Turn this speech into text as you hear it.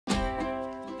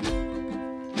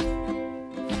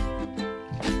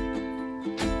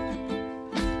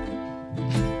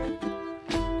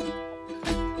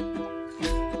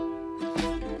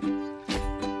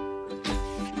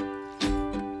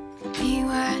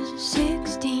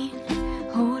16,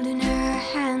 holding her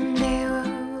hand, they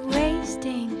were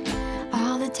wasting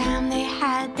all the time they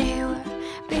had. They were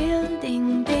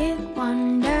building big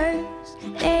wonders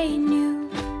they knew.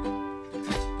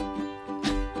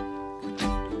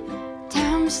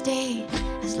 Time stayed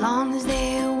as long as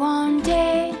they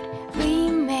wanted,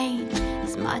 remained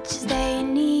as much as they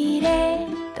needed.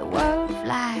 The world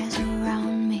flies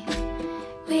around me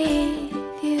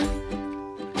with you.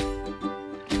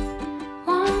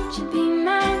 Won't you be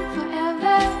mine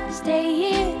forever? Stay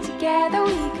here together,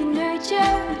 we can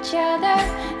nurture each other.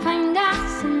 Find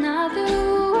us another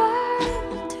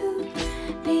world to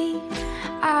be.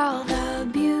 All the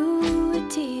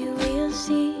beauty we'll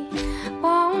see.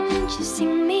 Won't you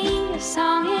sing me a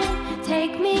song and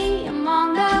take me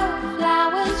among the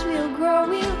flowers? We'll grow,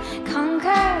 we'll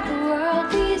conquer the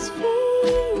world. These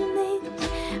feelings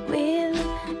will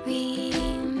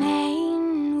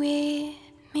remain with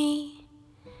me.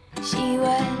 She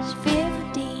was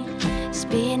 15,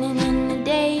 spinning in a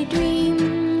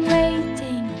daydream,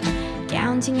 waiting,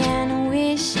 counting and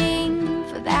wishing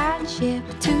for that ship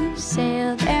to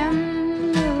sail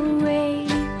them away.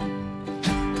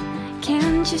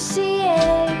 Can't you see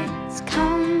it's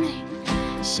coming,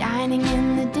 shining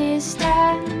in the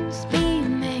distance,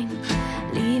 beaming,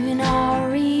 leaving all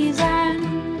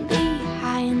reason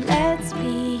behind. Let's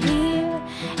be here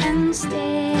and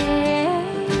stay.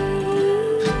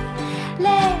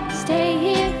 Let's stay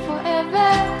here forever,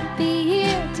 be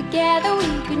here together.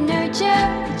 We could nurture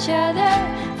each other,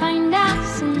 find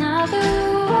us another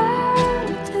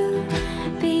world to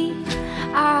be.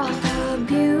 All the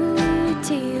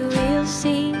beauty we'll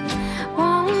see.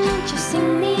 Won't you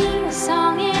sing me a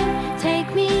song and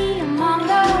take me among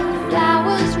the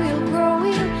flowers? We'll grow,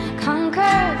 we'll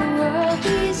conquer the world.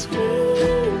 These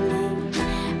feelings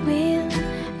will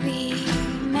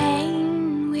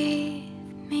remain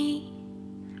with me.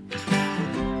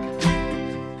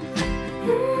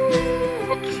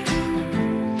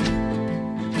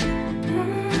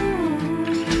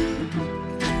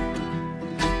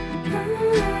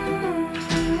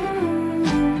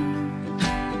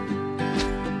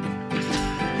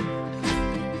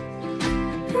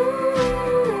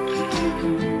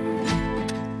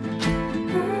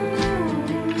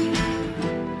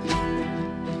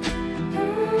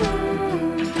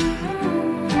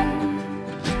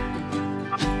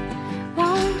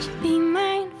 Won't you be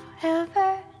mine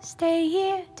forever? Stay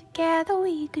here together,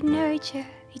 we could nurture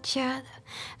each other,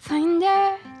 find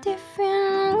a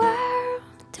different world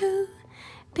to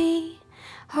be.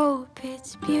 Hope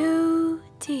it's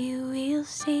beauty we'll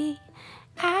see.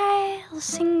 I'll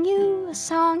sing you a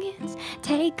song, it's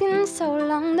taken so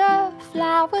long. The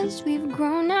flowers we've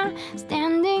grown are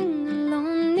standing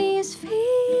alone. These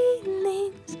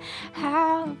feelings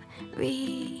have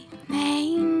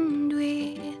remained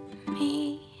with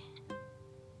me.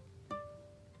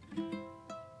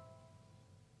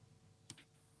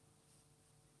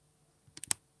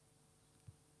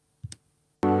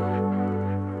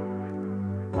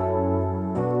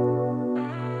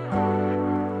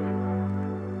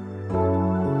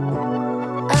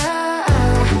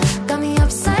 Got me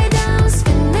upside down,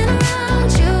 spinning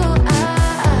around you.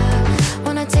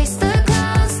 Wanna taste the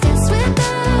clouds, dance with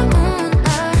the moon.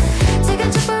 Take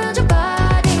a trip around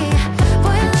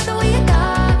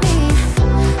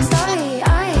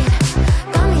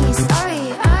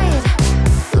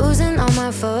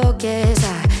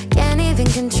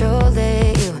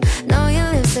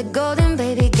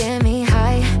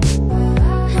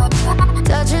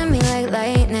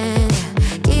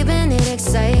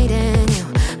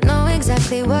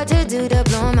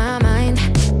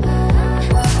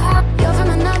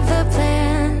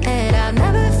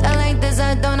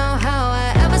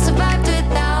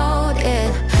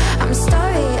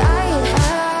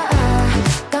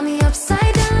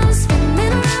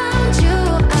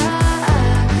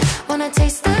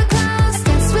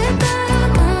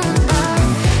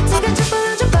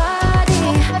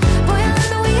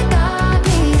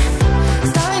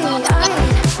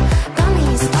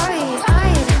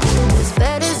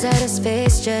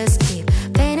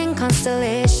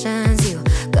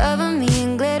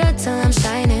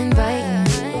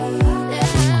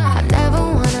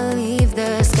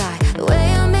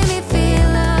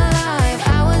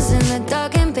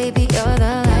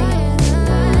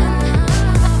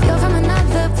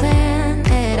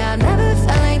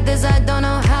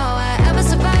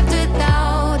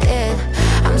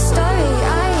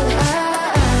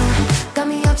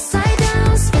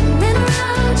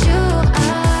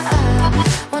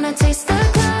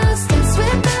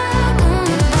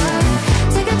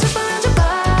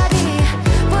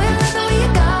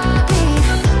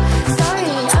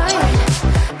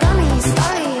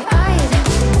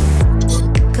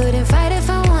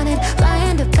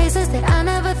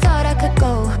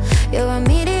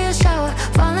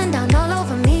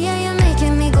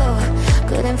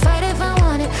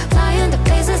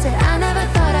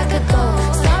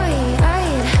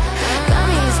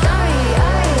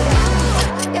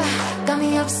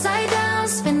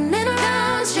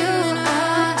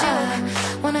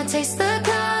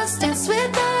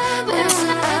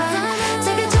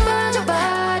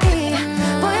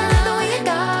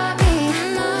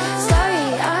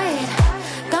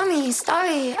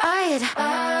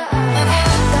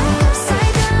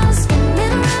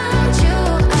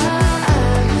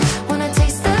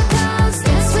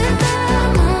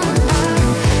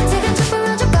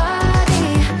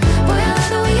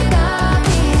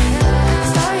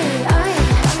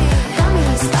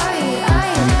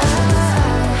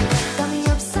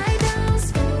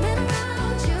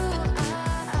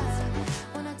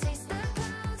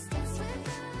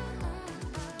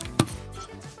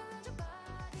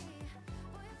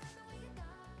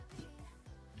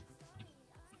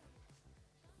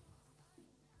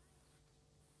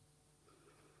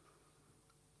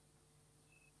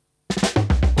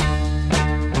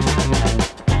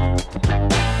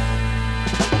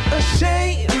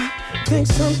think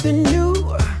something new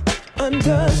under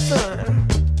the sun.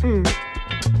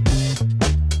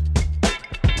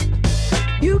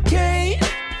 You can't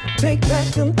take back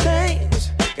them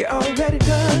things you already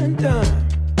done.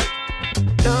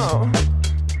 No.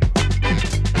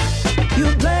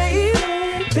 You blame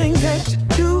things that you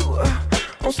do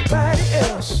on somebody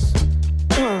else.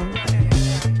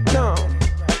 No.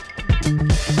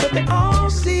 But they all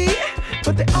see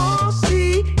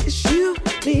is you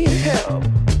need help.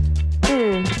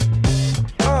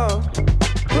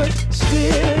 But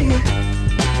still you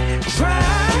try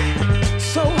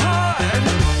so hard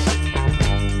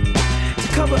to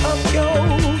cover up your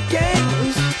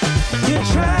games. You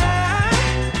try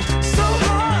so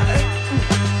hard,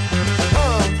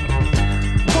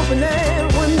 hoping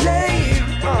that one day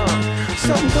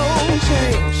something gon'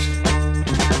 change.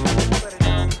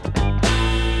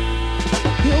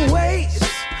 You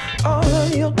waste all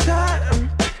of your time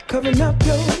covering up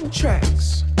your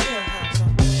tracks.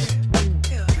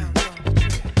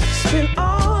 Spend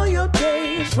all your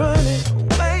days running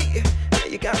away.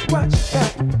 You gotta watch your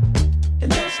back, and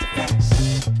that's the facts.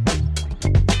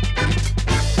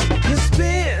 You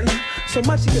spend so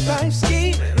much of your life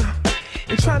scheming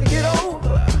and trying to get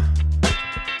over.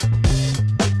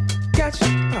 Got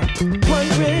you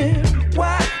wondering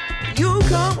why you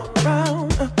come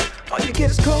around. All you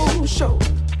get is cold shoulder.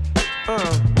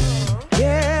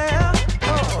 Yeah,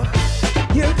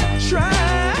 you try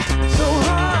so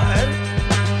hard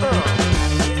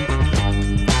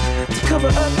to cover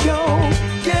up your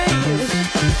games.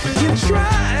 You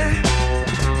try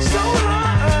so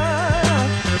hard,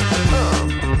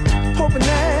 hoping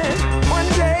that one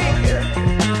day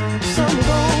something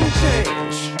gon'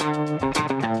 change.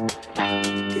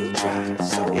 You try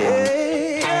so hard.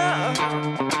 Yeah.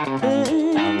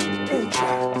 You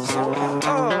try so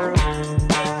hard.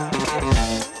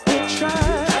 You try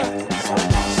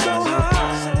so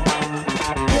hard.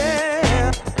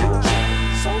 Yeah. You try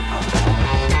so hard.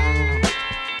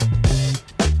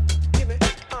 Give me,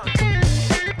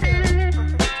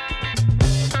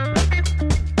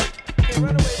 Can't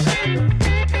run away from you.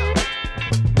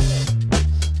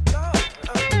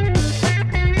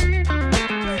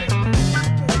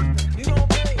 You gon'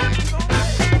 pay.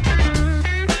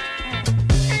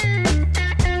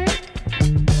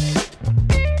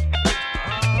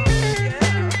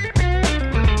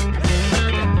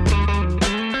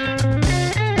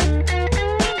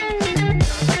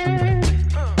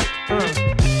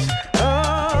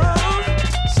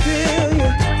 Still you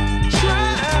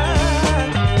try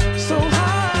so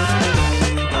hard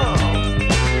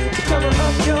to cover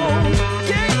up your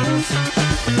games.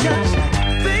 Got you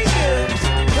thinking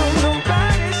don't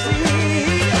nobody see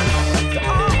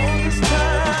all this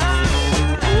time.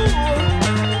 Ooh,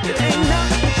 it ain't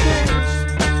nothing changed.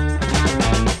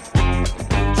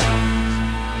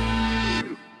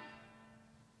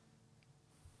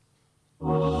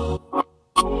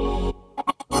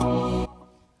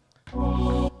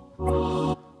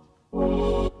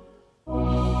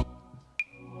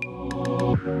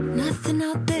 Nothing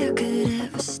out there could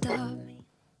ever stop me.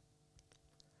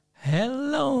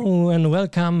 Hello and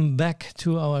welcome back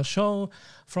to our show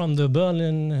from the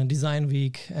Berlin Design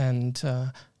Week, and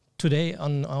today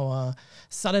on our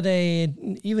Saturday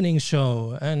evening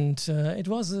show. And it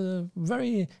was a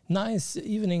very nice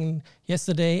evening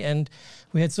yesterday, and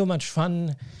we had so much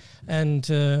fun. And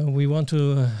we want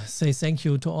to say thank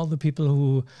you to all the people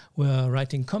who were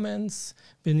writing comments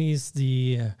beneath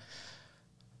the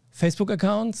Facebook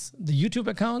accounts, the YouTube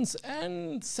accounts,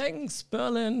 and thanks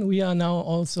Berlin, we are now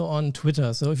also on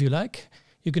Twitter. So if you like,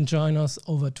 you can join us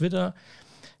over Twitter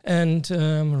and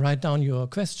write down your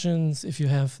questions if you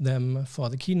have them for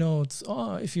the keynotes,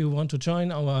 or if you want to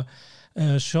join our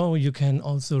show, you can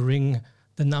also ring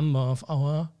the number of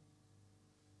our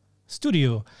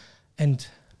studio. And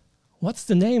what's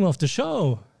the name of the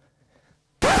show?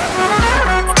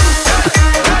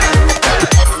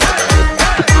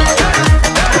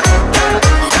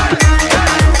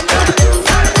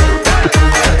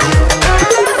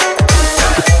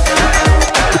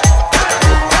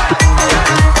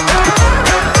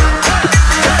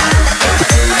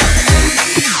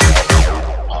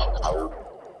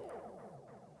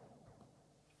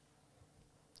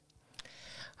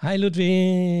 Hi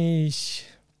Ludwig.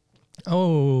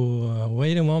 Oh,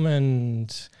 wait a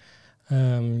moment.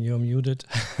 You're muted.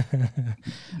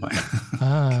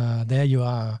 There you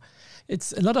are.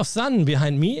 It's a lot of sun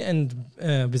behind me and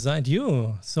beside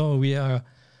you. So we are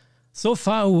so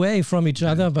far away from each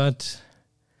other, but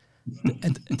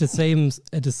at the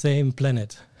same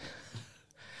planet.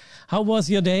 How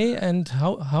was your day, and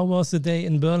how was the day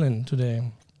in Berlin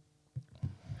today?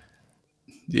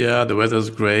 Yeah, the weather's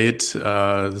great.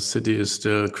 The city is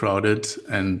still crowded,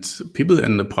 and people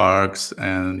in the parks,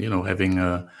 and having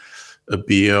a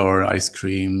beer or ice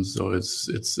cream. So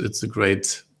it's a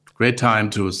great time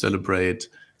to celebrate.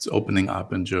 It's opening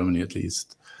up in Germany, at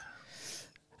least.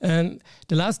 And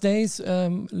the last days,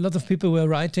 lots of people were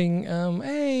writing,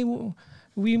 "Hey,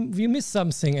 we missed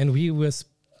something," and we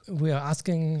are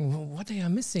asking what they are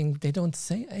missing. They don't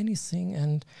say anything,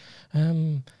 and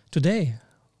today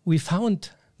we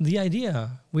found the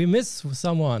idea. We miss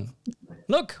someone.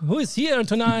 Look who is here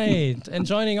tonight and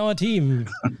joining our team.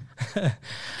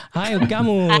 Hi,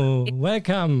 Gamu.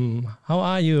 Welcome. How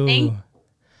are you?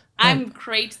 I'm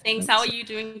great, thanks. How are you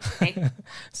doing today?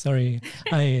 Sorry.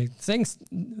 Hi. Thanks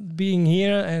being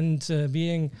here and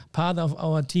being part of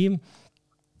our team.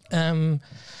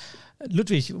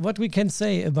 Ludwig, what we can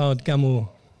say about Gamu?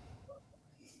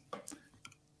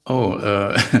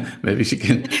 Oh, maybe she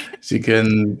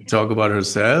can talk about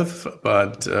herself,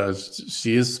 but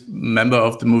she is member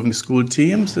of the moving school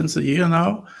team since a year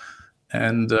now,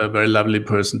 and a very lovely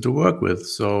person to work with.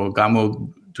 So,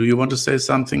 Gamu, do you want to say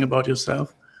something about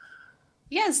yourself?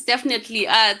 Yes, definitely.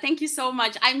 Thank you so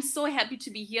much. I'm so happy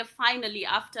to be here finally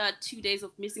after 2 days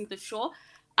of missing the show.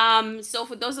 So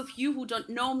for those of you who don't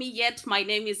know me yet, my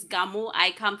name is Gamu.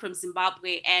 I come from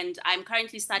Zimbabwe, and I'm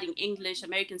currently studying English,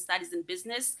 American Studies and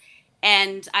Business.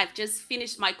 And I've just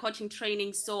finished my coaching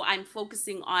training, so I'm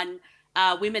focusing on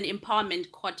women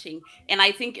empowerment coaching. And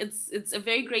I think it's a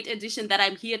very great addition that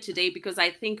I'm here today, because I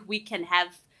think we can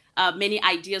have many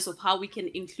ideas of how we can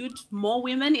include more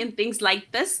women in things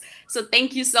like this. So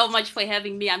thank you so much for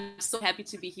having me. I'm so happy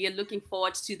to be here. Looking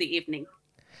forward to the evening.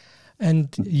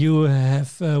 And you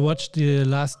have watched the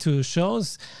last two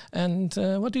shows. And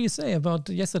what do you say about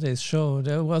yesterday's show?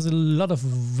 There was a lot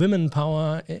of women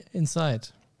power inside.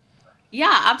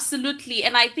 Yeah, absolutely.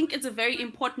 And I think it's a very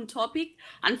important topic.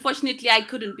 Unfortunately, I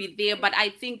couldn't be there, but I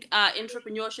think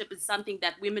entrepreneurship is something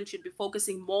that women should be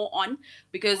focusing more on,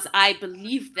 because I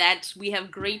believe that we have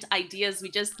great ideas. We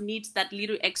just need that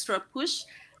little extra push.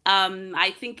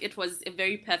 I think it was a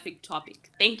very perfect topic.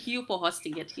 Thank you for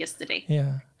hosting it yesterday.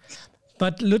 Yeah.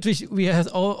 But Ludwig, we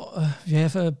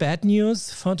have a bad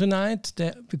news for tonight,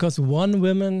 because one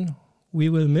woman we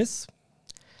will miss.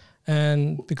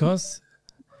 And because...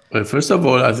 Well, first of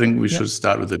all, I think we should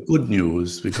start with the good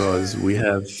news, because we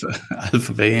have Alf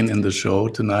Rehn in the show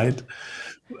tonight,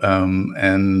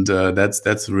 and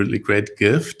that's a really great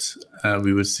gift.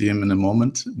 We will see him in a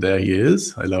moment. There he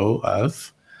is. Hello,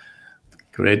 Alf.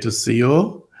 Great to see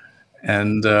you.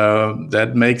 And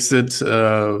that makes it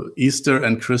Easter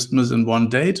and Christmas in one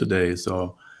day today.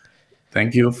 So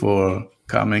thank you for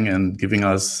coming and giving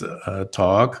us a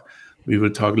talk. We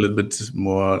will talk a little bit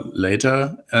more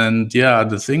later. And yeah,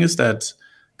 the thing is that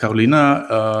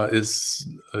Carolina is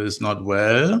not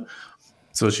well,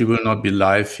 so she will not be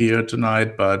live here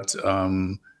tonight, but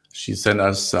she sent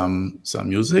us some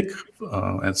music,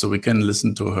 and so we can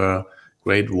listen to her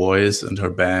great voice and her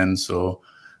band. So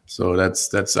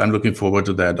that's I'm looking forward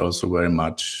to that also very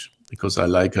much, because I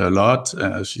like her a lot.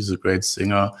 She's a great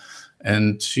singer.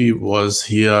 And she was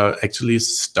here actually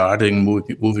starting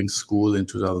moving school in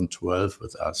 2012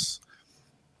 with us.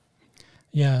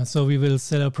 Yeah, so we will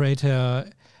celebrate her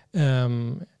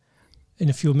in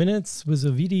a few minutes with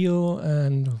a video,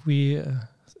 and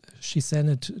she sent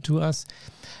it to us.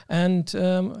 And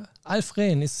Alf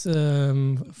Rehn is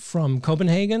from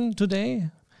Copenhagen today.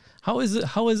 How is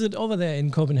it over there in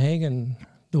Copenhagen?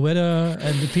 The weather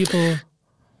and the people?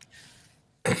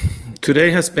 Today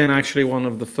has been actually one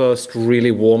of the first really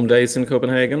warm days in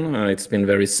Copenhagen. It's been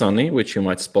very sunny, which you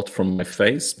might spot from my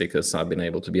face, because I've been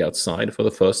able to be outside for the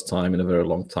first time in a very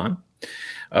long time.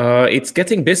 It's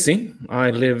getting busy. I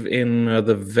live in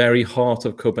the very heart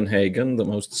of Copenhagen, the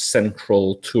most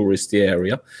central touristy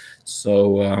area.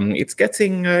 So it's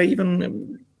getting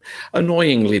even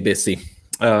annoyingly busy.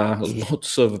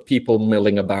 Lots of people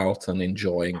milling about and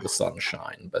enjoying the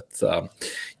sunshine. But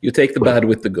you take the bad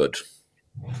with the good.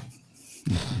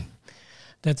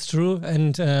 That's true,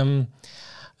 and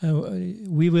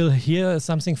we will hear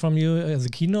something from you as a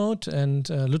keynote, and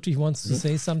Ludwig wants to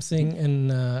say something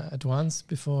in advance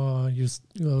before you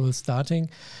are starting.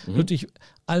 Ludwig,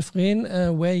 Alf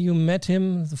Rehn, where you met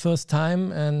him the first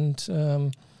time, and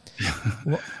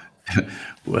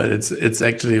well, it's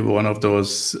actually one of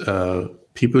those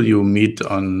people you meet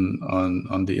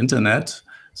on the internet.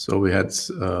 So we had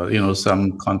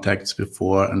some contacts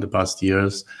before in the past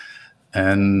years,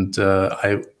 and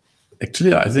I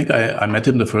think I met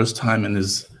him the first time in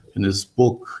his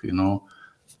book.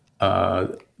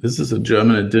 This is a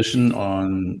German edition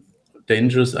on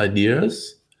dangerous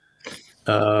ideas,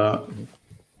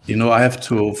 you know, I have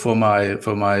to, for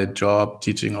my job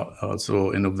teaching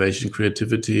also innovation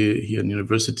creativity here in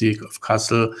University of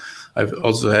Kassel, I've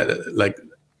also had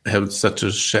have such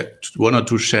a one or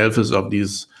two shelves of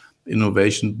these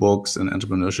innovation books and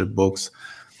entrepreneurship books.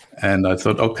 And I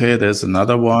thought, okay, there's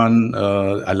another one.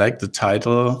 I like the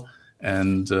title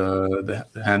and the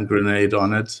hand grenade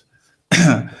on it.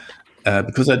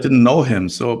 Because I didn't know him.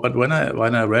 So, but when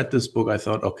I read this book, I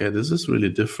thought, okay, this is really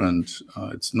different.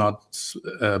 It's not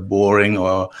boring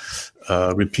or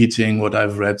repeating what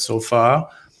I've read so far.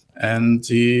 And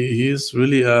he's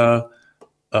really a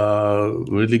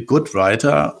really good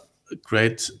writer,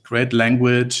 great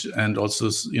language, and also,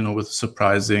 you know, with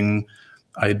surprising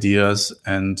ideas,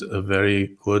 and a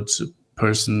very good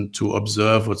person to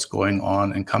observe what's going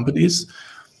on in companies.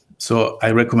 So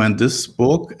I recommend this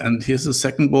book. And here's the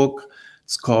second book.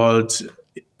 It's called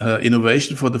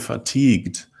Innovation for the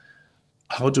Fatigued: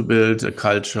 How to Build a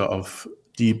Culture of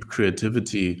Deep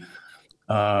Creativity.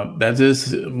 That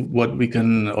is what we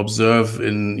can observe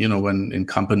in, you know, when in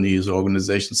companies or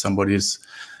organizations, somebody's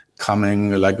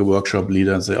coming like a workshop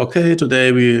leader and say, okay,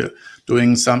 today we're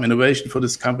doing some innovation for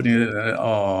this company.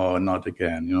 Oh, not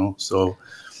again, you know. So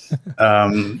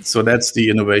so that's the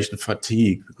innovation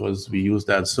fatigue, because we use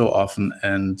that so often,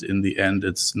 and in the end,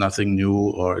 it's nothing new,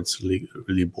 or it's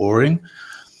really boring.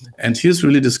 And he's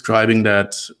really describing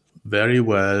that very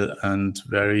well and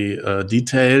very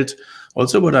detailed.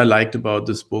 Also, what I liked about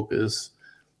this book is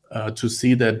to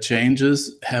see that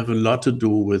changes have a lot to do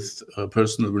with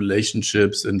personal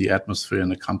relationships and the atmosphere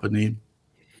in a company.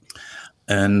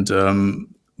 And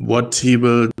what he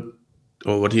will,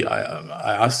 or what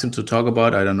I asked him to talk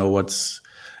about, I don't know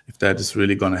if that is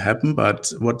really going to happen,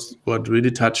 but what really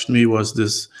touched me was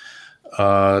this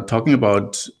talking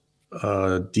about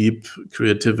deep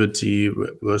creativity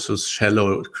versus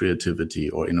shallow creativity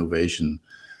or innovation.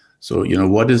 So, you know,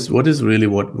 what is really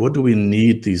what do we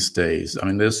need these days? I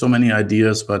mean, there's so many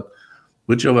ideas, but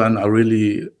which of them are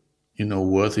really, you know,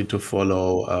 worthy to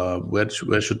follow? Where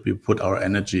should we put our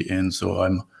energy in? So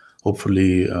I'm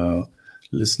hopefully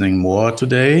listening more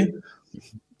today.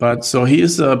 But so he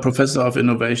is a professor of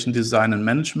innovation design and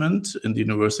management in the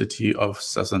University of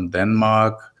Southern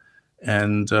Denmark,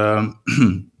 and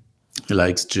he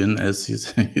likes gin, as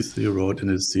he wrote in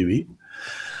his CV.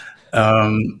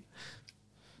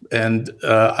 And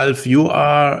Alf, you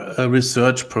are a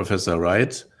research professor,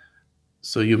 right?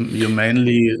 So you're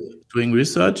mainly doing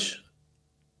research?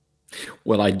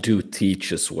 Well, I do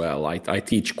teach as well. I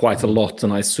teach quite a lot,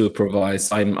 and I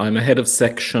supervise. I'm a head of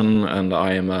section, and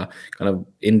I am a kind of,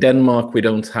 in Denmark, we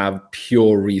don't have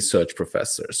pure research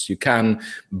professors. You can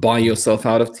buy yourself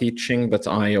out of teaching, but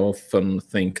I often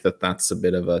think that that's a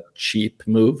bit of a cheap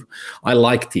move. I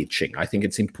like teaching. I think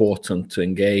it's important to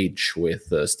engage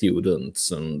with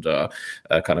students and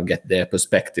kind of get their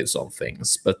perspectives on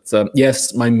things. But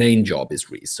yes, my main job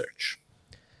is research.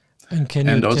 And can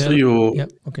and you also tell? you Yeah,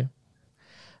 okay.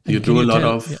 you And can do a you lot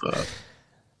tell- of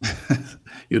yeah.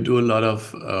 you do a lot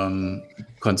of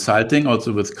consulting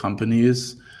also with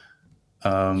companies.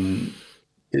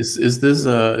 Is this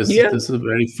Yeah. this a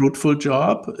very fruitful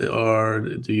job, or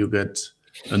do you get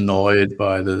annoyed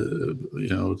by the, you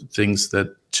know, things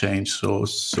that change so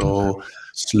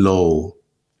slow?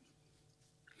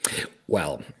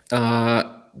 Well,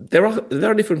 there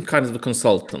are different kinds of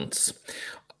consultants.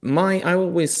 I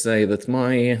always say that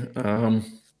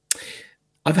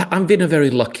I've been a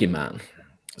very lucky man.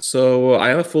 So I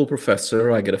am a full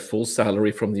professor. I get a full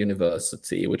salary from the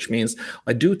university, which means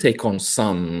I do take on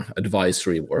some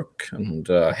advisory work and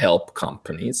help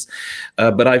companies.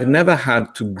 But I've never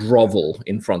had to grovel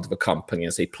in front of a company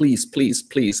and say, please, please,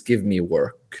 please give me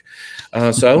work.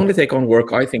 So I only take on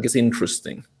work I think is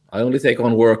interesting. I only take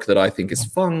on work that I think is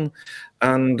fun.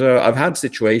 And I've had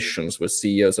situations where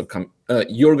CEOs have come,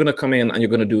 you're going to come in and you're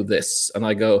going to do this. And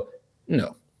I go,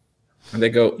 no. And they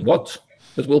go, what?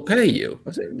 But we'll pay you.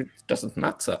 I say, it doesn't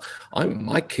matter.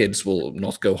 My kids will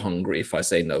not go hungry if I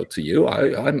say no to you.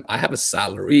 I have a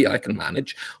salary I can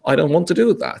manage. I don't want to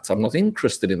do that. I'm not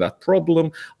interested in that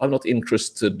problem. I'm not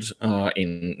interested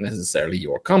in necessarily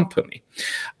your company.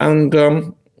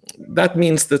 And that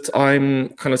means that I'm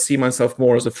kind of see myself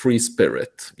more as a free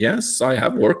spirit. Yes, I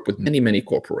have worked with many, many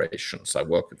corporations. I've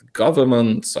worked with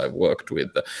governments. I've worked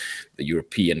with the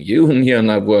European Union.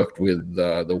 I've worked with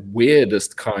the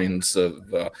weirdest kinds of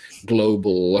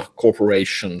global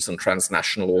corporations and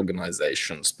transnational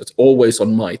organizations, but always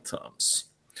on my terms.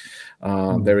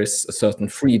 There is a certain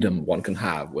freedom one can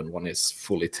have when one is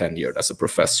fully tenured as a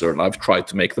professor, and I've tried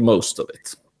to make the most of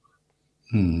it.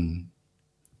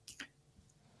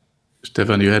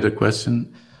 Stefan, you had a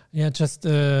question? Yeah, just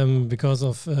because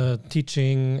of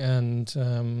teaching and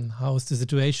how is the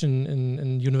situation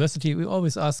in university, we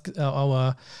always ask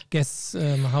our guests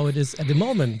how it is at the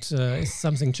moment. Is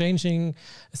something changing?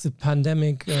 Is the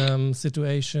pandemic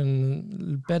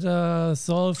situation better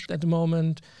solved at the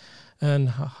moment? And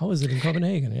how is it in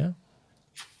Copenhagen? Yeah.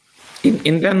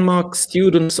 In Denmark,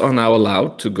 students are now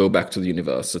allowed to go back to the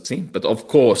university, but of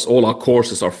course, all our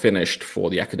courses are finished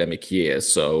for the academic year,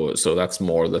 so that's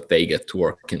more that they get to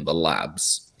work in the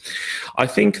labs. I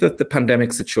think that the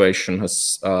pandemic situation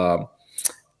has,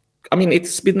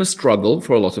 it's been a struggle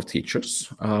for a lot of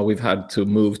teachers. We've had to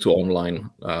move to online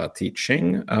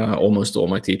teaching. Almost all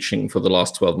my teaching for the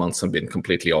last 12 months have been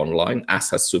completely online,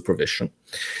 as has supervision.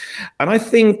 And I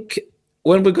think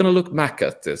when we're going to look back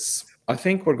at this, I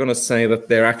think we're going to say that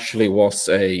there actually was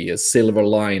a silver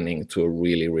lining to a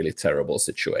really, really terrible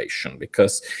situation,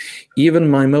 because even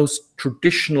my most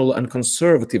traditional and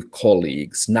conservative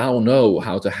colleagues now know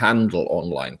how to handle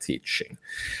online teaching.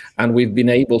 And we've been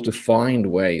able to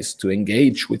find ways to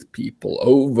engage with people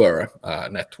over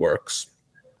networks.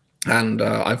 And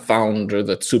I found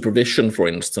that supervision, for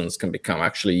instance, can become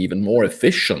actually even more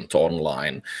efficient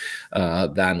online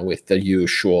than with the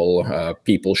usual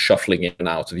people shuffling in and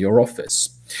out of your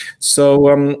office.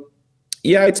 So,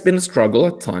 yeah, it's been a struggle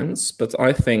at times, but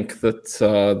I think that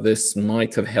this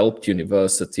might have helped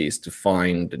universities to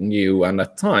find new and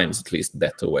at times at least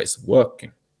better ways of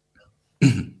working.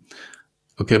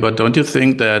 Okay, but don't you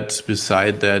think that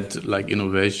beside that, like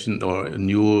innovation or a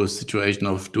new situation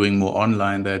of doing more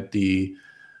online, that the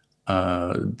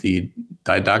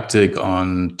didactic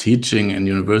on teaching in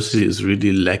university is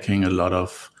really lacking a lot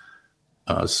of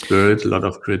spirit, a lot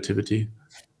of creativity?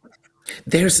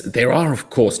 There are, of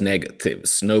course,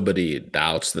 negatives. Nobody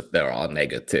doubts that there are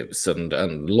negatives.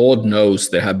 And Lord knows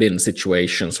there have been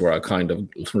situations where I kind of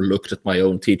looked at my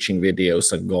own teaching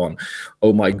videos and gone,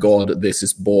 oh my God, this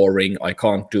is boring. I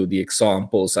can't do the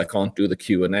examples. I can't do the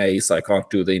Q&As. I can't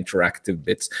do the interactive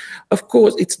bits. Of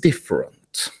course, it's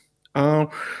different.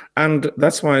 And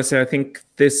that's why I say I think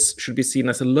this should be seen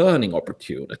as a learning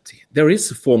opportunity. There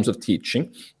is forms of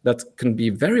teaching that can be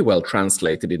very well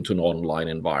translated into an online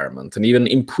environment and even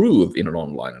improve in an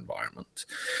online environment.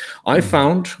 I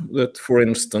found that, for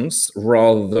instance,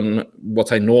 rather than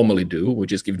what I normally do,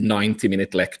 which is give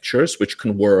 90-minute lectures, which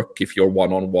can work if you're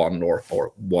one-on-one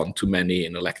or one-to-many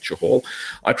in a lecture hall,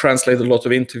 I translated a lot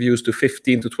of interviews to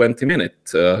 15 to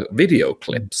 20-minute video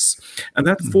clips. And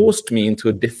that forced me into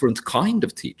a different kind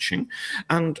of teaching.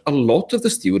 And a lot of the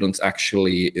students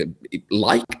actually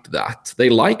liked that. They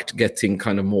liked getting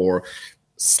kind of more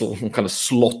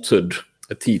slotted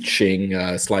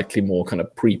teaching, slightly more kind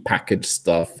of pre-packaged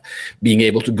stuff, being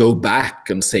able to go back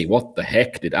and say, what the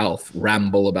heck did Alf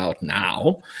ramble about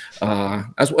now?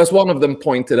 As one of them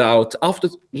pointed out, after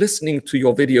listening to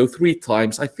your video 3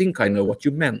 times, I think I know what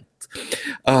you meant.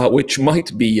 Which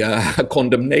might be a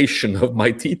condemnation of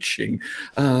my teaching,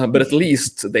 but at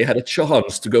least they had a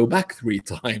chance to go back 3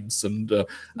 times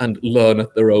and learn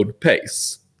at their own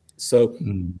pace. So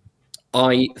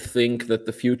I think that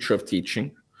the future of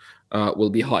teaching will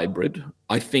be hybrid.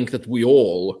 I think that we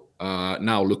all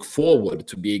now look forward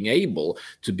to being able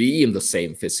to be in the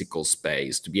same physical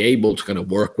space, to be able to kind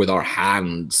of work with our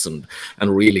hands and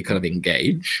really kind of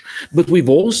engage. But we've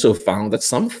also found that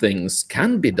some things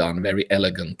can be done very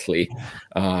elegantly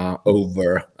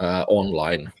over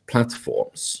online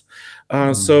platforms.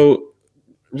 So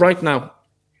right now,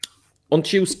 on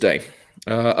Tuesday,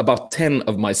 about 10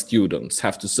 of my students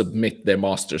have to submit their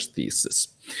master's thesis.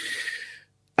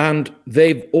 And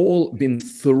they've all been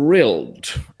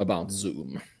thrilled about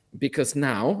Zoom, because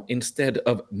now, instead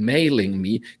of mailing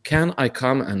me, can I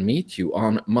come and meet you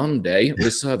on Monday,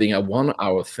 reserving a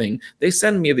 1-hour thing, they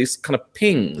send me these kind of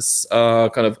pings,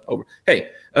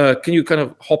 hey, can you kind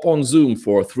of hop on Zoom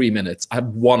for 3 minutes? I have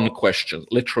one question,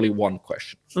 literally one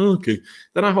question. Okay,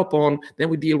 then I hop on, then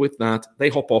we deal with that, they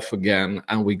hop off again,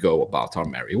 and we go about our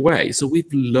merry way. So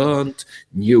we've learned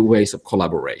new ways of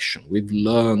collaboration. We've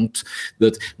learned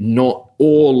that not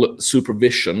all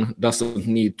supervision doesn't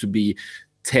need to be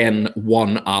 10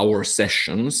 1-hour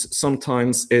sessions.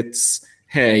 Sometimes it's,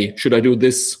 hey, should I do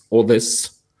this or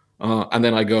this? And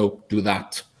then I go, do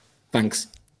that. Thanks,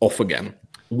 off again.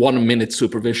 1-minute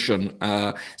supervision.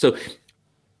 So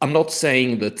I'm not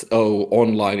saying that, oh,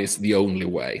 online is the only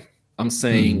way. I'm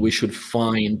saying we should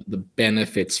find the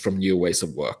benefits from new ways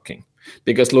of working.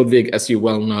 Because Ludwig, as you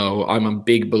well know, I'm a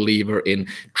big believer in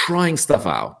trying stuff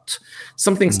out.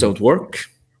 Some things don't work,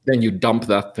 then you dump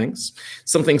that things.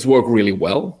 Some things work really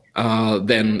well,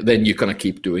 then you kind of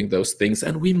keep doing those things,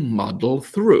 and we muddle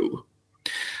through.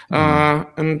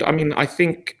 And I mean, I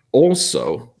think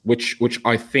also, which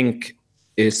I think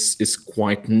is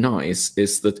quite nice,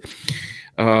 is that,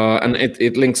 and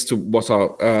it links to what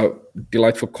our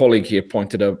delightful colleague here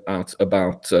pointed out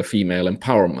about female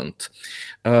empowerment.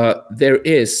 There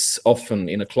is often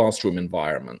in a classroom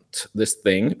environment this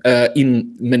thing,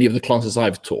 in many of the classes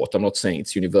I've taught, I'm not saying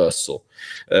it's universal,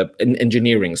 in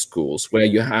engineering schools, where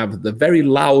you have the very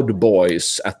loud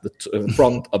boys at the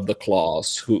front of the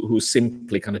class who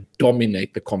simply kind of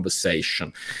dominate the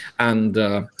conversation, and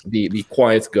the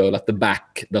quiet girl at the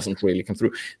back doesn't really come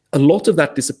through. A lot of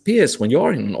that disappears when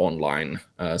you're in an online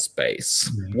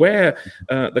space, where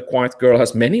the quiet girl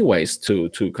has many ways to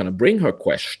kind of bring her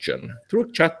question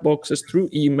through chat boxes, through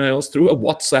emails, through a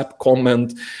WhatsApp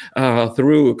comment,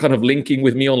 through kind of linking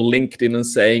with me on LinkedIn and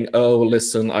saying, oh,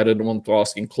 listen, I don't want to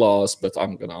ask in class, but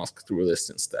I'm going to ask through this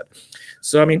instead.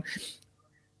 So, I mean,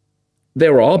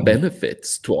 there are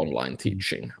benefits to online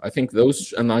teaching. I think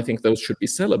those should be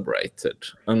celebrated.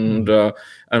 And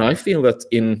I feel that,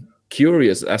 in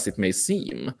curious as it may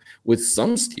seem, with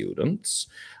some students,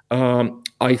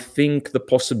 I think the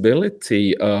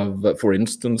possibility of, for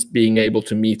instance, being able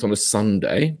to meet on a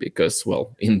Sunday, because,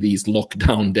 well, in these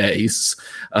lockdown days,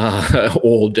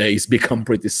 all days become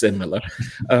pretty similar,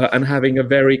 and having a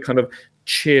very kind of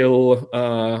chill,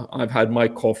 I've had my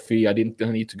coffee, I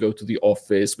need to go to the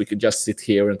office, we could just sit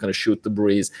here and kind of shoot the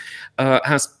breeze,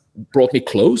 has brought me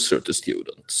closer to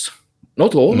students.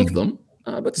 Not all of them,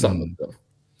 but some of them.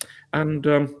 And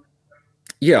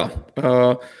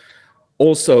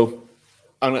also,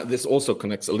 and this also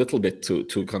connects a little bit to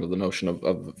kind of the notion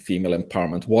of female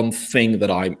empowerment. One thing that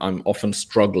I'm often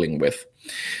struggling with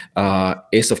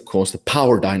is, of course, the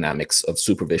power dynamics of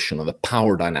supervision and the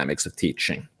power dynamics of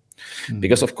teaching.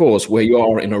 Because, of course, where you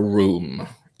are in a room,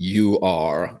 you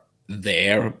are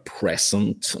there,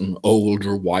 present, an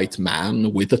older white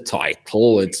man with a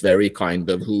title. It's very kind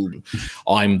of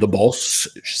I'm the boss,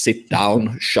 sit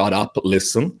down, shut up,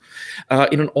 listen.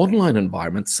 In an online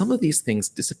environment, some of these things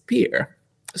disappear.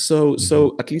 So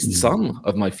at least some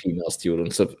of my female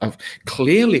students have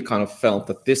clearly kind of felt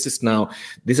that this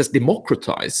has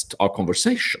democratized our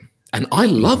conversation. And I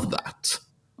love that.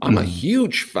 I'm a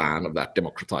huge fan of that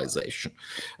democratization,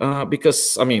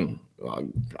 because, I mean,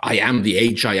 I am the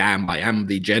age I am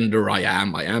the gender I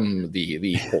am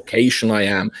the Caucasian I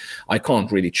am. I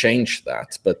can't really change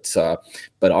that,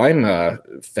 but I'm a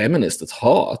feminist at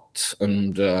heart,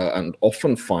 and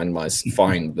often find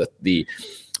that the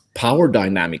power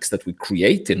dynamics that we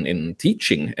create in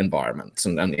teaching environments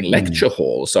and in lecture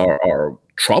halls are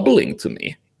troubling to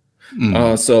me.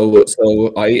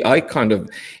 So I kind of,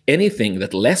 anything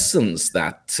that lessens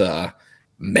that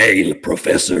male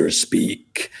professors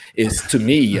speak is, to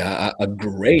me, a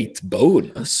great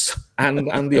bonus,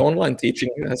 and the online teaching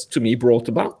has, to me, brought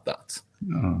about that.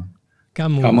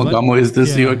 Gamu, is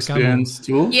this your experience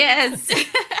too? Yes.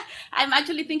 I'm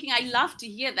actually thinking, I love to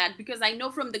hear that, because I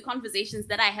know from the conversations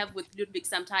that I have with Ludwig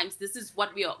sometimes, this is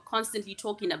what we are constantly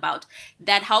talking about,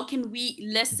 that how can we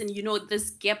lessen,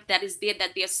 this gap that is there, that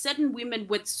there are certain women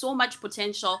with so much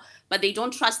potential, but they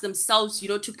don't trust themselves,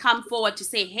 to come forward to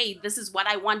say, hey, this is what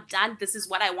I want done, this is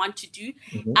what I want to do.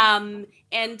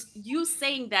 And you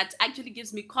saying that actually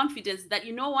gives me confidence that,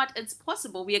 you know what, it's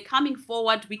possible. We are coming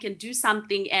forward, we can do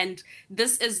something, and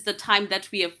this is the time that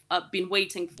we have been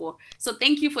waiting for. So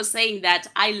thank you for saying that.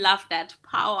 I love that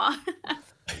power.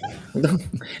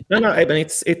 No, I mean,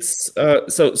 it's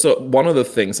so one of the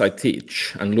things I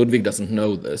teach, and Ludwig doesn't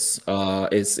know this,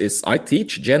 is I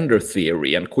teach gender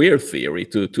theory and queer theory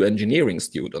to engineering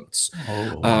students.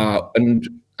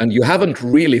 And you haven't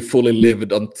really fully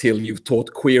lived until you've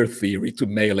taught queer theory to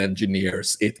male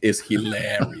engineers. It is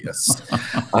hilarious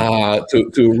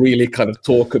to really kind of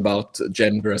talk about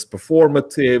gender as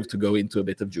performative, to go into a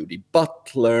bit of Judy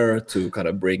Butler, to kind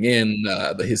of bring in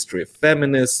the history of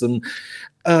feminism.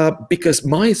 Because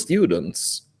my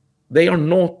students, they are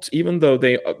not, even though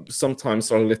they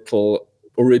sometimes are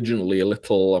originally a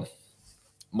little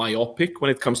myopic when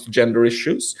it comes to gender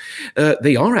issues,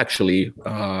 they are actually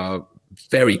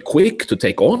very quick to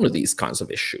take on these kinds of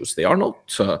issues. They are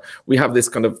not, we have this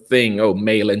kind of thing, oh,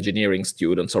 male engineering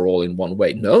students are all in one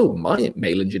way. No, my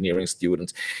male engineering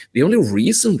students, the only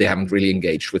reason they haven't really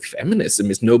engaged with feminism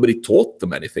is nobody taught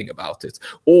them anything about it.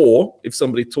 Or if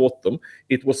somebody taught them,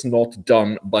 it was not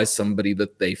done by somebody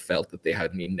that they felt that they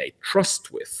had an innate trust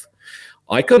with.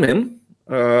 I come in,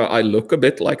 I look a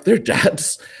bit like their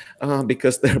dads,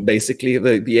 because they're basically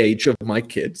the age of my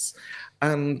kids.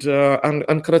 And kind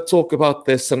of talk about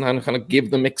this and kind of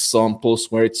give them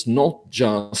examples where it's not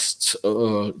just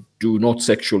do not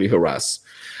sexually harass,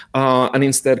 and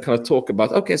instead kind of talk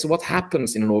about, okay, so what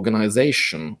happens in an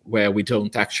organization where we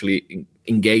don't actually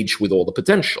engage with all the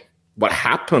potential? What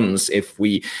happens if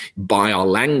we, by our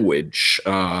language,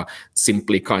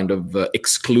 simply kind of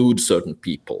exclude certain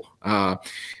people?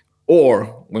 Or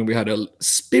when we had a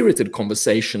spirited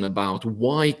conversation about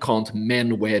why can't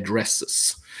men wear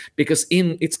dresses? Because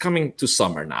it's coming to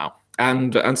summer now.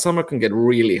 And summer can get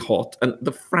really hot. And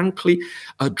frankly,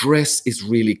 a dress is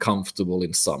really comfortable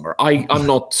in summer. I'm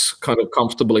not kind of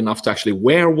comfortable enough to actually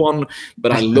wear one,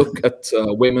 but I look at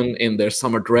women in their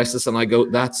summer dresses and I go,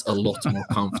 that's a lot more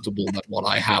comfortable than what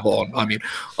I have on. I mean,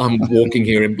 I'm walking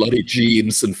here in bloody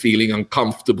jeans and feeling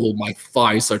uncomfortable. My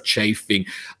thighs are chafing.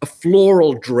 A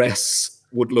floral dress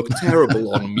would look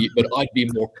terrible on me, but I'd be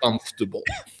more comfortable.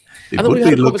 It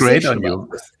would look great on you.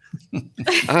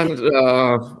 And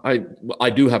I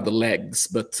do have the legs,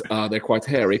 but they're quite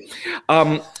hairy.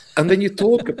 And then you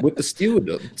talk with the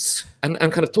students and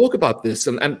kind of talk about this,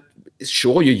 and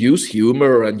sure, you use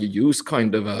humor and you use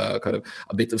kind of a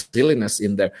bit of silliness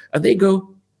in there, and they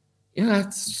go, yeah,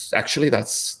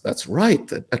 that's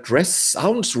right. A dress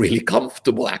sounds really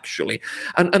comfortable, actually,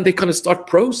 and they kind of start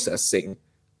processing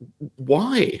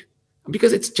why,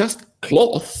 because it's just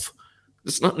cloth.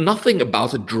 There's nothing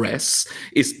about a dress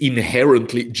is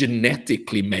inherently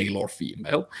genetically male or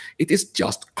female. It is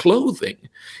just clothing.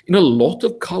 In a lot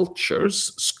of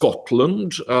cultures,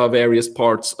 Scotland, various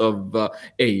parts of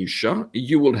Asia,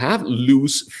 you will have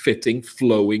loose-fitting,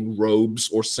 flowing robes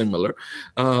or similar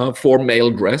for male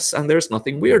dress, and there's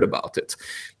nothing weird about it.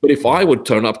 But if I would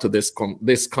turn up to this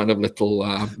kind of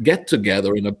little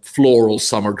get-together in a floral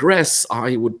summer dress,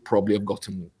 I would probably have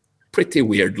gotten pretty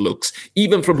weird looks,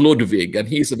 even from Ludwig, and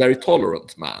he's a very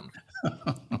tolerant man.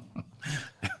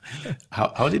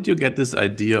 How did you get this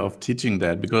idea of teaching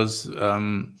that? Because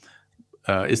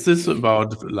is this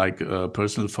about like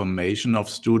personal formation of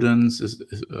students?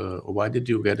 Why did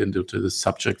you get into the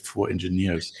subject for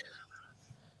engineers?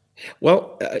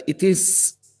 Well, it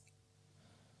is,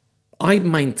 I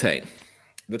maintain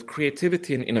that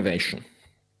creativity and innovation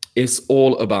is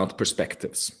all about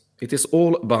perspectives. It is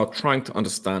all about trying to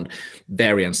understand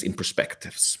variance in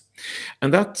perspectives.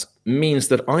 And that means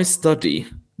that I study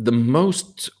the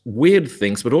most weird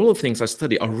things, but all the things I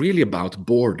study are really about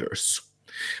borders.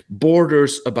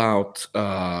 Borders about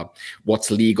what's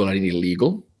legal and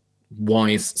illegal. Why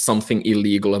is something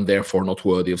illegal and therefore not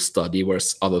worthy of study,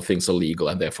 whereas other things are legal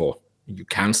and therefore you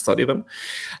can study them.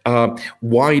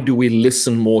 Why do we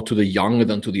listen more to the young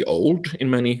than to the old in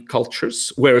many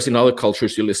cultures, whereas in other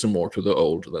cultures you listen more to the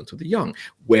old than to the young?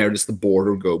 Where does the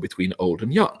border go between old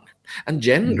and young? And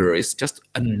gender is just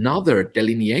another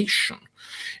delineation.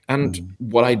 And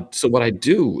what I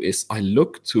do is I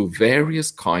look to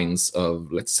various kinds of,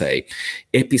 let's say,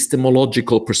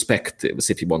 epistemological perspectives,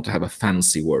 if you want to have a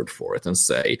fancy word for it, and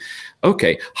say,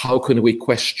 okay, how can we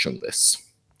question this?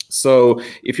 So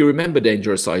if you remember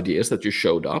Dangerous Ideas that you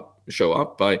show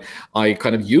up, I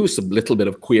kind of use a little bit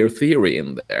of queer theory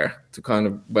in there to kind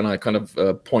of, when I kind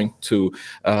of point to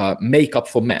makeup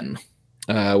for men,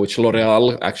 which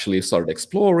L'Oreal actually started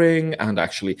exploring, and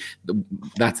actually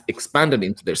that expanded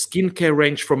into their skincare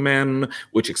range for men,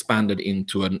 which expanded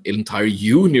into an entire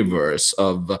universe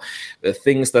of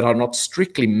things that are not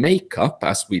strictly makeup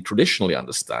as we traditionally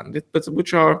understand it, but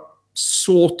which are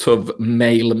sort of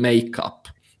male makeup.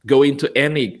 Go into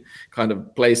any kind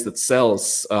of place that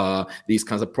sells these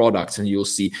kinds of products and you'll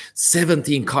see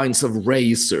 17 kinds of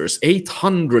razors,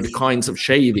 800 kinds of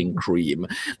shaving cream,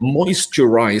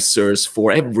 moisturizers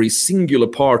for every singular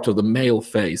part of the male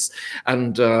face,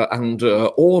 and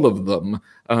all of them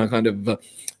kind of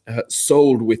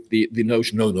sold with the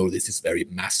notion, no, this is very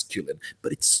masculine.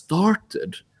 But it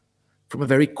started from a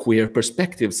very queer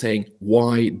perspective, saying,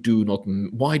 why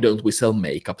don't we sell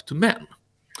makeup to men?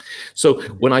 So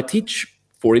when I teach,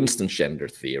 for instance, gender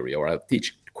theory, or I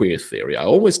teach queer theory, I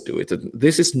always do it. And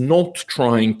this is not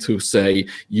trying to say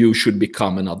you should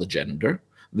become another gender.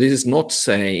 This is not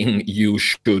saying you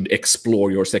should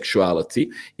explore your sexuality.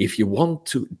 If you want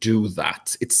to do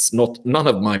that, it's none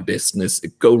of my business.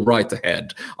 Go right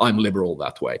ahead. I'm liberal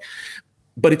that way.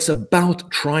 But it's about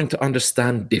trying to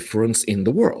understand difference in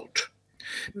the world.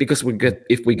 Because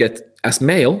if we get, as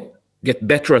male, get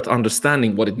better at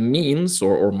understanding what it means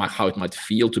or how it might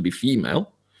feel to be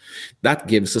female, that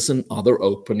gives us another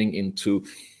opening into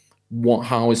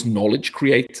how is knowledge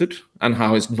created and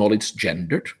how is knowledge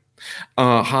gendered.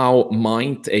 How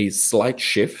might a slight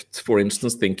shift, for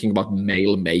instance, thinking about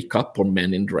male makeup or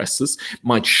men in dresses,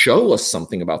 might show us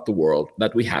something about the world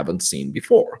that we haven't seen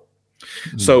before.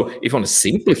 So if you want to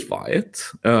simplify it,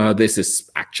 this is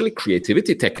actually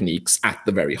creativity techniques at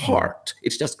the very heart.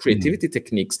 It's just creativity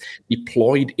techniques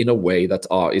deployed in a way that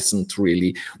isn't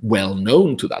really well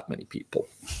known to that many people.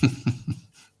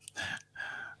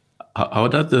 How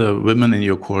did the women in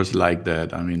your course like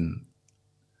that? I mean,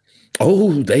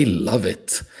 oh, they love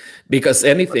it. Because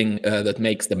anything that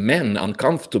makes the men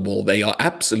uncomfortable, they are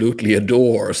absolutely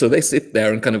adore. So they sit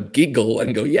there and kind of giggle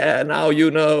and go, yeah, now you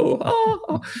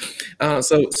know.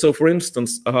 So for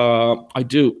instance, I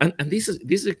do, and these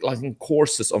are like in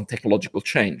courses on technological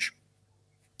change.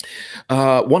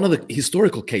 One of the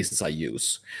historical cases I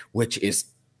use, which is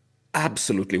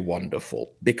absolutely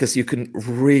wonderful, because you can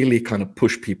really kind of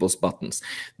push people's buttons.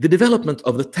 The development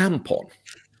of the tampon.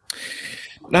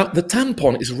 Now, the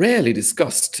tampon is rarely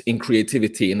discussed in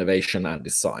creativity, innovation, and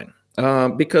design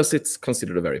because it's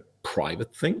considered a very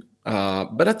private thing.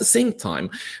 But at the same time,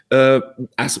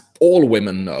 as all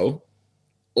women know,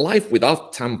 life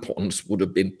without tampons would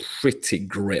have been pretty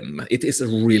grim. It is a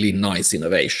really nice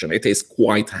innovation. It is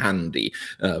quite handy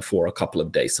for a couple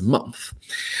of days a month.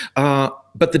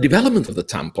 But the development of the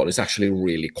tampon is actually a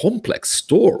really complex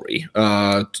story.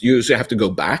 You usually have to go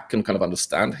back and kind of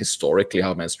understand historically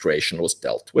how menstruation was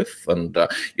dealt with. And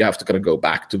you have to kind of go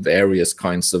back to various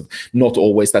kinds of, not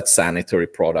always that sanitary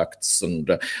products,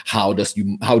 and how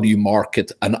do you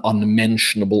market an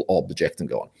unmentionable object and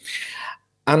go on.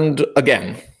 And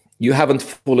again, you haven't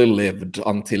fully lived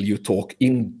until you talk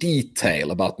in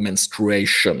detail about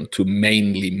menstruation to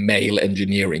mainly male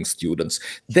engineering students.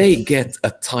 They get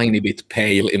a tiny bit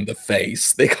pale in the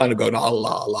face. They kind of go, la,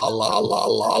 la, la, la, la,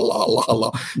 la, la, la,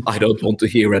 la. I don't want to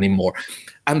hear anymore.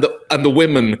 And the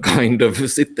women kind of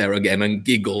sit there again and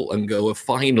giggle and go,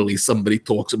 finally, somebody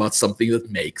talks about something that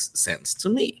makes sense to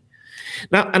me.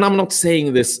 Now, and I'm not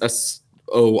saying this as,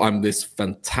 oh, I'm this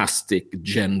fantastic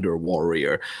gender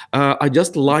warrior. I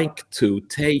just like to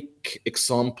take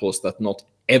examples that not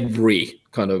every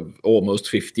kind of almost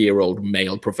 50-year-old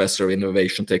male professor of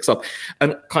innovation takes up,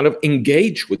 and kind of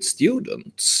engage with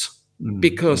students.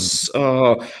 Because,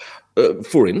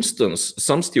 for instance,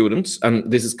 some students, and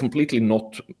this is completely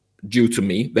not due to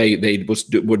me, they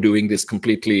were doing this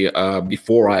completely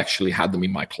before I actually had them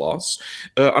in my class,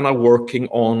 and are working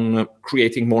on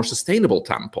creating more sustainable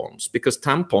tampons, because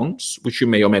tampons, which you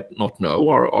may or may not know,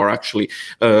 are actually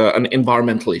an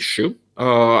environmental issue.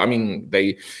 I mean,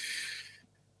 they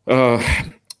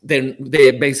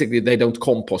basically, they don't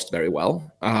compost very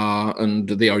well, and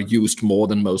they are used more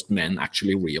than most men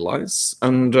actually realize,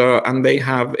 and they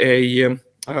have a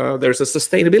there's a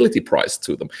sustainability price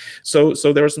to them. So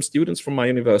there are some students from my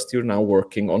university who are now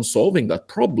working on solving that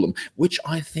problem, which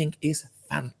I think is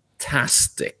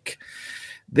fantastic.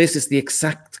 This is the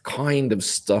exact kind of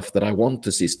stuff that I want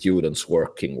to see students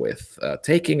working with,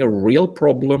 taking a real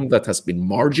problem that has been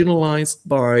marginalized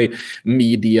by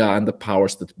media and the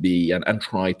powers that be, and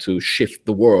try to shift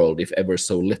the world, if ever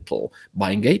so little,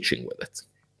 by engaging with it.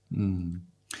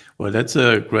 Well, that's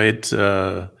a great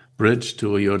bridge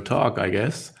to your talk, I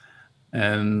guess.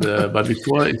 And but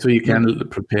before, so you can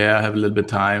prepare, have a little bit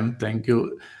of time. Thank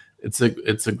you. It's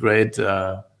a great.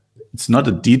 It's not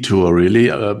a detour really,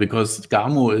 because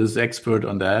Gamu is expert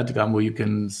on that. Gamu, you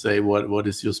can say what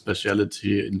is your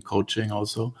specialty in coaching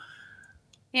also?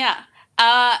 Yeah.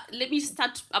 Let me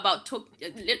start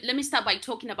by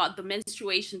talking about the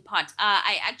menstruation part.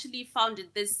 I actually founded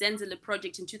this Zenzele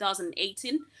project in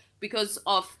 2018 because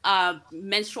of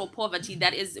menstrual poverty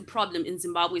that is a problem in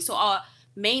Zimbabwe. So our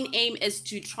main aim is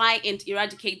to try and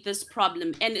eradicate this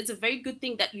problem. And it's a very good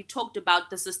thing that you talked about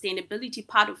the sustainability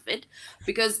part of it,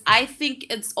 because I think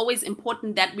it's always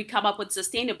important that we come up with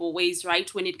sustainable ways, right,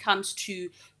 when it comes to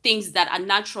things that are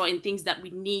natural and things that we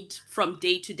need from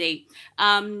day to day.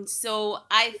 So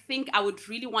I think I would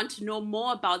really want to know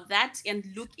more about that and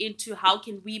look into how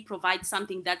can we provide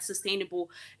something that's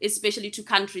sustainable, especially to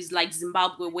countries like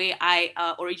Zimbabwe, where I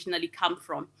originally come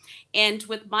from. And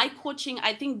with my coaching,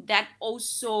 I think that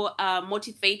also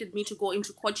motivated me to go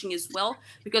into coaching as well,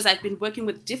 because I've been working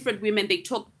with different women. They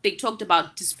talked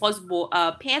about disposable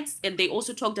pads, and they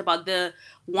also talked about the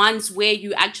ones where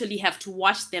you actually have to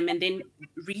wash them and then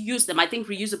reuse them. I think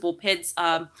reusable pads,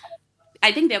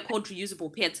 I think they're called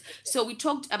reusable pads. So we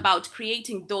talked about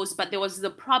creating those, but there was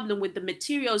the problem with the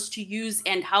materials to use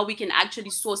and how we can actually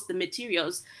source the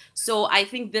materials. So I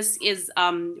think this is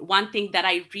one thing that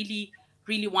I really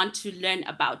want to learn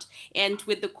about. And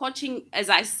with the coaching, as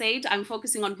I said, I'm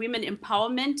focusing on women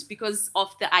empowerment because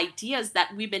of the ideas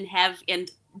that women have and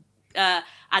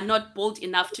are not bold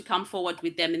enough to come forward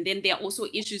with them. And then there are also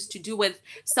issues to do with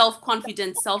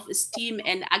self-confidence, self-esteem,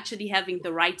 and actually having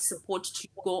the right support to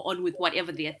go on with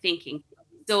whatever they're thinking.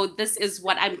 So this is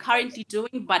what I'm currently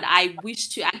doing, but I wish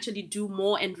to actually do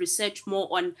more and research more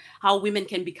on how women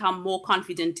can become more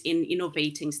confident in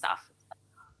innovating stuff.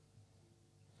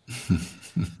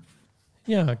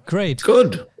 Yeah, great.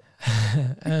 Good.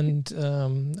 And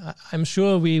I'm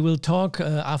sure we will talk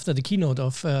after the keynote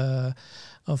of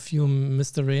you,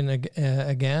 Mr. Rehn,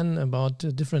 again about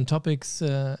different topics,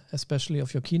 especially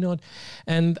of your keynote.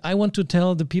 And I want to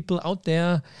tell the people out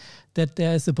there that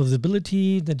there is a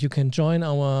possibility that you can join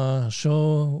our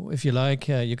show if you like.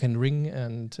 You can ring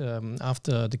and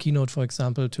after the keynote, for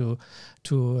example, to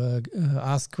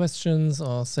ask questions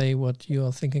or say what you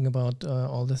are thinking about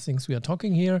all the things we are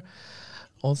talking here.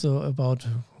 Also about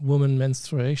women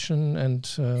menstruation and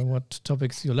what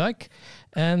topics you like.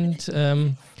 And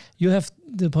you have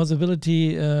the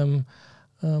possibility, oh,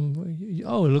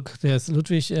 look, there's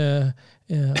Ludwig.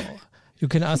 You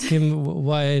can ask him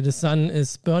why the sun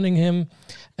is burning him.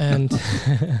 And,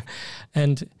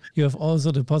 and you have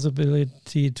also the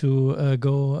possibility to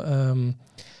go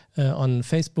on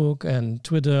Facebook and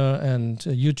Twitter and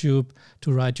YouTube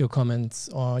to write your comments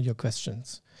or your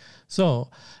questions. So,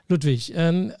 Ludwig,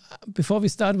 before we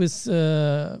start with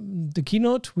the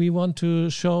keynote, we want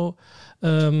to show,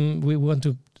 we want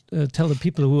to tell the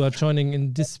people who are joining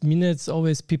in this minutes,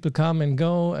 always people come and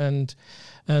go, and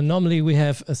normally we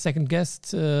have a second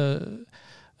guest, a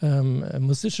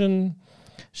musician.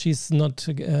 She's not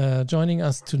joining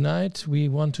us tonight. We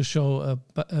want to show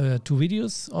 2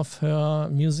 videos of her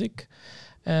music.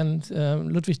 And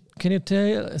Ludwig, can you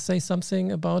say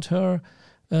something about her?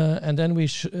 And then we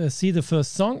see the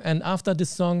first song, and after this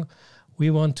song, we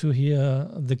want to hear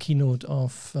the keynote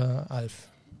of Alf.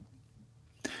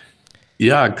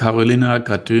 Yeah, Carolina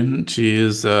Katún. She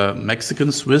is a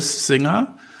Mexican-Swiss singer,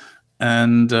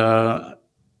 and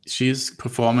she's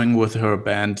performing with her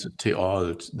band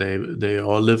TEOL. They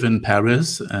all live in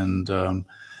Paris, and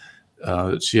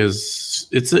she has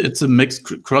it's a mixed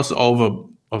crossover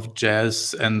of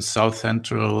jazz and South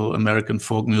Central American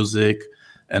folk music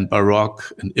and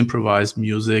barock and improvised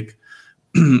music.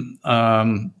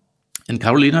 And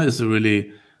Carolina is a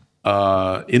really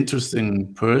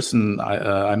interesting person.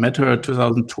 I met her in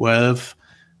 2012,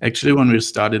 actually when we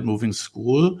started moving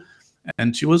school.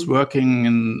 And she was working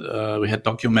in, we had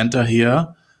Documenta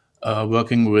here,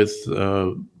 working with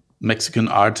Mexican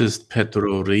artist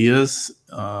Pedro Reyes.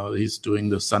 He's doing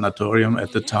the sanatorium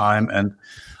at the time, and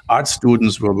art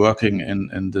students were working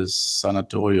in this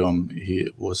sanatorium. He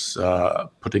was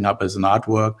putting up as an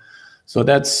artwork. So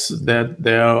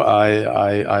there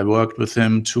I worked with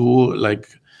him too, like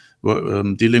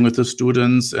dealing with the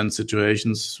students and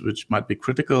situations which might be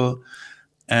critical.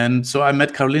 And so I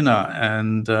met Carolina,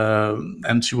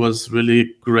 and she was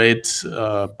really great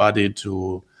buddy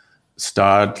to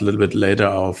start a little bit later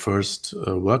our first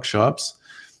workshops.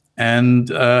 And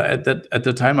at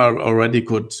the time, I already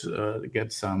could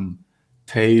get some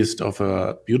taste of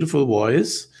a beautiful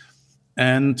voice.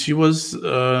 And she was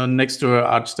next to her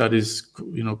art studies,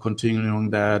 continuing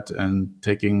that and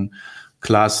taking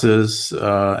classes.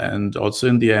 And also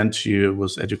in the end, she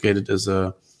was educated as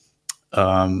a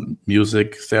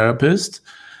music therapist.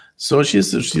 So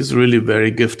she's really a very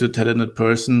gifted, talented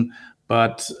person.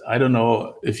 But I don't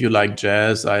know if you like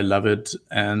jazz. I love it.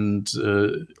 And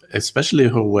especially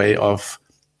her way of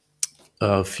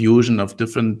fusion of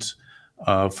different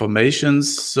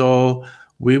formations. So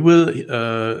we will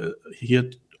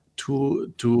hear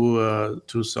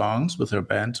two songs with her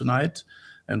band tonight.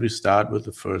 And we start with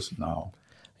the first now.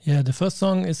 Yeah, the first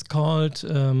song is called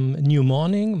New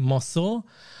Morning, Morceau.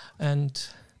 And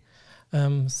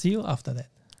see you after that.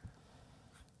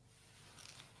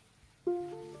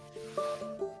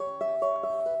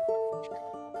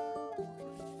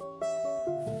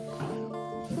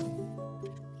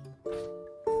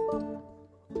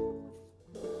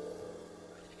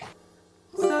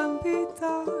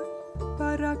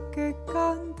 Para que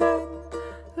canten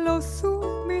los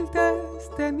humildes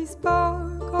de mis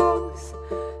pagos.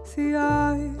 Si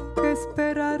hay que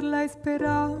esperar la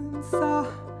esperanza,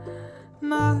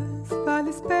 más vale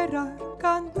esperar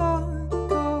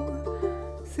cantando.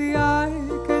 Si hay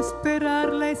que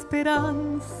esperar la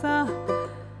esperanza,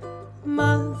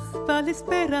 más vale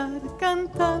esperar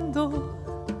cantando.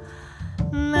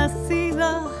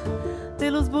 Nacida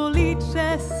de los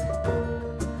boliches,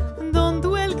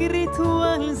 donde el grito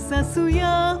alza su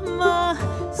llama,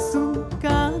 su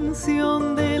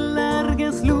canción de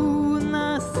largas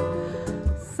lunas,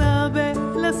 sabe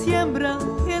la siembra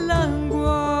y el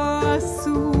agua,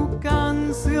 su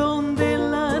canción de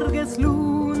largas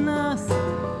lunas,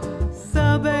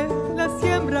 sabe la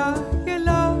siembra y el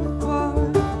agua,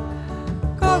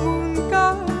 como un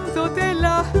canto de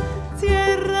la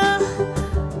tierra.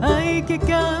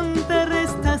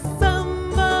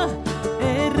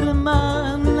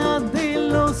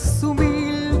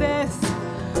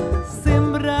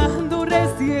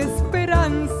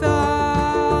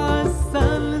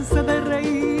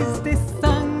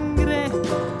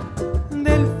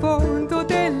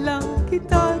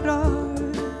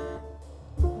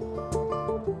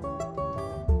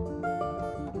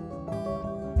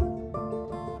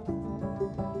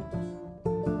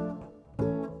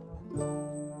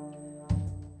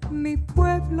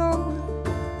 flor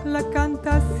la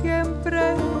canta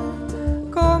siempre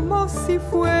como si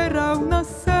fuera una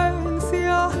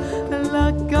esencia,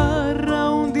 la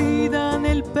garra hundida en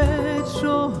el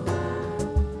pecho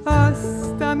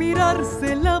hasta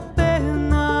mirarse la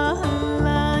pena,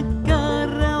 la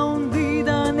garra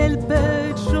hundida en el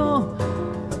pecho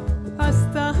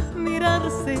hasta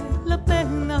mirarse la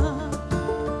pena.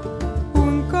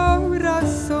 Un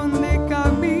corazón de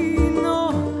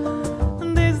camino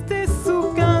desde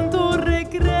su canto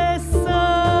regresa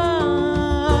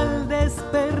al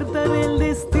despertar el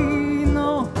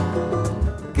destino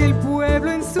que el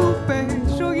pueblo en su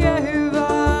pecho lleva.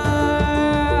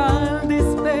 Al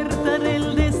despertar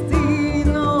el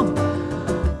destino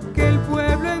que el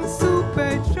pueblo en su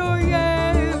pecho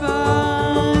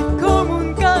lleva, como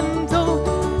un canto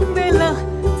de la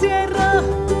tierra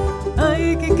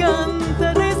hay que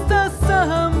cantar esta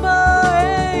samba,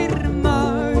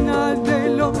 hermana de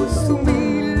los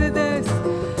humildes,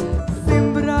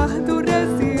 sembradores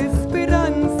y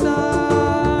esperanza,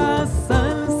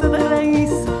 salsa de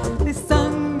raíz de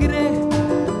sangre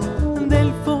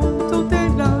del fondo de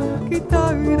la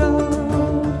guitarra.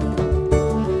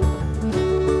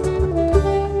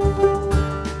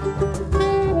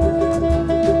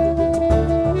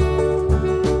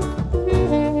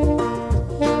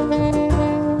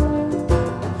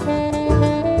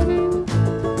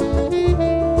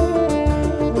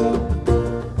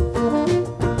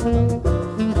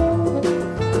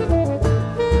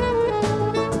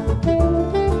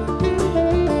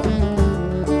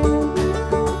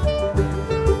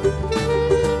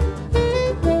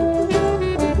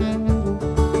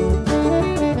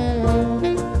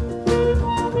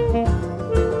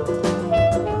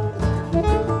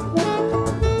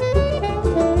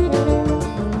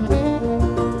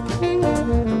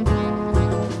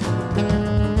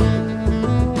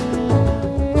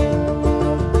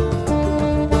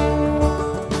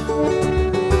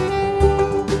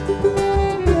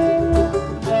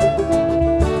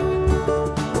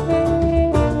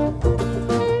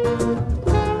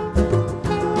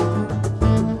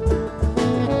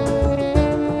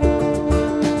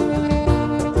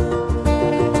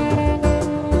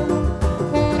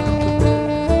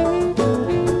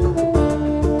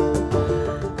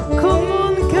 Como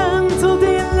un canto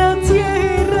de la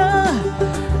tierra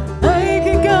hay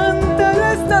que cantar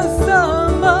esta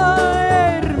samba,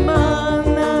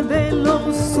 hermana de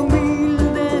los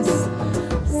humildes,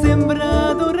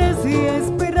 sembradores y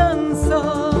esperanza,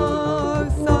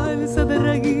 salsa de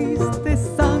raíz de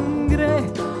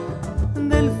sangre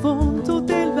del fondo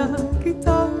de la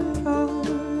guitarra.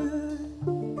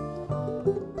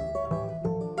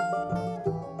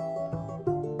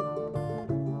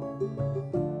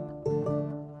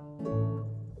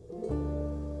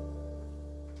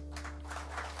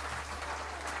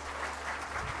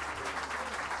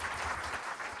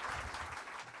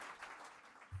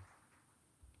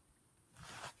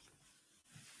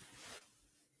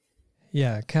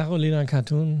 Yeah, Carolina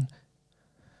Katún.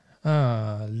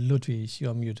 Ah, Ludwig,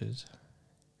 you're muted.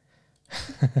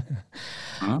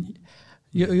 Huh?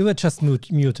 You were just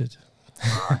muted.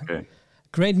 Okay.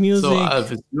 Great music, So,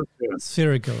 Alf, it's your turn.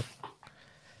 spherical.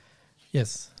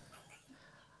 Yes.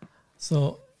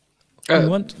 So, we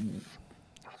want...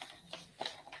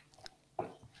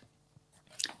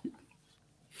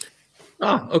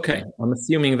 Okay. I'm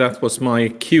assuming that was my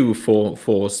cue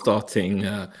for starting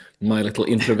my little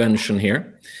intervention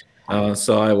here.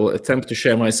 So I will attempt to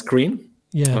share my screen.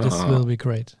 Yeah, this will be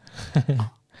great.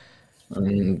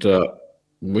 And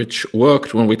which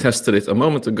worked when we tested it a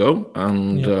moment ago,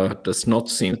 and does not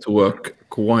seem to work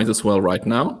quite as well right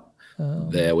now.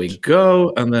 There we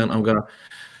go. And then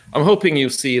I'm hoping you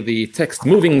see the text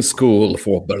moving school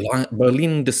for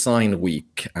Berlin Design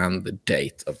Week and the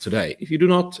date of today. If you do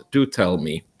not, do tell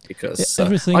me, because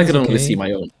I can only see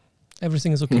my own.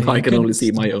 Everything is okay. I can only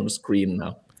see my own screen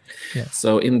now. Yeah.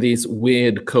 So in these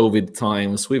weird COVID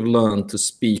times, we've learned to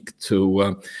speak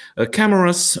to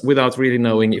cameras without really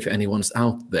knowing if anyone's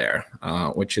out there,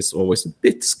 which is always a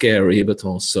bit scary, but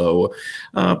also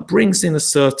brings in a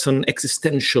certain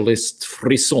existentialist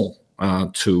frisson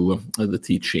to the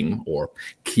teaching or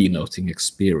keynoting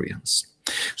experience.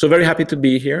 So very happy to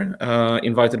be here,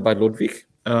 invited by Ludwig,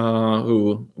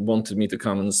 who wanted me to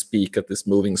come and speak at this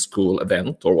moving school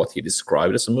event, or what he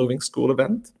described as a moving school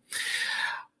event.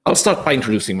 I'll start by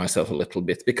introducing myself a little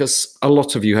bit, because a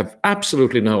lot of you have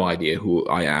absolutely no idea who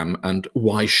I am, and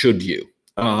why should you?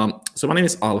 So my name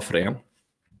is Alf Rehn.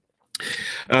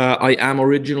 I am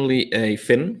originally a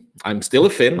Finn. I'm still a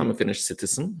Finn. I'm a Finnish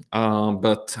citizen,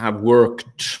 but have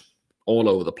worked all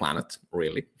over the planet,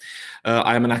 really.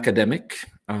 I am an academic.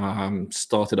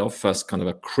 Started off as kind of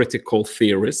a critical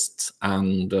theorist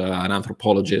and an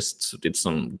anthropologist,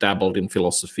 dabbled in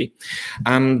philosophy,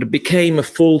 and became a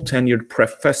full tenured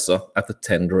professor at the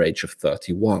tender age of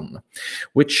 31,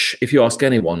 which, if you ask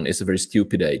anyone, is a very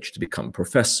stupid age to become a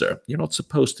professor. You're not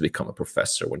supposed to become a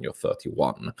professor when you're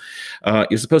 31.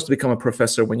 You're supposed to become a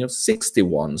professor when you're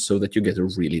 61 so that you get a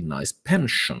really nice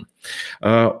pension.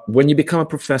 When you become a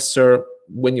professor,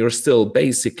 when you're still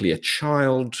basically a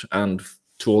child, and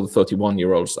to all the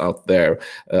 31-year-olds out there,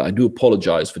 I do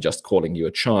apologize for just calling you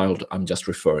a child. I'm just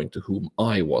referring to whom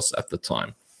I was at the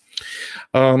time.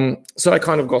 So I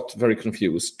kind of got very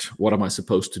confused. What am I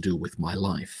supposed to do with my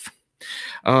life?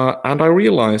 And I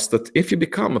realized that if you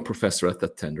become a professor at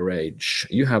that tender age,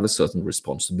 you have a certain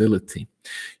responsibility.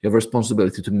 You have a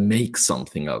responsibility to make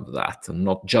something of that and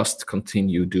not just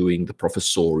continue doing the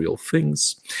professorial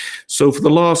things. So for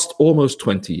the last almost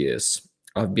 20 years,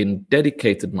 I've been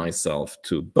dedicated myself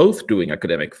to both doing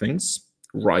academic things,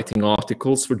 writing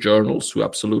articles for journals who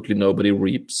absolutely nobody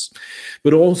reads,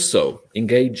 but also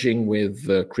engaging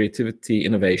with creativity,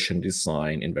 innovation,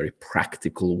 design in very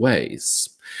practical ways.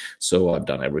 So I've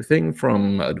done everything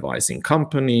from advising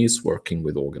companies, working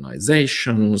with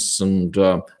organizations, and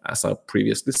as I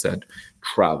previously said,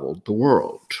 traveled the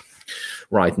world.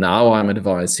 Right now, I'm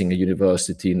advising a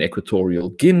university in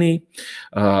Equatorial Guinea.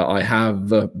 I have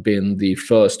been the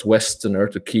first Westerner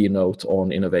to keynote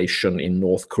on innovation in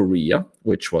North Korea,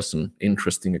 which was an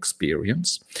interesting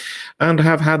experience, and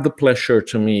have had the pleasure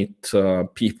to meet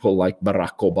people like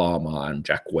Barack Obama and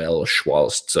Jack Welch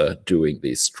whilst doing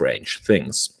these strange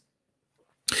things.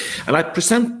 And I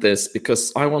present this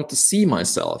because I want to see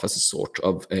myself as a sort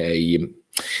of a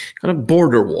kind of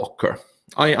border walker.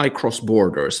 I cross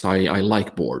borders. I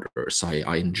like borders.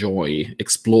 I enjoy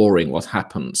exploring what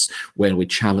happens when we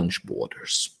challenge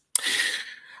borders.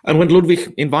 And when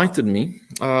Ludwig invited me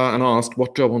and asked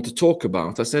what do I want to talk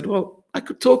about, I said, well, I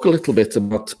could talk a little bit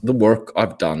about the work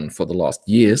I've done for the last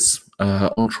years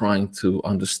on trying to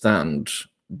understand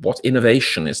what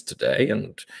innovation is today,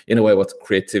 and in a way what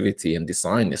creativity and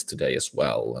design is today as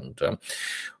well. And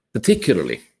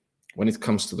particularly when it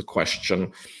comes to the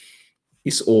question,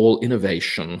 is all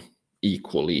innovation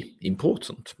equally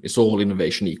important? Is all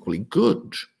innovation equally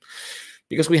good?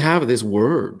 Because we have this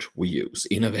word we use,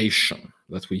 innovation,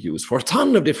 that we use for a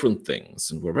ton of different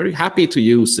things. And we're very happy to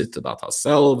use it about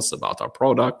ourselves, about our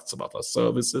products, about our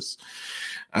services.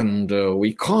 And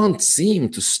we can't seem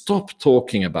to stop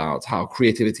talking about how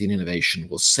creativity and innovation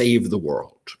will save the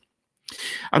world.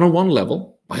 And on one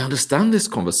level, I understand this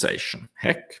conversation.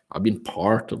 Heck, I've been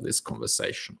part of this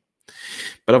conversation.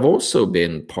 But I've also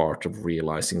been part of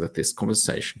realizing that this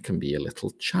conversation can be a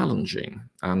little challenging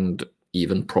and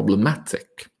even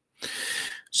problematic.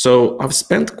 So I've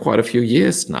spent quite a few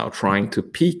years now trying to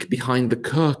peek behind the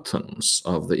curtains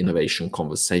of the innovation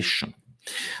conversation.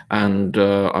 And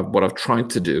what I've tried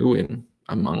to do, in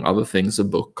among other things, a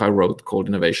book I wrote called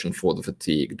Innovation for the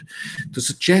Fatigued, to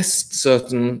suggest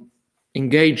certain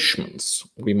engagements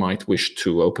we might wish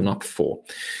to open up for,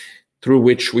 through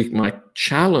which we might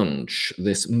challenge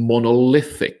this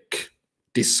monolithic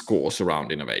discourse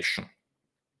around innovation.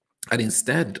 And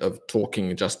instead of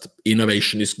talking just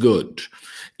innovation is good,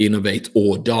 innovate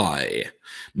or die,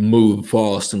 move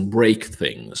fast and break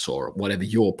things, or whatever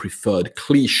your preferred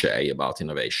cliche about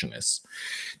innovation is,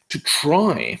 to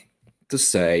try to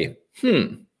say,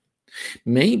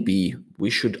 maybe we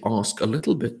should ask a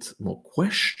little bit more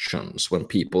questions when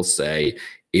people say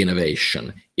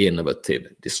innovation, innovative,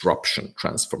 disruption,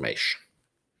 transformation.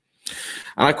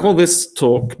 And I call this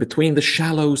talk Between the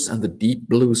Shallows and the Deep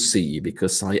Blue Sea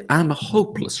because I am a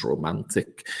hopeless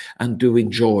romantic and do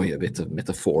enjoy a bit of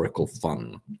metaphorical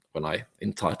fun when I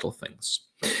entitle things.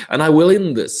 And I will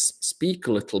in this speak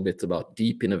a little bit about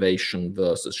deep innovation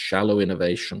versus shallow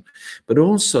innovation, but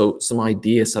also some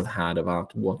ideas I've had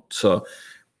about what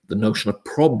the notion of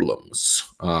problems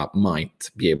might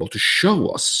be able to show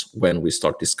us when we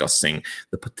start discussing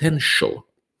the potential,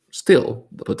 still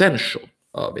the potential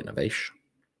of innovation.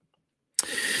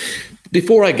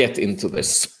 Before I get into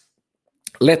this,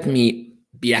 let me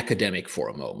be academic for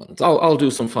a moment. I'll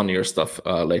do some funnier stuff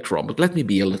later on, but let me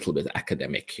be a little bit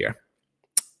academic here.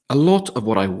 A lot of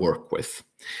what I work with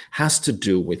has to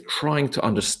do with trying to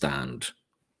understand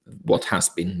what has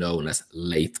been known as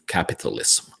late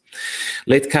capitalism.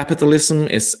 Late capitalism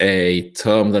is a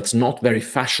term that's not very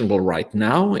fashionable right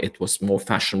now. It was more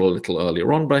fashionable a little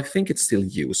earlier on, but I think it's still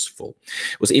useful.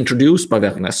 It was introduced by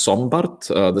Werner Sombart,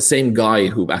 the same guy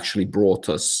who actually brought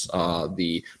us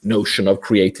the notion of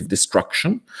creative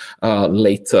destruction,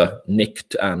 later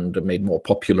nicked and made more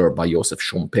popular by Josef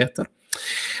Schumpeter.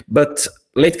 But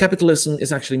late capitalism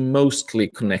is actually mostly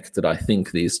connected, I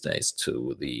think, these days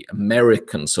to the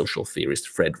American social theorist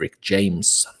Frederick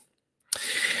Jameson.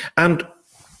 And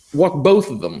what both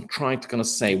of them try to kind of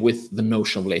say with the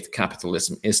notion of late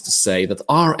capitalism is to say that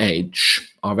our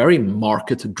age, our very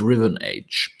market-driven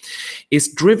age,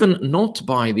 is driven not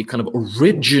by the kind of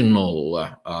original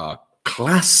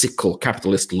classical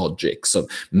capitalist logics of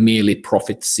merely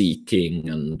profit-seeking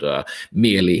and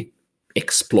merely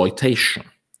exploitation,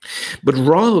 but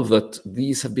rather that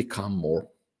these have become more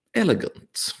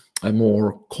elegant,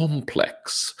 more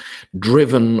complex,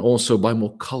 driven also by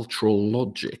more cultural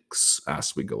logics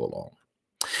as we go along.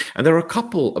 And there are a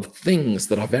couple of things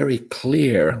that are very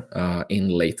clear in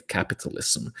late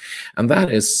capitalism, and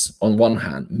that is, on one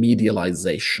hand,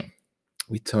 medialization.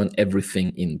 We turn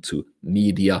everything into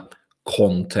media,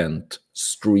 content,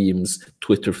 streams,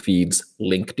 Twitter feeds,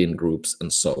 LinkedIn groups,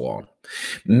 and so on.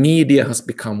 Media has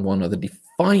become one of the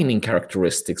defining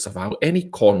characteristics of how any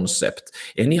concept,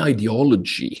 any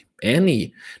ideology,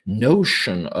 any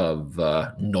notion of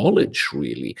knowledge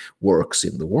really works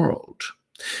in the world.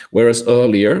 Whereas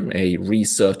earlier, a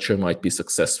researcher might be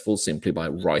successful simply by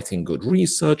writing good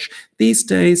research, these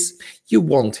days you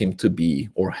want him to be,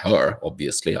 or her,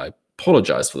 obviously, I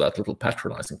apologize for that little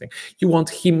patronizing thing, you want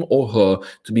him or her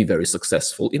to be very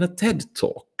successful in a TED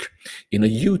talk, in a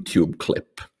YouTube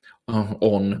clip,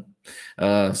 on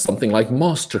something like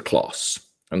masterclass,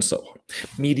 and so on.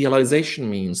 Medialization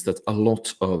means that a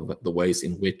lot of the ways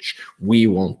in which we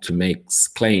want to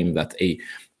claim that a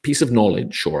piece of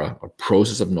knowledge or a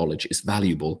process of knowledge is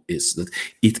valuable is that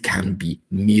it can be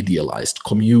medialized,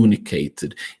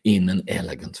 communicated in an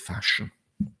elegant fashion.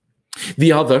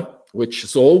 The other, which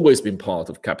has always been part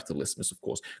of capitalism, is of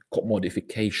course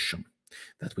commodification,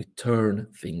 that we turn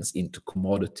things into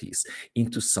commodities,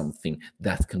 into something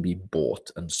that can be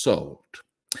bought and sold.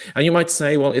 And you might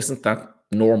say, well, isn't that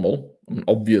normal? I mean,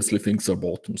 obviously things are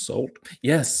bought and sold.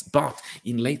 Yes, but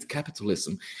in late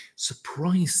capitalism,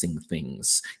 surprising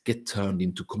things get turned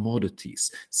into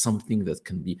commodities, something that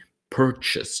can be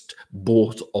purchased,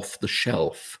 bought off the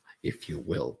shelf, if you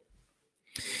will.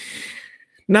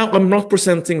 Now, I'm not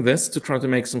presenting this to try to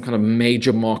make some kind of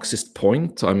major Marxist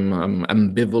point. I'm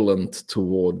ambivalent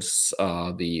towards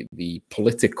the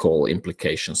political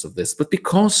implications of this, but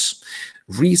because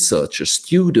researchers,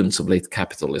 students of late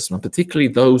capitalism, and particularly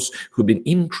those who've been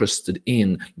interested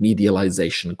in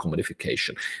medialization and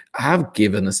commodification, have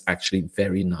given us actually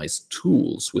very nice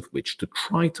tools with which to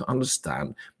try to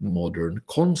understand modern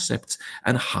concepts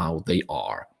and how they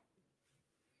are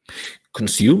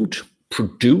consumed,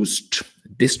 produced,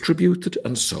 distributed,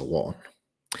 and so on.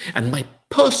 And my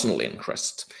personal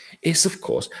interest is, of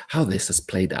course, how this has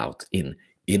played out in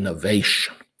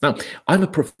innovation. Now, I'm a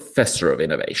professor of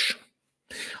innovation.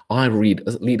 I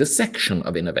lead a section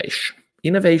of innovation.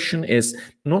 Innovation is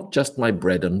not just my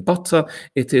bread and butter,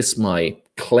 it is my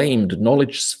claimed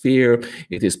knowledge sphere,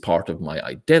 it is part of my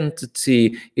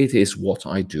identity, it is what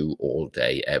I do all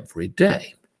day, every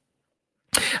day.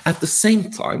 At the same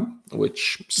time,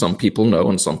 which some people know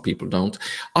and some people don't,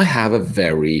 I have a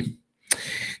very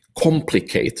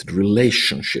complicated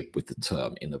relationship with the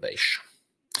term innovation.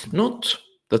 Not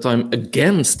that I'm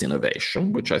against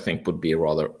innovation, which I think would be a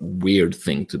rather weird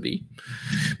thing to be,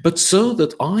 but so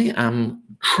that I am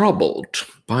troubled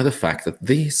by the fact that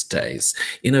these days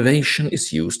innovation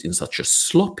is used in such a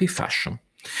sloppy fashion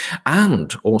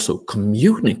and also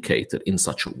communicated in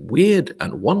such weird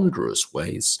and wondrous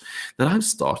ways that I've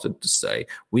started to say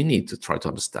we need to try to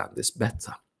understand this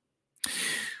better.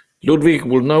 Ludwig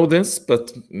will know this,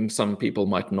 but some people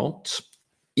might not.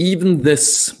 Even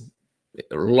this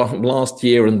last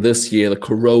year and this year, the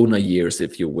Corona years,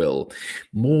 if you will,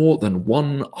 more than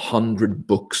 100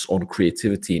 books on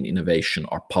creativity and innovation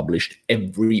are published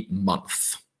every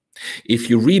month. If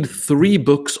you read 3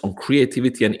 books on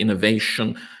creativity and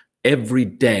innovation every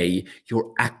day,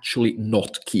 you're actually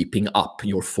not keeping up,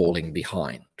 you're falling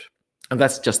behind. And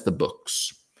that's just the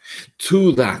books.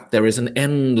 To that, there is an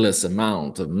endless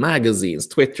amount of magazines,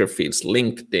 Twitter feeds,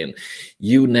 LinkedIn,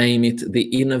 you name it.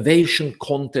 The innovation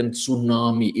content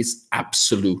tsunami is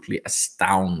absolutely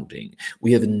astounding.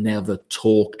 We have never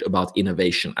talked about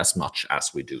innovation as much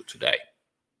as we do today.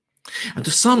 And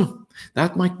to some,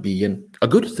 that might be a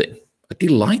good thing, a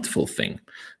delightful thing,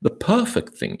 the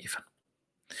perfect thing even.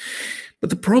 But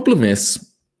the problem is,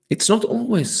 it's not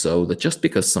always so that just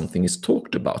because something is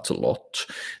talked about a lot,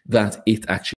 that it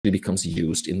actually becomes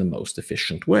used in the most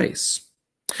efficient ways.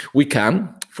 We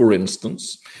can, for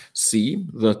instance, see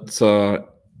that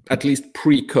at least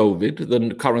pre-COVID.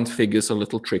 The current figures are a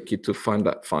little tricky to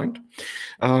find.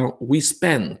 We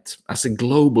spent, as a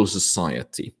global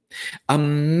society, a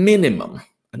minimum,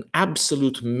 an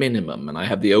absolute minimum, and I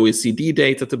have the OECD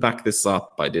data to back this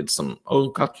up. I did some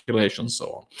own calculations, so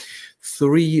on.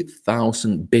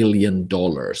 $3,000 billion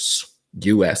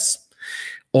US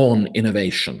on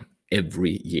innovation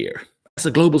every year. As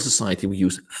a global society, we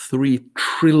use $3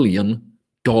 trillion,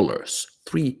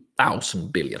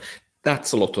 3,000 billion.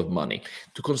 That's a lot of money.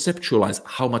 To conceptualize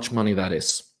how much money that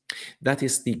is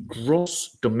the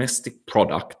gross domestic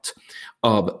product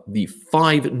of the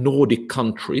 5 Nordic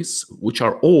countries, which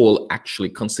are all actually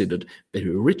considered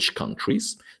very rich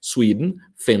countries: Sweden,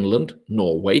 Finland,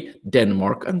 Norway,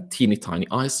 Denmark, and teeny tiny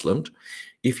Iceland.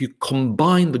 If you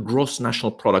combine the gross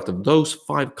national product of those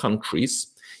 5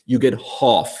 countries, you get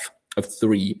half of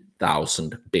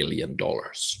 $3,000 billion.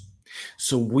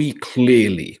 So we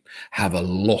clearly have a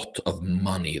lot of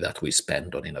money that we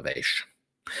spend on innovation.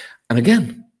 And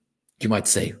again, you might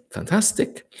say,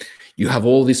 fantastic. You have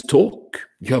all this talk,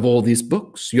 you have all these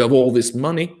books, you have all this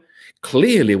money.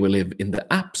 Clearly, we live in the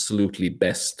absolutely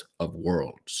best of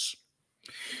worlds.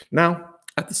 Now,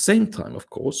 at the same time, of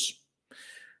course,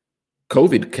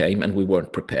 COVID came and we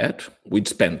weren't prepared. We'd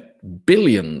spent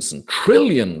billions and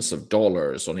trillions of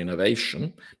dollars on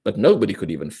innovation, but nobody could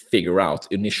even figure out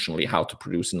initially how to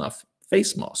produce enough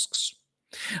face masks.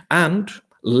 And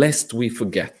lest we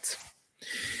forget,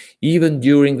 even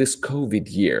during this COVID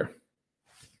year,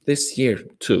 this year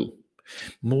too,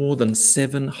 more than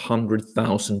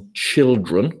 700,000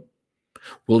 children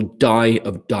will die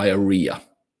of diarrhea,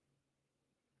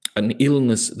 an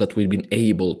illness that we've been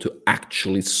able to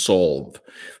actually solve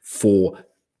for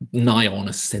nigh on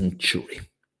a century.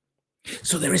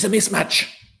 So there is a mismatch.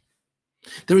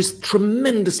 There is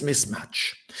tremendous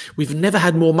mismatch. We've never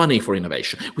had more money for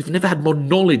innovation. We've never had more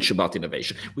knowledge about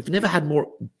innovation. We've never had more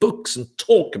books and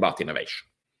talk about innovation.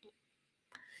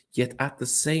 Yet at the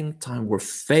same time, we're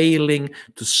failing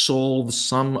to solve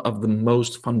some of the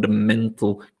most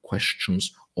fundamental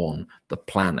questions on the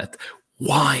planet.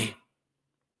 Why?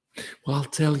 Well, I'll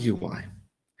tell you why.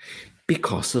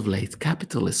 Because of late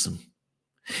capitalism.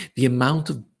 The amount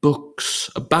of books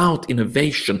about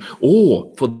innovation,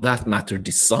 or for that matter,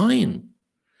 design,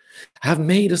 have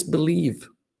made us believe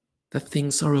that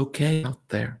things are okay out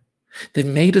there. They've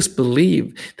made us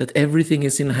believe that everything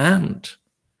is in hand.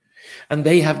 And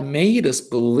they have made us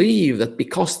believe that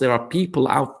because there are people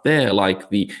out there like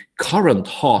the current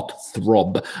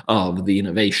heartthrob of the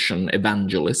innovation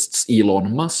evangelists,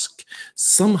 Elon Musk,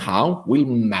 somehow will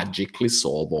magically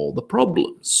solve all the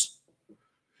problems.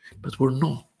 But we're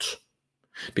not.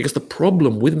 Because the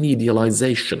problem with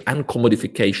medialization and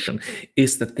commodification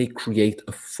is that they create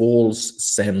a false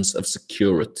sense of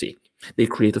security. They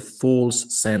create a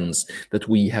false sense that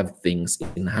we have things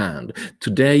in hand.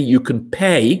 Today you can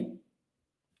pay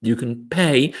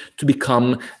to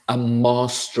become a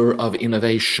master of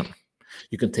innovation.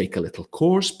 You can take a little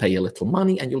course, pay a little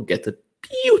money, and you'll get a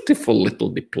beautiful little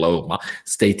diploma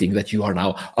stating that you are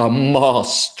now a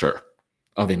master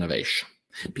of innovation.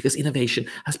 Because innovation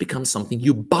has become something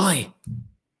you buy.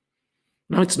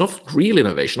 Now, it's not real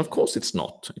innovation. Of course it's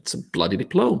not. It's a bloody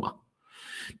diploma.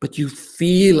 But you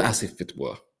feel as if it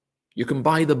were. You can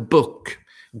buy the book,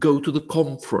 go to the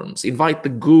conference, invite the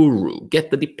guru,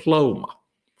 get the diploma.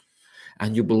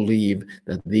 And you believe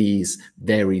that these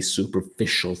very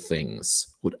superficial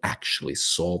things would actually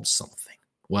solve something.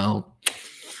 Well,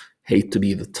 hate to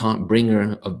be the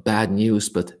bringer of bad news,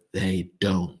 but they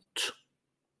don't.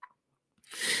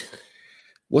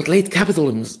 What late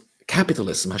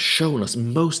capitalism has shown us,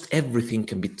 most everything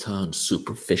can be turned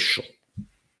superficial.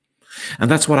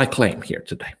 And that's what I claim here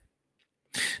today.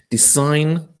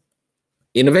 Design,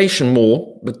 innovation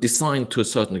more, but design to a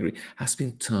certain degree has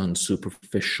been turned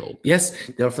superficial. Yes,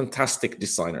 there are fantastic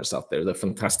designers out there. There are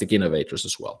fantastic innovators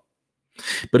as well.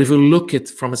 But if we look at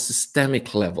from a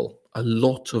systemic level, a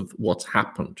lot of what's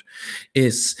happened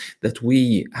is that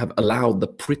we have allowed the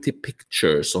pretty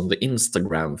pictures on the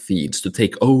Instagram feeds to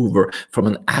take over from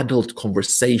an adult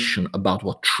conversation about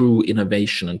what true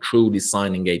innovation and true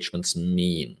design engagements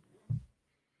mean.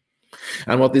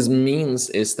 And what this means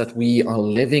is that we are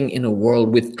living in a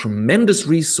world with tremendous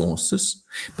resources,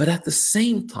 but at the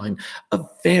same time, a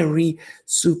very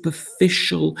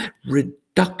superficial,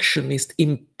 reductionist,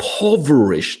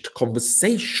 impoverished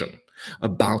conversation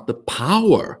about the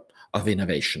power of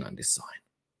innovation and design.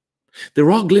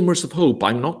 There are glimmers of hope.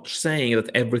 I'm not saying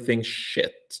that everything's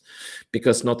shit,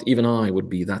 because not even I would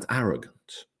be that arrogant.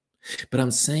 But I'm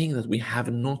saying that we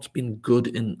have not been good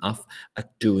enough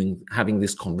at having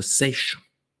this conversation.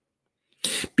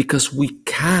 because we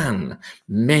can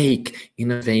make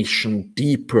innovation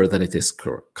deeper than it is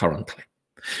currently.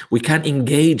 We can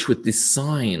engage with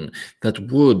design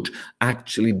that would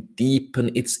actually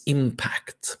deepen its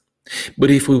impact.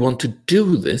 But if we want to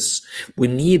do this, we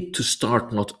need to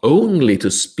start not only to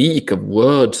speak of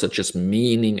words such as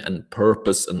meaning and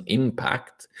purpose and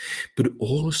impact, but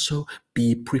also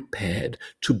be prepared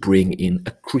to bring in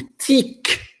a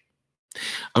critique,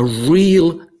 a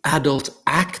real adult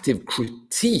active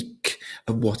critique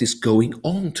of what is going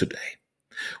on today.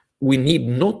 We need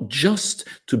not just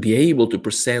to be able to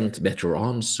present better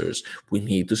answers, we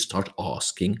need to start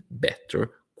asking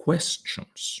better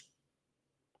questions.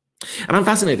 And I'm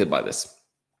fascinated by this.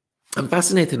 I'm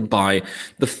fascinated by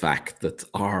the fact that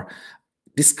our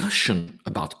discussion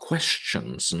about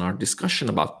questions and our discussion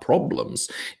about problems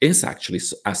is actually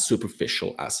as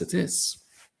superficial as it is.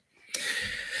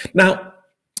 Now,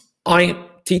 I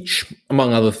teach,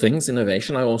 among other things,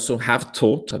 innovation. I also have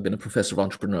taught. I've been a professor of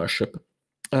entrepreneurship.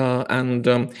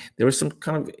 There are some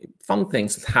kind of fun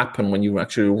things that happen when you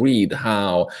actually read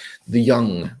how the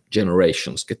young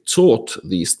generations get taught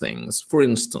these things. For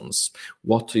instance,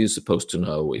 what are you supposed to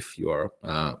know if you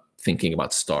are thinking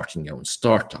about starting your own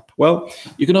startup? Well,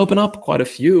 you can open up quite a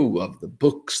few of the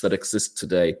books that exist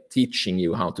today teaching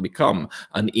you how to become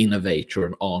an innovator,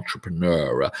 an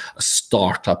entrepreneur, a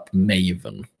startup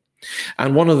maven.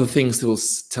 And one of the things they will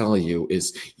tell you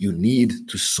is you need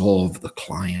to solve the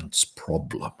client's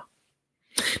problem.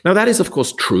 Now, that is, of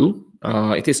course, true.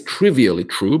 It is trivially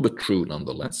true, but true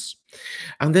nonetheless.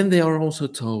 And then they are also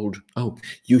told, oh,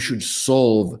 you should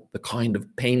solve the kind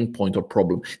of pain point or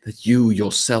problem that you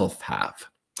yourself have.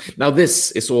 Now,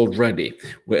 this is already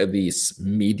where these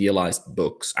medialized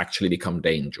books actually become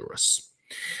dangerous.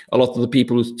 A lot of the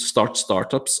people who start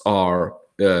startups are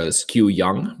skew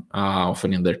young,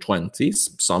 often in their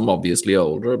 20s, some obviously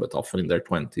older, but often in their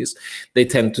 20s. They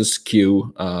tend to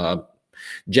skew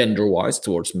gender-wise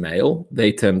towards male.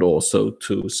 They tend also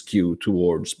to skew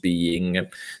towards being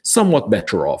somewhat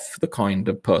better off, the kind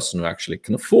of person who actually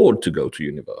can afford to go to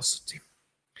university.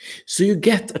 So you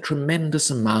get a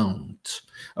tremendous amount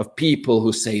of people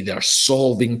who say they're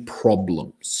solving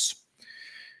problems.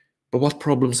 But what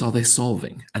problems are they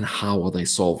solving, and how are they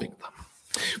solving them?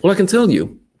 Well, I can tell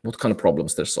you what kind of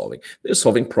problems they're solving. They're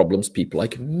solving problems people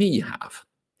like me have.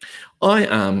 I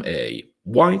am a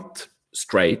white,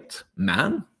 straight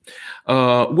man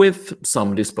with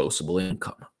some disposable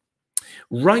income.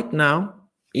 Right now,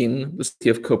 in the city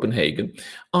of Copenhagen,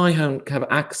 I have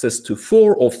access to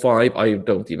 4 or 5, I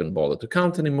don't even bother to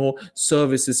count anymore,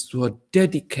 services who are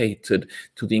dedicated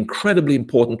to the incredibly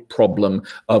important problem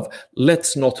of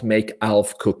let's not make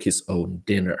Alf cook his own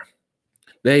dinner.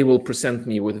 They will present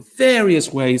me with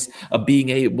various ways of being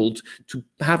able to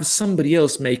have somebody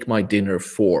else make my dinner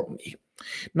for me.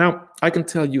 Now, I can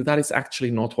tell you that is actually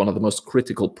not one of the most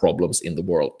critical problems in the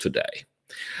world today.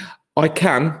 I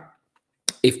can,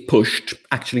 if pushed,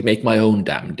 actually make my own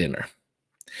damn dinner.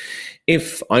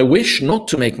 If I wish not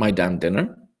to make my damn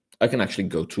dinner, I can actually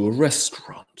go to a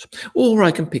restaurant, or I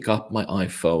can pick up my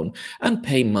iPhone and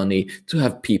pay money to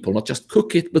have people not just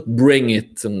cook it, but bring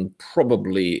it and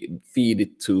probably feed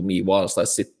it to me whilst I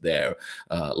sit there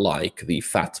like the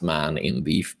fat man in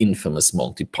the infamous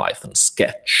Monty Python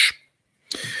sketch.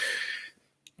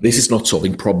 This is not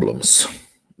solving problems.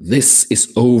 This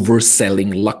is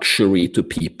overselling luxury to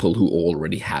people who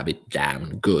already have it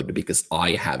damn good, because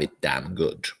I have it damn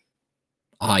good.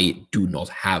 I do not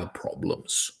have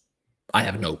problems. I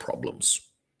have no problems.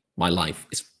 My life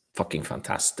is fucking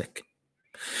fantastic.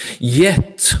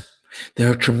 Yet, there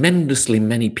are tremendously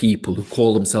many people who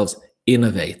call themselves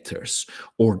innovators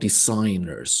or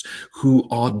designers who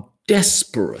are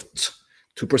desperate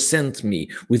to present me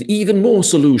with even more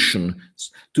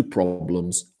solutions to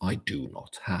problems I do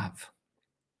not have.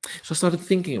 So I started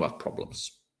thinking about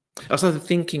problems. I started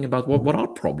thinking about what are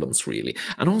problems really?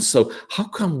 And also, how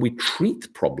come we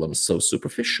treat problems so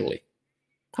superficially?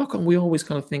 How come we always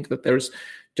kind of think that there's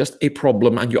just a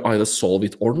problem and you either solve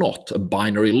it or not, a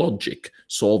binary logic,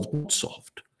 solved, not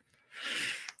solved?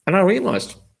 And I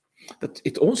realized that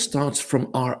it all starts from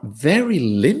our very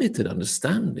limited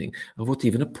understanding of what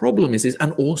even a problem is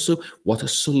and also what a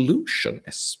solution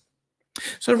is.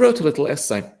 So I wrote a little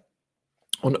essay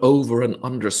on over and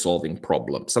under solving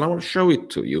problems, and I want to show it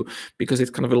to you because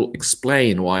it kind of will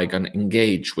explain why I'm going to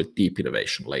engage with deep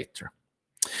innovation later.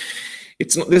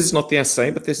 This is not the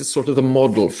essay, but this is sort of the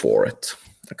model for it.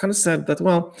 I kind of said that,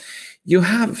 well, you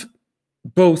have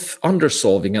both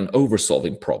undersolving and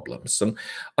oversolving problems. And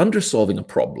undersolving a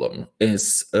problem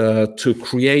is to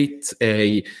create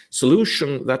a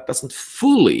solution that doesn't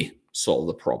fully solve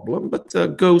the problem,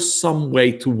 but go some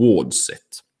way towards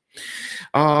it.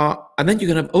 And then you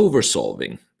can have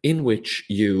oversolving, in which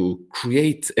you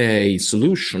create a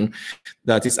solution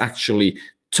that is actually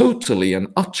totally and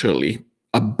utterly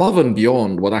above and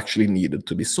beyond what actually needed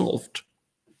to be solved.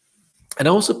 And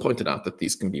I also pointed out that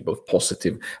these can be both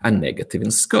positive and negative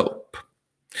in scope.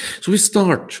 So we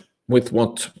start with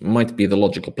what might be the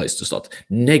logical place to start: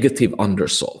 negative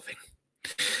undersolving.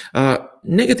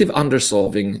 Negative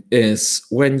undersolving is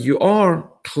when you are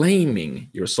claiming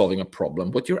you're solving a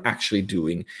problem, but you're actually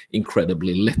doing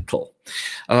incredibly little.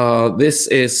 This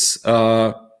is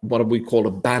what we call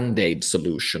a band-aid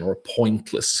solution or a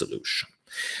pointless solution.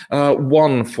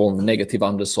 One form of negative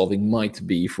undersolving might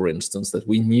be, for instance, that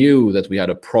we knew that we had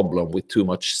a problem with too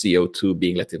much CO2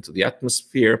 being let into the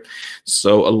atmosphere.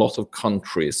 So a lot of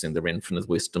countries in their infinite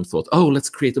wisdom thought, oh, let's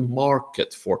create a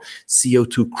market for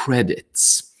CO2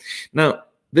 credits. Now,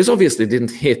 this obviously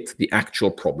didn't hit the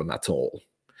actual problem at all.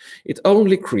 It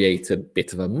only created a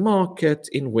bit of a market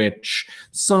in which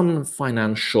some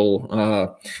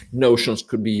financial notions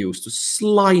could be used to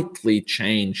slightly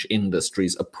change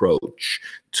industry's approach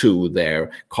to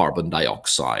their carbon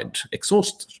dioxide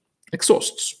exhausts.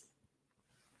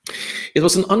 It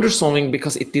was an undersolving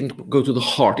because it didn't go to the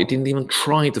heart. It didn't even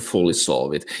try to fully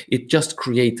solve it. It just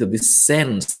created this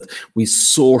sense that we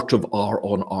sort of are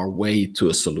on our way to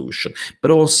a solution,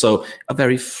 but also a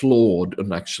very flawed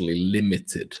and actually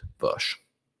limited version.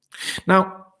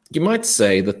 Now, you might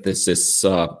say that this is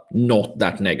not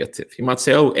that negative. You might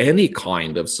say, oh, any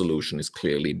kind of solution is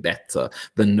clearly better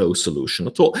than no solution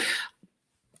at all.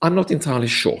 I'm not entirely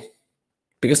sure,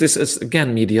 because this is,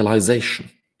 again,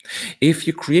 medialization. If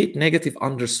you create negative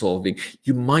undersolving,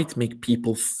 you might make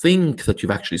people think that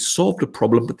you've actually solved a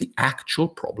problem, but the actual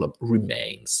problem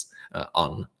remains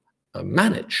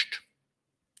unmanaged.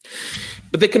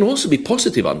 But there can also be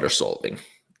positive undersolving.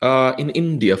 In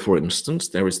India, for instance,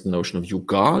 there is the notion of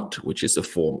jugaad, which is a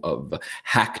form of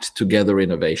hacked together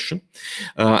innovation.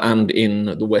 And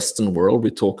in the Western world,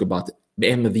 we talk about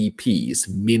MVPs,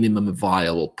 minimum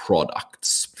viable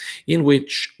products, in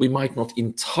which we might not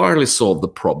entirely solve the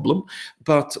problem,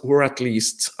 but we're at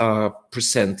least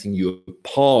presenting you a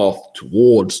path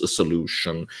towards a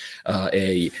solution,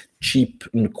 a cheap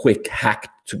and quick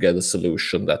hacked together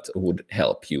solution that would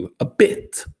help you a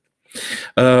bit.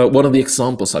 One of the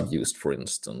examples I've used, for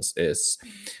instance, is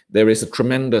there is a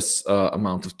tremendous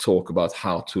amount of talk about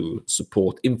how to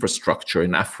support infrastructure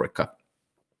in Africa.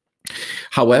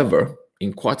 However,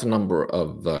 in quite a number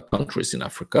of countries in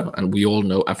Africa, and we all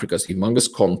know Africa's a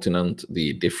humongous continent,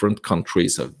 the different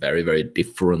countries have very, very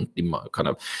different kind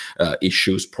of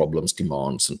issues, problems,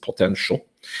 demands, and potential.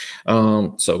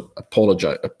 So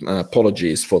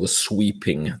apologies for the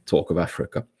sweeping talk of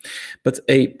Africa. But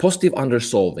a positive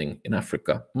undersolving in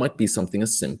Africa might be something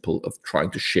as simple of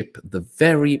trying to ship the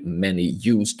very many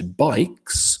used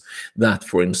bikes that,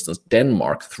 for instance,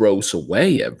 Denmark throws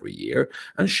away every year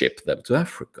and ship them to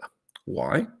Africa.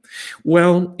 Why?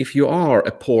 Well, if you are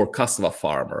a poor cassava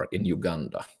farmer in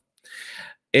Uganda,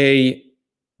 a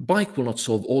bike will not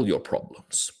solve all your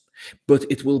problems, but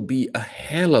it will be a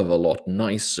hell of a lot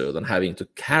nicer than having to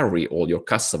carry all your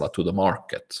cassava to the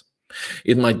market.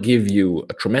 It might give you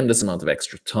a tremendous amount of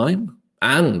extra time,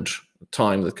 and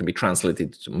time that can be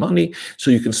translated to money, so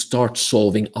you can start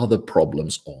solving other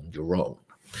problems on your own.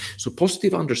 So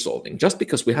positive undersolving, just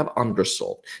because we have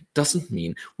undersolved, doesn't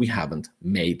mean we haven't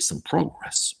made some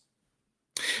progress.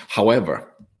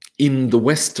 However, in the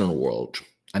Western world,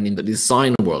 and in the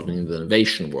design world, and in the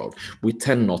innovation world, we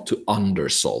tend not to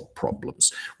undersolve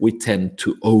problems. We tend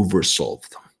to oversolve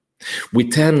them. We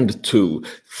tend to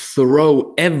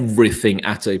throw everything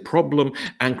at a problem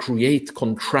and create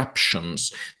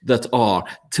contraptions that are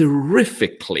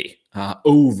terrifically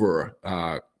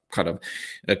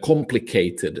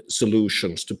complicated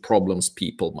solutions to problems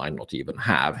people might not even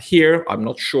have. Here, I'm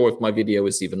not sure if my video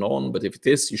is even on, but if it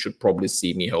is, you should probably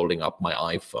see me holding up my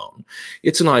iPhone.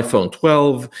 It's an iPhone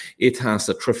 12. It has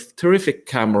a terrific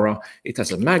camera. It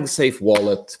has a MagSafe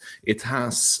wallet. It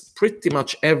has pretty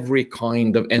much every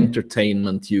kind of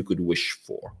entertainment you could wish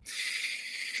for.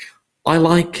 I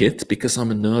like it because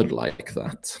I'm a nerd like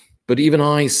that. But even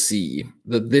I see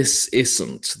that this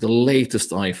isn't, the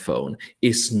latest iPhone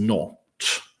is not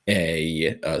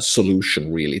a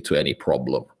solution really to any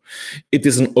problem. It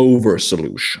is an over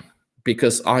solution,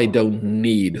 because I don't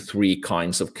need 3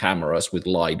 kinds of cameras with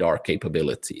LiDAR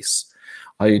capabilities.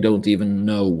 I don't even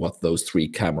know what those 3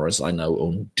 cameras I now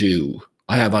own do.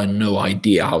 I have no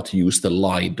idea how to use the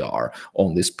LiDAR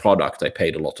on this product I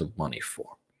paid a lot of money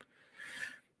for.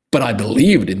 But I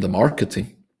believed in the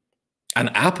marketing. And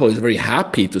Apple is very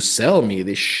happy to sell me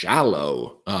this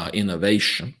shallow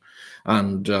innovation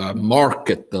and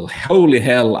market the holy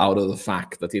hell out of the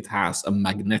fact that it has a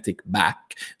magnetic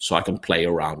back so I can play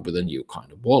around with a new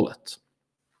kind of wallet.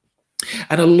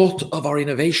 And a lot of our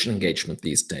innovation engagement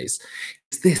these days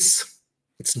is this.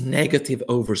 It's negative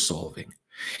oversolving.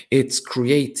 It's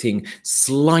creating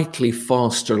slightly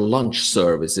faster lunch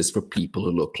services for people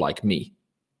who look like me,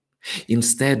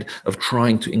 instead of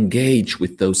trying to engage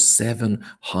with those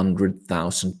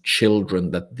 700,000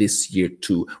 children that this year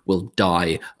too will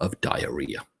die of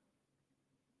diarrhea.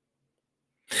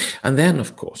 And then,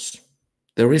 of course,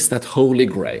 there is that holy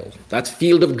grail, that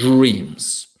field of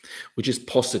dreams, which is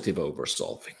positive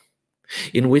oversolving,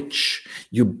 in which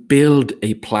you build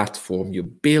a platform, you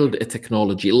build a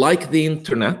technology like the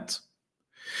internet,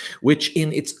 which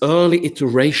in its early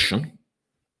iteration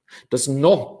does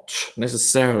not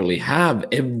necessarily have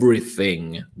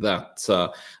everything that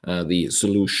the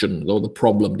solution or the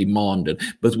problem demanded,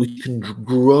 but which can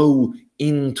grow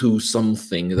into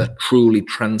something that truly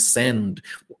transcends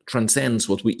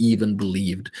what we even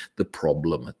believed the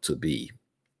problem to be.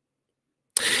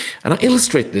 And I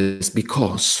illustrate this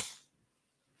because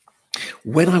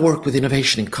when I work with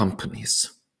innovation in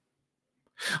companies,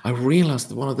 I realized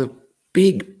that one of the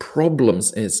big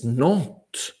problems is not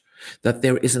that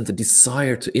there isn't a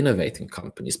desire to innovate in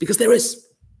companies, because there is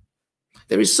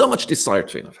so much desire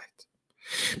to innovate.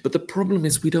 But the problem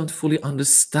is we don't fully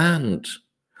understand,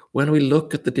 when we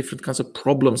look at the different kinds of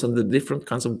problems and the different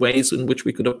kinds of ways in which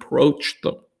we could approach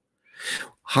them,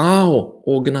 how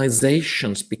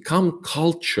organizations become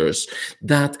cultures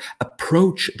that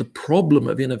approach the problem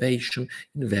of innovation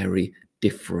in very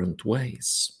different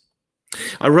ways.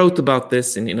 I wrote about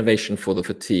this in Innovation for the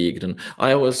Fatigued, and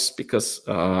I was, because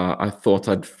I thought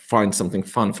I'd find something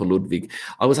fun for Ludwig,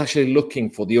 I was actually looking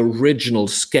for the original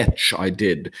sketch I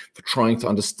did for trying to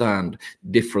understand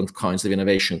different kinds of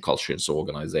innovation cultures in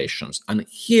organizations. And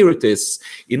here it is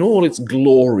in all its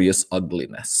glorious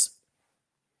ugliness.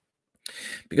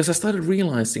 Because I started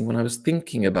realizing, when I was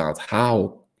thinking about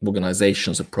how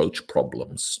organizations approach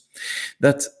problems,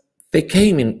 that they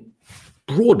came in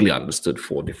broadly understood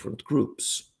 4 different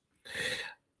groups.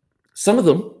 Some of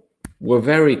them were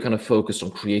very kind of focused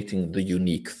on creating the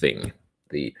unique thing,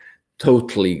 the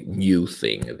totally new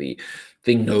thing, the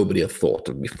thing nobody had thought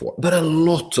of before. But a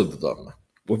lot of them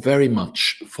were very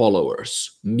much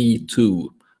followers, Me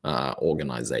Too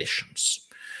organizations.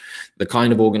 The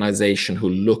kind of organization who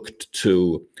looked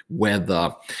to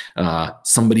whether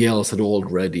somebody else had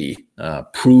already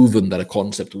proven that a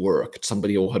concept worked,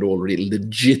 somebody had already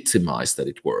legitimized that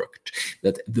it worked,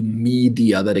 that the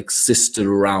media that existed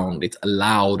around it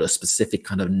allowed a specific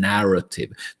kind of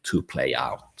narrative to play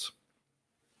out.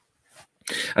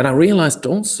 And I realized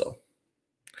also,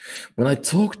 when I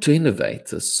talked to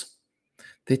innovators,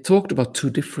 they talked about 2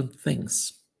 different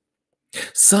things.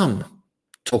 Some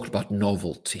talked about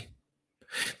novelty.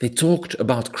 They talked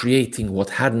about creating what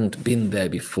hadn't been there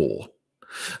before,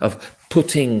 of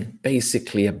putting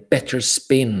basically a better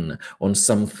spin on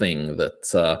something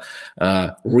that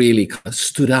really kind of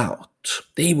stood out.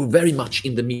 They were very much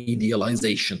in the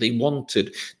medialization. They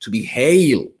wanted to be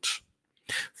hailed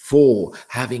for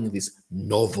having this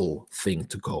novel thing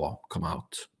to come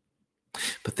out.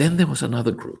 But then there was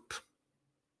another group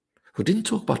who didn't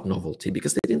talk about novelty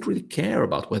because they didn't really care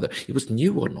about whether it was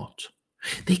new or not.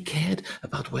 They cared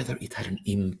about whether it had an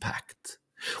impact,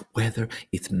 whether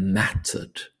it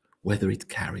mattered, whether it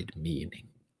carried meaning.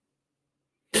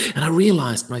 And I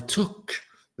realized when I took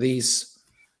these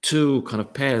 2 kind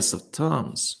of pairs of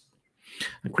terms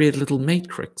and created a little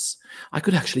matrix, I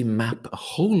could actually map a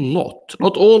whole lot,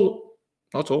 not all,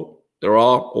 there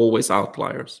are always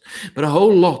outliers, but a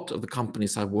whole lot of the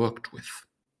companies I worked with.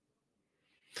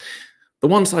 The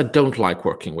ones I don't like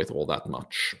working with all that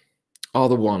much are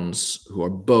the ones who are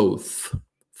both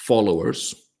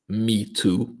followers, Me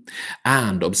Too,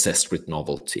 and obsessed with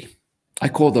novelty. I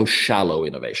call those shallow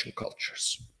innovation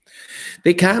cultures.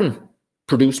 They can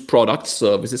produce products,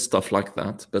 services, stuff like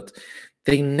that, but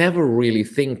they never really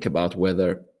think about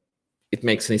whether it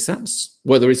makes any sense,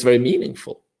 whether it's very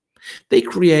meaningful. They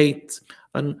create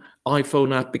an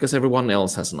iPhone app because everyone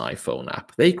else has an iPhone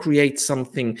app. They create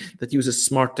something that uses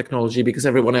smart technology because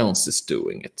everyone else is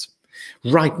doing it.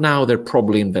 Right now, they're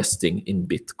probably investing in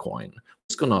Bitcoin.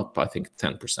 It's gone up, I think,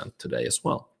 10% today as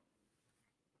well.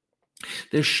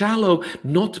 They're shallow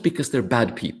not because they're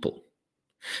bad people,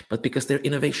 but because their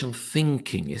innovation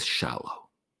thinking is shallow,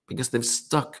 because they've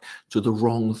stuck to the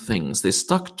wrong things. They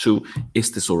stuck to,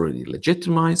 is this already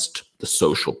legitimized, the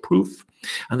social proof,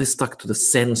 and they stuck to the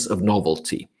sense of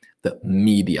novelty, the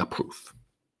media proof.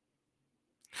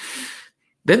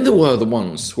 Then there were the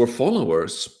ones who were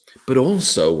followers, but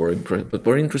also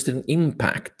were interested in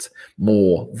impact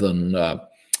more than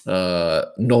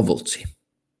novelty.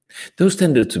 Those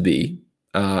tended to be,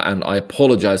 and I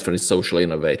apologize for the social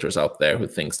innovators out there who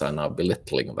thinks I'm now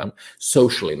belittling them,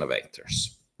 social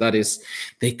innovators. That is,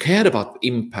 they cared about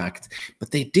impact,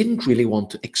 but they didn't really want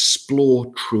to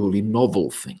explore truly novel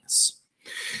things.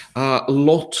 A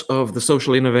lot of the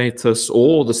social innovators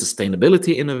or the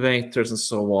sustainability innovators and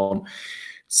so on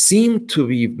seem to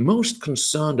be most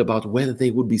concerned about whether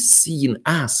they would be seen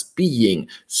as being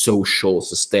social,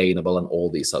 sustainable, and all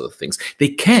these other things. They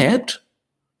cared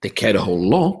a whole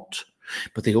lot,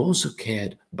 but they also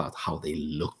cared about how they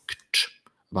looked,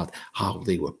 about how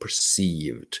they were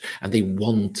perceived, and they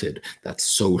wanted that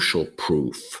social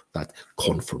proof, that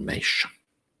confirmation.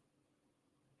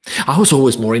 I was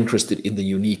always more interested in the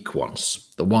unique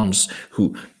ones, the ones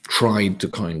who tried to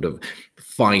kind of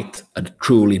fight a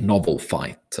truly novel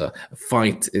fight,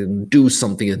 fight and do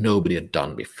something that nobody had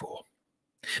done before.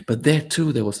 But there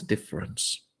too, there was a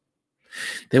difference.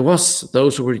 There was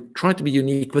those who were trying to be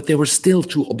unique, but they were still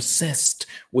too obsessed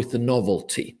with the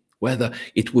novelty, whether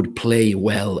it would play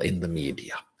well in the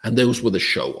media. And those were the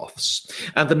show-offs.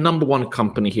 And the number one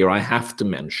company here I have to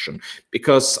mention,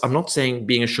 because I'm not saying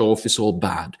being a show-off is all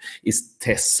bad, is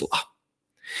Tesla.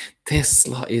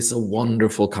 Tesla is a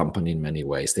wonderful company in many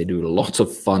ways. They do a lot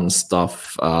of fun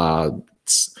stuff.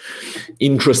 It's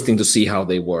interesting to see how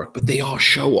they work, but they are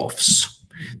show-offs.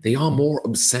 They are more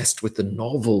obsessed with the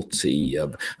novelty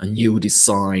of a new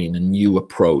design, a new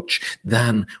approach,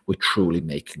 than with truly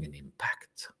making an impact.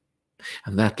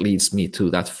 And that leads me to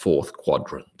that fourth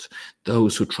quadrant,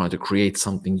 those who try to create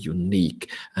something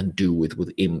unique and do it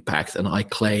with impact. And I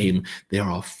claim there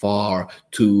are far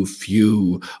too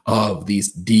few of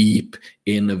these deep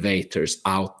innovators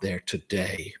out there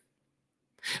today.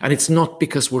 And it's not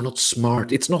because we're not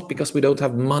smart. It's not because we don't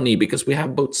have money, because we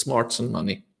have both smarts and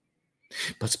money.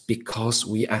 But because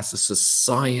we as a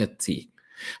society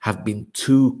have been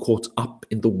too caught up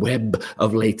in the web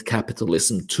of late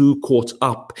capitalism, too caught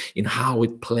up in how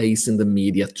it plays in the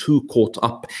media, too caught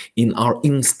up in our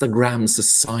Instagram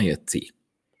society,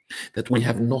 that we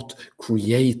have not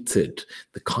created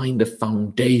the kind of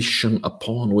foundation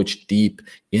upon which deep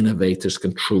innovators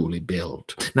can truly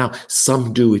build. Now,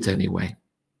 some do it anyway.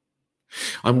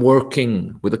 I'm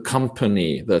working with a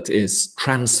company that is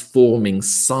transforming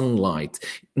sunlight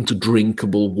into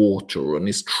drinkable water and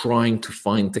is trying to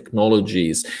find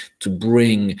technologies to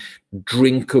bring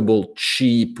drinkable,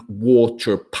 cheap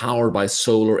water powered by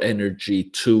solar energy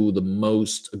to the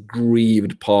most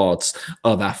aggrieved parts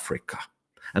of Africa.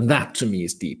 And that, to me,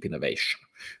 is deep innovation.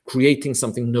 Creating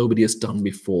something nobody has done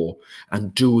before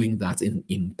and doing that in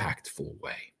an impactful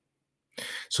way.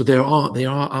 So they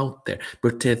are out there,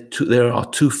 but there are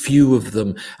too few of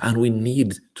them, and we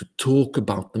need to talk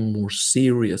about them more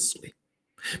seriously.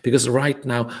 Because right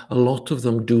now, a lot of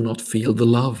them do not feel the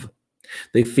love.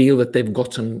 They feel that they've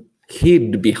gotten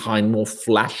hid behind more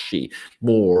flashy,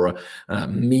 more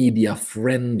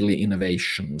media-friendly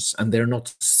innovations, and they're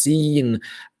not seen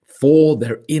for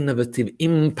their innovative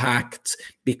impact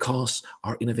because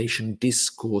our innovation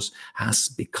discourse has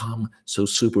become so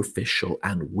superficial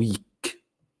and weak.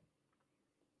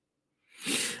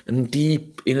 And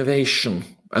deep innovation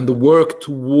and the work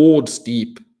towards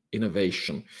deep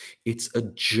innovation, it's a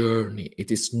journey.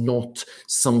 It is not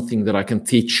something that I can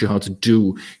teach you how to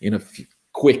do in a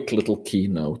quick little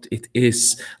keynote. It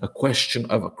is a question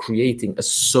of creating a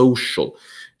social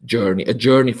journey, a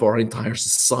journey for our entire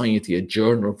society, a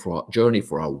journey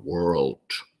for our world.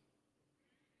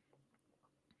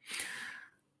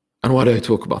 And why do I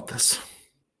talk about this?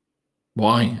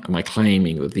 Why am I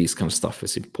claiming that these kind of stuff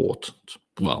is important?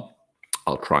 Well,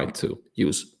 I'll try to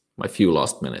use my few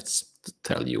last minutes to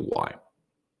tell you why.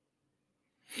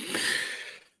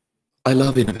 I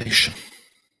love innovation.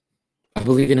 I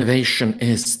believe innovation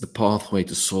is the pathway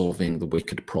to solving the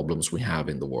wicked problems we have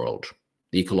in the world.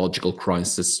 The ecological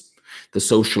crisis, the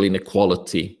social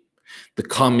inequality, the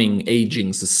coming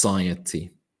aging society,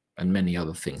 and many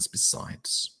other things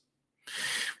besides.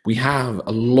 We have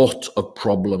a lot of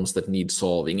problems that need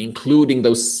solving, including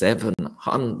those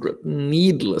 700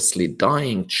 needlessly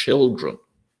dying children.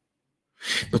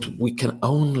 But we can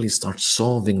only start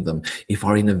solving them if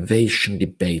our innovation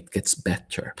debate gets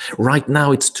better. Right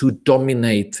now, it's too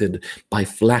dominated by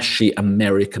flashy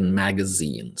American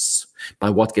magazines, by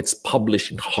what gets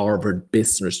published in Harvard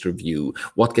Business Review,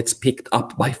 what gets picked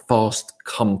up by Fast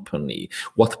Company,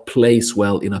 what plays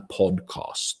well in a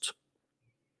podcast.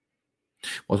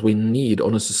 What we need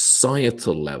on a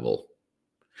societal level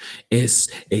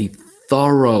is a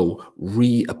thorough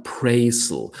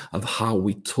reappraisal of how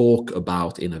we talk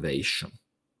about innovation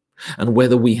and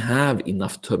whether we have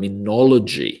enough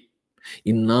terminology,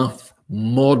 enough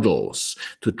models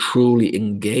to truly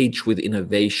engage with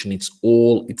innovation, it's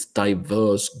all its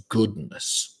diverse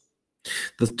goodness.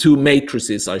 The two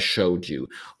matrices I showed you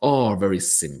are very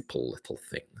simple little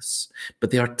things, but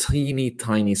they are teeny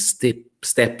tiny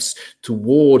steps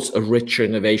towards a richer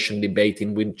innovation debate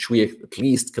in which we at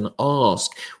least can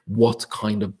ask, what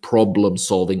kind of problem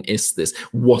solving is this?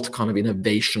 What kind of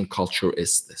innovation culture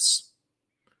is this?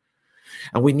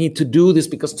 And we need to do this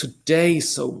because today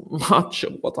so much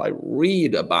of what I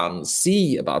read about and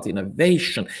see about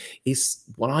innovation is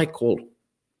what I call,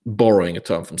 borrowing a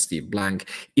term from Steve Blank,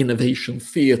 innovation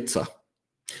theater.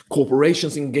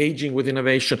 Corporations engaging with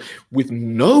innovation with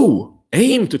no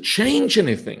aim to change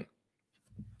anything,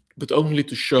 but only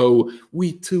to show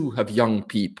we too have young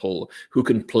people who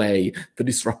can play the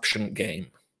disruption game.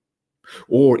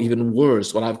 Or even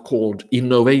worse, what I've called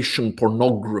innovation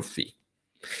pornography,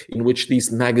 in which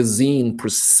these magazines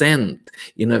present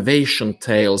innovation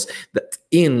tales that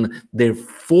in their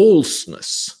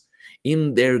falseness,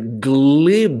 in their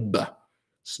glib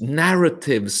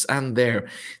narratives and their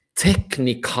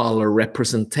technicolor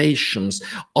representations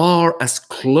are as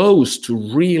close to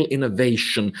real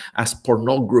innovation as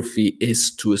pornography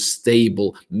is to a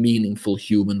stable, meaningful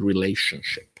human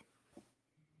relationship.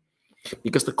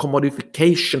 Because the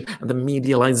commodification and the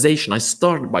medialization I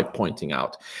started by pointing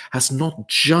out has not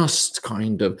just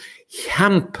kind of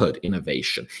hampered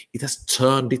innovation, it has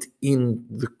turned it in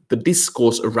the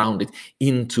discourse around it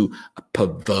into a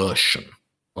perversion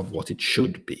of what it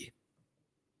should be.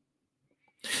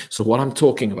 So what I'm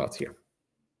talking about here,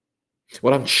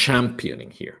 what I'm championing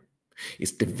here,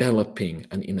 is developing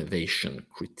an innovation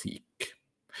critique.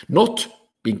 Not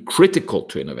being critical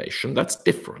to innovation, that's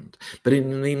different, but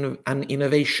in an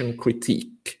innovation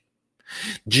critique.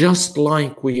 Just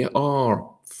like we are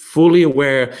fully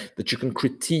aware that you can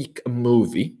critique a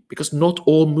movie, because not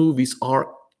all movies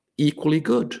are equally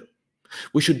good.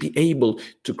 We should be able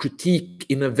to critique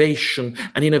innovation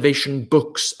and innovation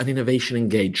books and innovation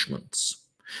engagements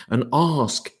and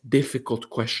ask difficult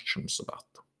questions about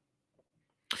them.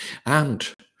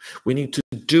 And we need to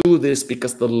do this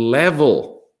because the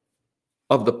level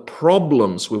of the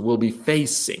problems we will be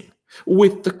facing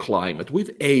with the climate,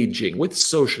 with aging, with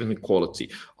social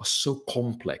inequality are so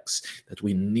complex that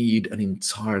we need an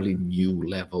entirely new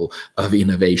level of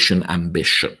innovation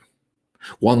ambition.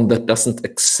 One that doesn't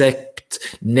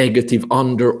accept negative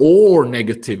under or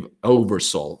negative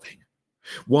oversolving.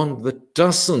 One that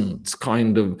doesn't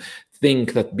kind of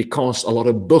think that because a lot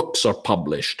of books are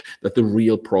published that the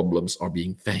real problems are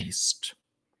being faced.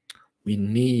 We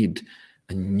need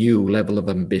a new level of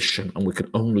ambition, and we can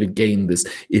only gain this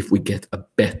if we get a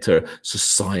better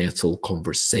societal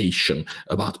conversation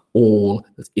about all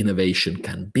that innovation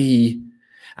can be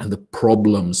and the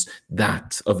problems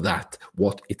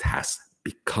what it has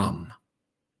become.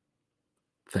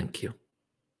 Thank you.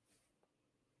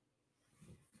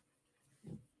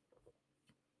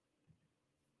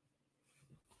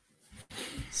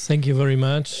 Thank you very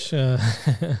much.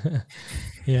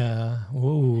 Yeah.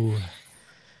 Ooh.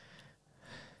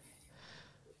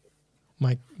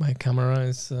 My camera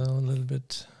is a little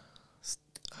bit.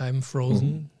 I'm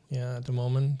frozen. Yeah, at the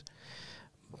moment,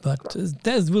 but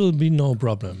there will be no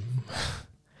problem.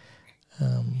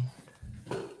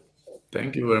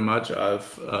 Thank you very much,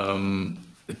 Alf.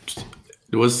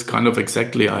 It was kind of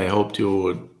exactly I hoped you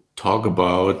would talk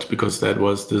about, because that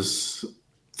was this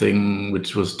thing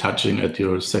which was touching at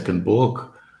your second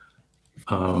book.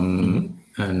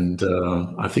 And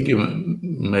I think you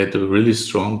made a really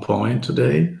strong point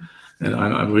today. And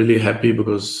I'm really happy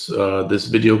because this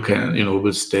video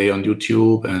will stay on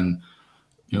YouTube, and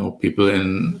people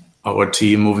in our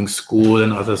team, Moving School,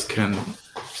 and others can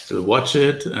still watch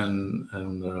it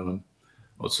and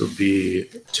also be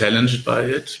challenged by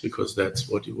it, because that's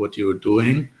what you're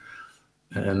doing,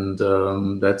 and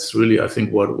that's really, I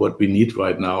think, what we need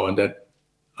right now, and that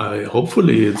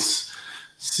hopefully it's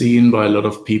seen by a lot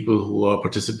of people who are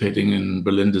participating in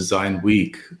Berlin Design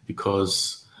Week,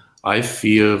 because I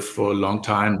feel for a long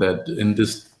time that in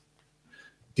this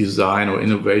design or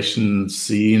innovation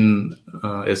scene,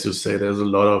 as you say, there's a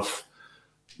lot of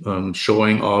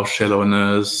showing off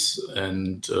shallowness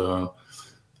and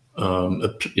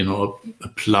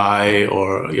apply,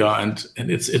 or and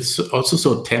it's also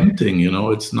so tempting.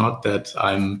 It's not that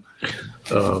I'm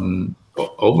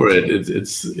over it.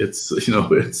 It's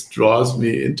it draws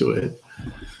me into it.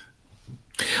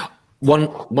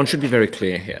 One should be very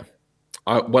clear here.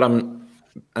 What I'm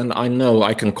and I know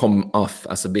I can come off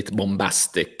as a bit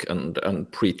bombastic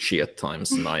and preachy at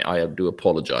times, and I do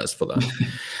apologize for that.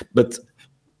 But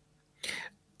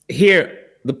here,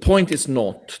 the point is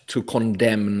not to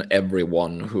condemn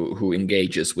everyone who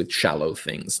engages with shallow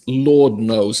things. Lord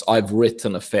knows I've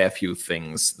written a fair few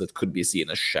things that could be seen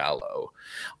as shallow.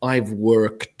 I've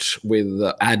worked with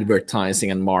advertising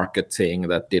and marketing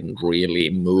that didn't really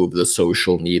move the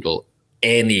social needle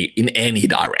in any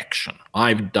direction.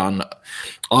 I'm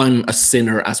a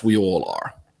sinner, as we all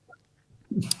are.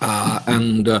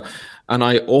 And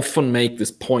I often make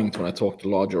this point when I talk to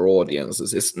larger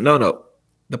audiences is no.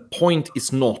 The point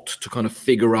is not to kind of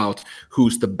figure out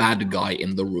who's the bad guy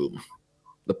in the room.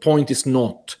 The point is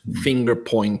not finger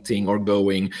pointing or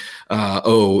going,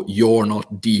 oh, you're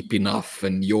not deep enough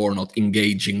and you're not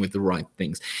engaging with the right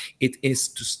things. It is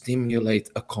to stimulate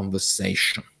a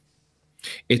conversation.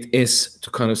 It is to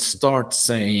kind of start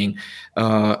saying,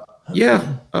 some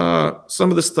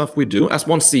of the stuff we do, as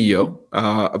one CEO,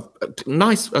 a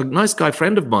nice guy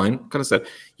friend of mine kind of said,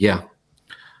 yeah,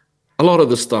 a lot of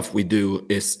the stuff we do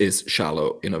is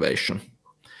shallow innovation.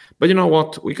 But you know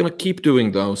what? We're going to keep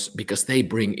doing those because they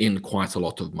bring in quite a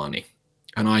lot of money.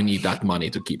 And I need that money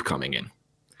to keep coming in.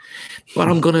 But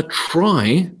I'm going to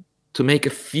try to make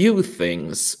a few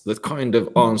things that kind of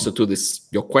answer to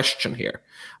your question here.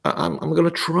 I'm going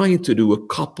to try to do a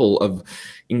couple of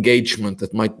engagement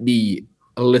that might be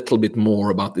a little bit more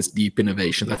about this deep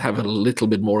innovation, that have a little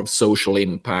bit more of social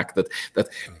impact, that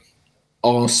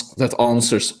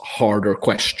answers harder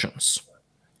questions.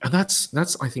 And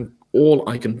that's I think all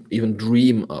I can even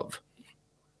dream of.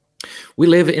 We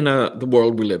live in the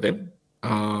world we live in,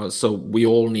 so we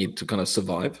all need to kind of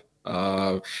survive.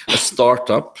 A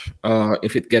startup,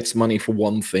 if it gets money for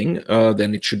one thing,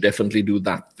 then it should definitely do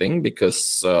that thing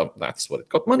because that's what it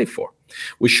got money for.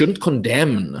 We shouldn't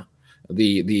condemn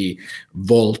the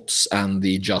Volts and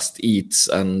the Just Eats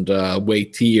and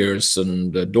Waitiers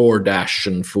and DoorDash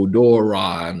and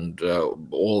Foodora and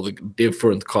all the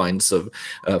different kinds of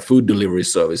food delivery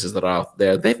services that are out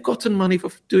there. They've gotten money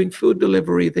for doing food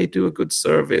delivery. They do a good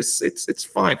service. It's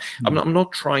fine. I'm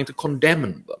not trying to condemn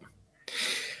them.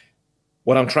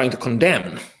 What I'm trying to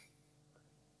condemn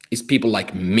is people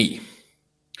like me.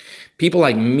 People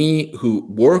like me who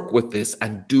work with this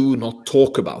and do not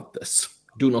talk about this.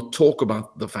 Do not talk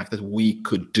about the fact that we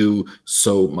could do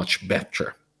so much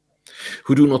better.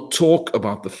 Who do not talk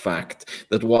about the fact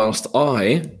that whilst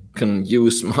I can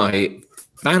use my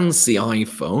fancy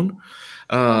iPhone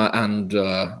and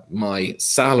my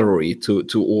salary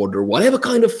to order whatever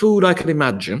kind of food I can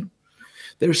imagine,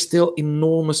 there are still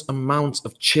enormous amounts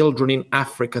of children in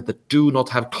Africa that do not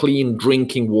have clean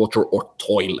drinking water or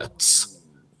toilets.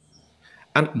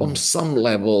 And on some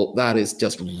level, that is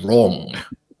just wrong.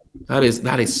 That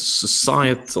is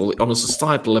societal, on a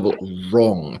societal level,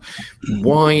 wrong.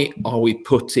 Why are we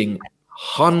putting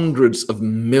hundreds of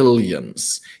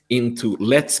millions into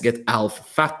let's get Alf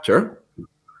fatter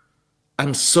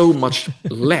and so much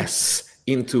less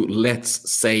into let's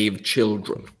save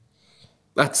children?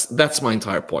 That's my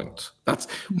entire point.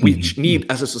 We need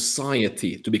as a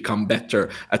society to become better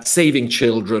at saving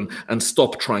children and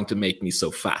stop trying to make me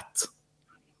so fat.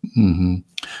 Mm-hmm.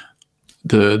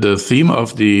 The theme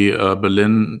of the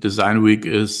Berlin Design Week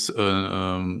is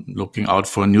looking out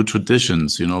for new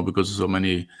traditions, because so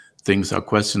many things are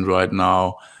questioned right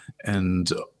now. And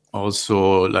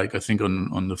also, like I think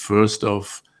on the 1st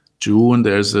of June,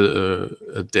 there's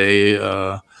a day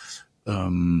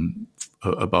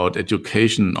about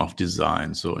education of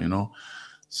design. So,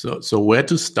 so where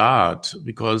to start?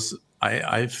 Because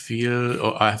I feel,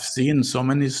 or I've seen so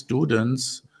many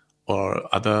students or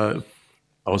other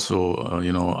also,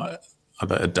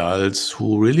 other adults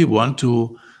who really want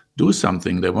to do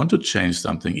something. They want to change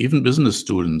something. Even business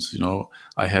students,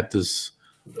 I had this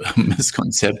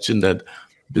misconception that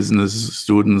business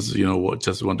students,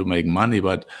 just want to make money.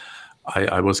 But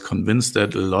I was convinced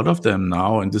that a lot of them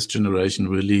now in this generation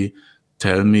really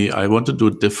tell me, I want to do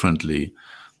it differently.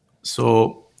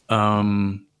 So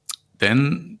then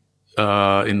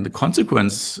in the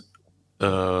consequence,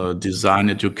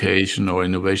 design education or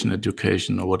innovation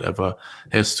education or whatever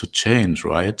has to change,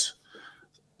 right?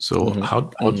 So how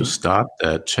to start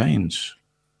that change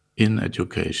in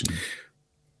education?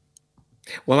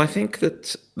 Well, I think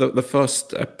that the first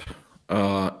step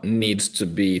needs to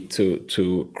be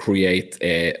to create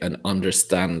an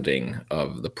understanding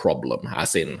of the problem,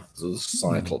 as in the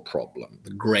societal problem,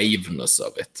 the graveness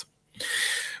of it.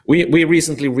 We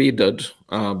recently redid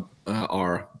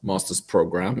our master's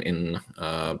program in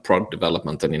product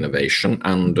development and innovation,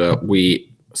 and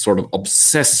we sort of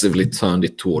obsessively turned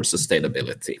it towards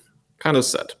sustainability. Kind of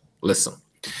said, listen,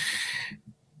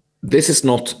 This is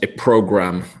not a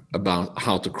program about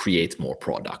how to create more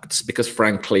products, because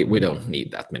frankly, we don't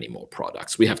need that many more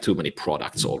products. We have too many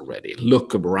products already.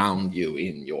 Look around you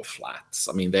in your flats.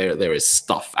 I mean, there is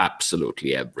stuff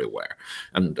absolutely everywhere.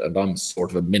 And I'm sort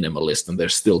of a minimalist, and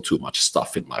there's still too much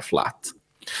stuff in my flat.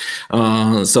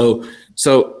 So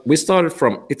we started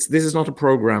from, this is not a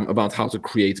program about how to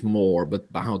create more, but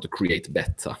about how to create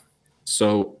better.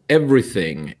 So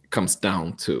everything comes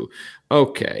down to,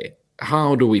 okay,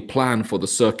 how do we plan for the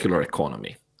circular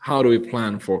economy? How do we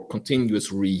plan for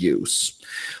continuous reuse?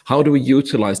 How do we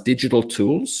utilize digital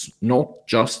tools, not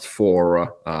just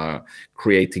for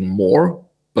creating more,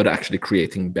 but actually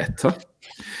creating better?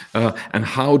 And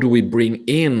how do we bring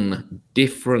in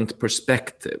different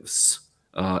perspectives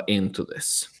into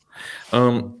this?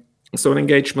 So an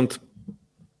engagement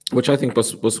which I think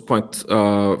was quite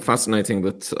fascinating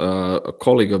that a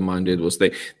colleague of mine did, was they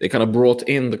kind of brought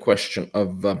in the question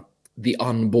of the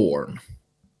unborn.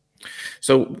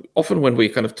 So often when we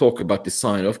kind of talk about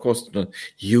design, of course,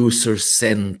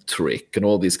 user-centric and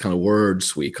all these kind of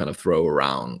words we kind of throw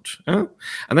around. And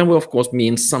then we, of course,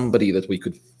 mean somebody that we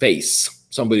could face,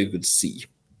 somebody we could see.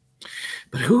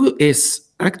 But who is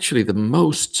actually the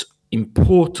most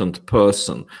important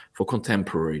person for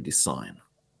contemporary design?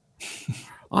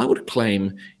 I would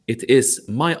claim it is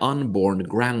my unborn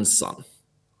grandson.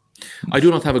 I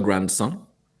do not have a grandson.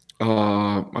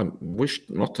 I wish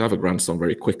not to have a grandson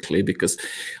very quickly, because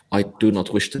I do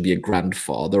not wish to be a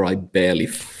grandfather. I barely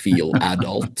feel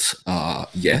adult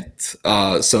yet.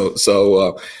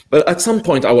 But at some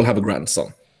point I will have a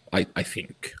grandson, I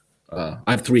think. I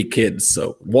have 3 kids,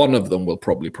 so one of them will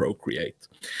probably procreate.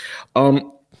 And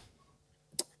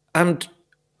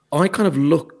I kind of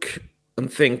look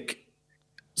and think,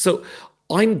 so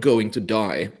I'm going to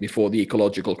die before the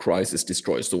ecological crisis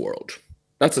destroys the world.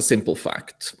 That's a simple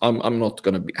fact. I'm not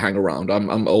going to hang around.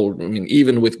 I'm old. I mean,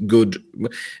 even with good,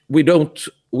 we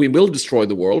will destroy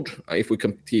the world if we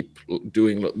can keep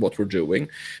doing what we're doing,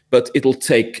 but it'll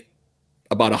take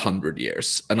about 100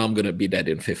 years, and I'm going to be dead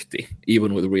in 50,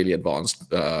 even with really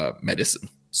advanced medicine.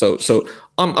 So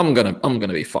I'm gonna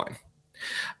be fine.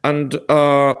 And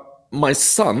my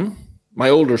son, my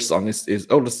oldest son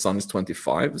is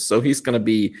 25, so he's going to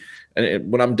be,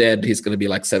 when I'm dead, he's going to be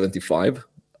like 75.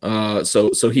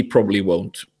 So he probably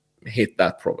won't hit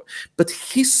that problem. But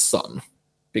his son,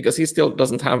 because he still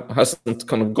hasn't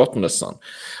kind of gotten a son,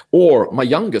 or my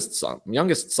youngest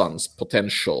son's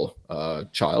potential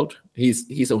child,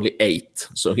 he's only 8,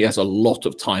 so he has a lot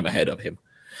of time ahead of him.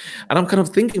 And I'm kind of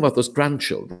thinking about those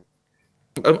grandchildren.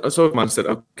 So I said,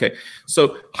 okay,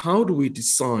 so how do we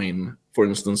design, for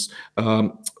instance,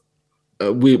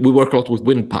 we work a lot with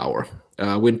wind power.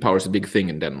 Wind power is a big thing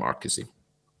in Denmark, you see.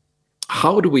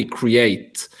 How do we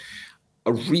create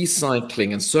a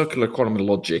recycling and circular economy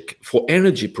logic for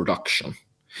energy production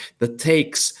that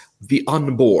takes the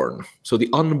unborn, so the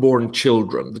unborn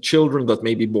children, the children that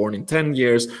may be born in 10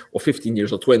 years or 15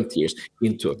 years or 20 years,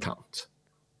 into account?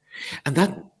 And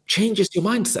that changes your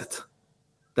mindset.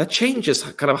 That changes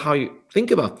kind of how you think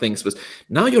about things. But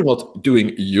now you're not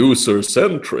doing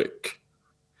user-centric.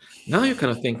 Now you're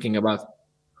kind of thinking about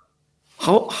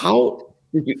how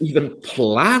did you even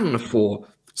plan for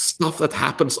stuff that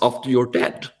happens after you're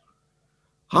dead?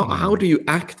 How do you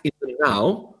act in the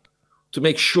now to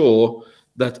make sure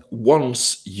that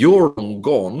once you're long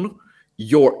gone,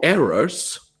 your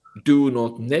errors do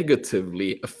not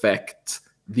negatively affect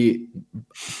the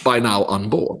by now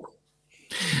unborn?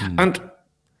 And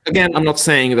again, I'm not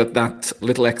saying that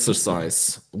little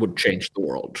exercise would change the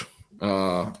world.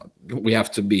 We have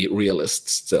to be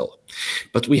realists still.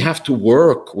 But we have to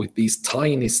work with these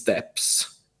tiny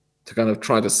steps to kind of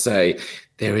try to say,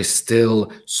 there is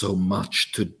still so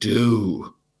much to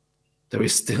do. There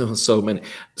is still so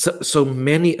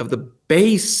many of the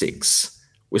basics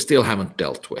we still haven't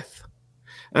dealt with.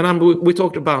 And we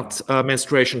talked about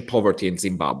menstruation poverty in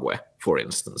Zimbabwe, for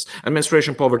instance. And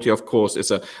menstruation poverty, of course,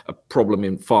 is a problem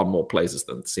in far more places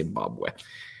than Zimbabwe.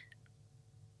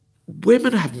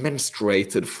 Women have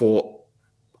menstruated for,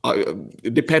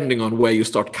 depending on where you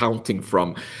start counting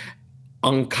from,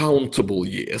 uncountable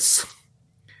years.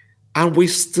 And we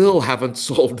still haven't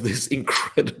solved this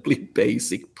incredibly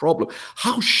basic problem.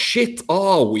 How shit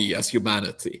are we as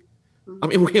humanity? I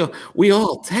mean, we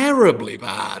are terribly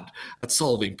bad at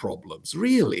solving problems,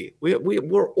 really.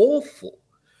 We're awful.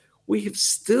 We have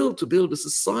still to build a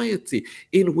society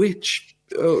in which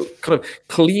kind of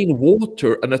clean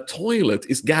water and a toilet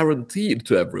is guaranteed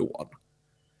to everyone.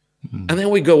 And then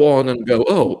we go on and go,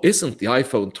 oh, isn't the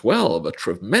iPhone 12 a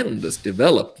tremendous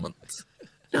development?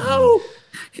 No,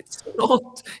 It's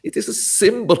not. It is a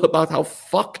symbol about how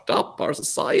fucked up our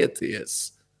society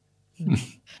is.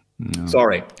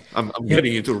 Sorry, I'm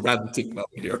getting into ranting mode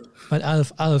here. But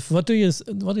Alf, what do you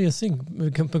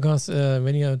think? Because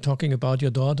when you're talking about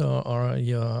your daughter or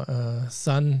your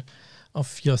son,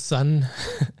 of your son,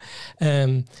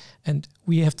 and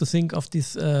we have to think of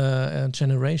these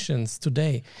generations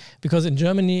today, because in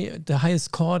Germany the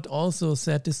highest court also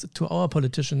said this to our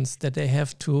politicians, that they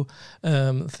have to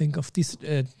think of these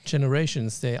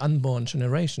generations, the unborn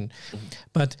generation.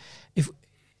 But if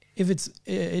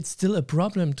it's still a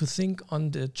problem to think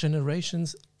on the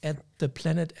generations at the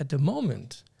planet at the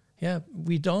moment. Yeah,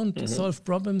 we don't solve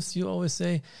problems, you always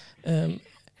say,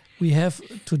 we have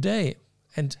today,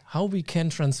 and how we can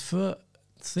transfer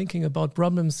thinking about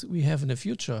problems we have in the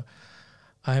future.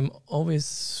 I'm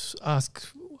always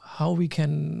asked how we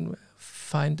can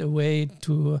find a way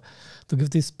to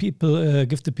give these people,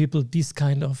 give the people this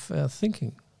kind of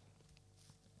thinking.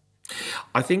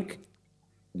 I think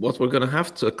what we're going to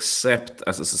have to accept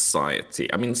as a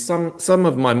society, I mean, some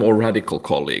of my more radical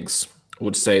colleagues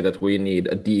would say that we need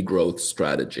a degrowth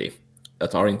strategy,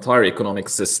 that our entire economic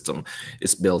system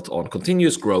is built on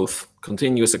continuous growth,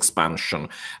 continuous expansion,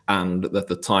 and that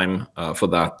the time for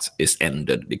that is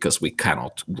ended because we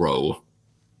cannot grow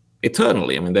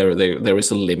eternally. I mean, there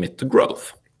is a limit to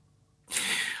growth.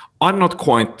 I'm not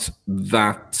quite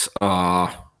that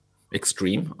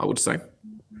extreme, I would say.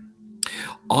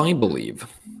 I believe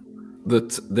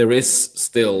that there is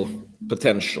still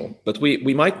potential, but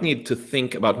we might need to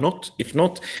think about if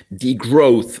not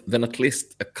degrowth, then at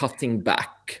least a cutting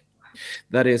back.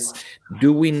 That is,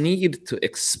 do we need to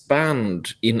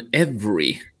expand in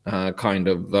every kind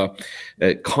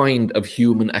of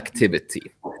human activity?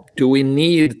 Do we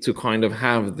need to kind of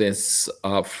have this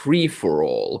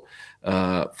free-for-all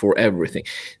for everything?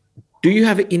 Do you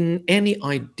have any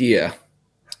idea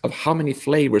of how many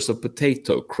flavors of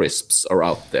potato crisps are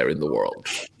out there in the world?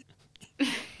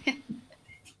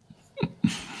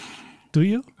 Do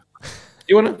you?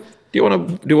 Do you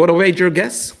wanna wager a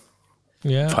guess?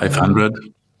 Yeah,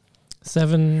 500.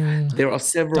 7,000. There are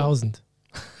several.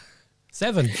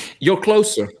 7. You're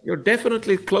closer. You're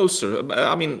definitely closer.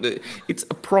 I mean,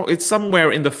 it's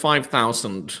somewhere in the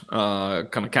 5,000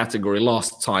 kind of category.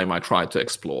 Last time I tried to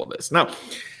explore this. Now,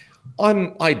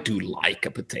 I do like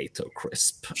a potato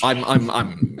crisp.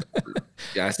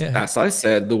 As I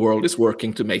said, the world is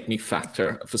working to make me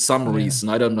fatter. For some reason,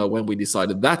 I don't know when we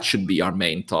decided that should be our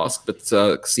main task,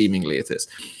 but seemingly it is.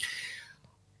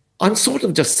 I'm sort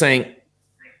of just saying,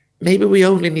 maybe we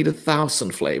only need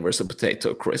 1,000 flavors of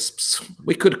potato crisps.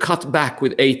 We could cut back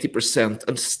with 80%,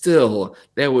 and still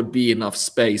there would be enough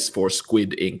space for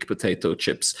squid ink potato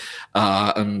chips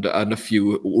and a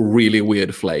few really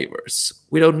weird flavors.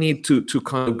 We don't need to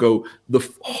kind of go the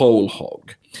whole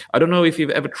hog. I don't know if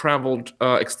you've ever traveled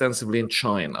extensively in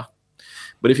China,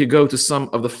 but if you go to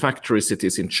some of the factory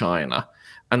cities in China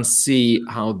and see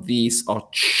how these are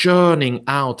churning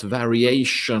out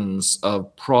variations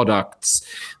of products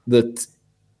that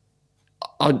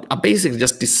are basically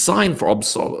just designed for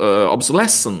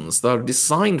obsolescence. They're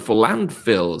designed for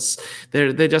landfills.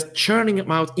 They're just churning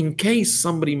them out in case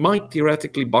somebody might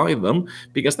theoretically buy them,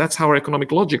 because that's how our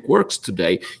economic logic works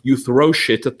today. You throw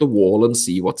shit at the wall and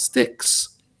see what sticks.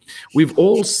 We've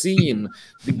all seen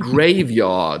the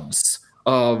graveyards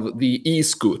of the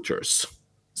e-scooters.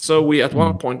 So we at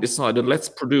one point decided, let's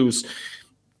produce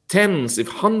tens, if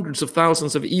hundreds of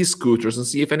thousands of e-scooters and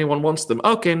see if anyone wants them.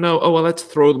 Okay, no, oh, well, let's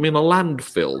throw them in a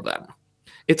landfill then.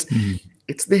 It's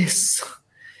this.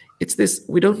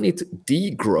 We don't need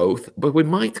degrowth, but we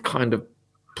might kind of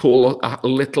pull a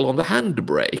little on the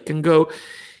handbrake and go,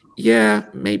 yeah,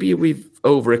 maybe we've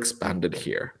overexpanded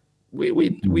here.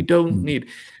 We don't need.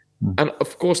 And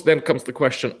of course, then comes the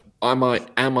question, am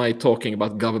I talking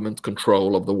about government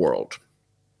control of the world?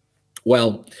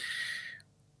 Well,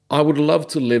 I would love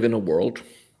to live in a world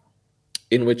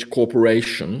in which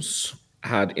corporations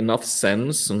had enough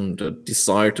sense and a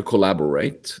desire to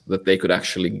collaborate that they could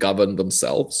actually govern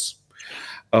themselves.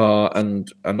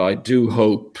 And I do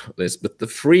hope this, but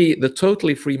the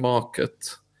totally free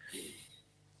market,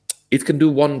 it can do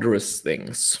wondrous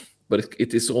things, but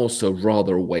it is also a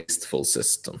rather wasteful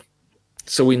system.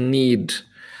 So we need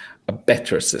a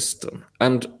better system.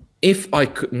 And if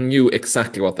I knew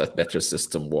exactly what that better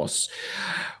system was,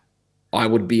 I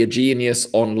would be a genius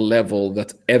on level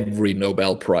that every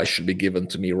Nobel Prize should be given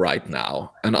to me right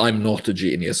now. And I'm not a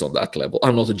genius on that level.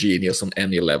 I'm not a genius on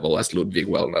any level, as Ludwig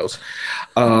well knows.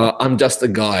 I'm just a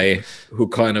guy who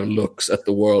kind of looks at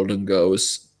the world and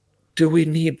goes, do we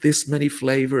need this many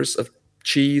flavors of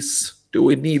cheese? Do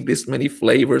we need this many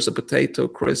flavors of potato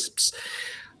crisps?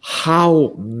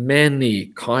 How many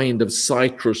kind of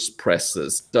citrus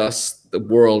presses does the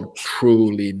world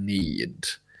truly need?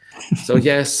 So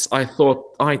yes, I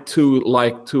thought I too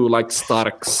like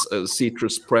Stark's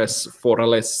citrus press for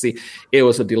Alessi. It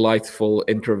was a delightful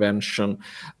intervention,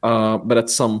 but at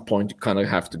some point you kind of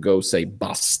have to go say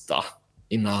basta,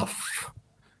 enough.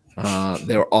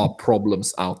 There are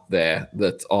problems out there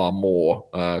that are more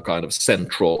kind of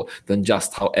central than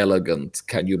just how elegant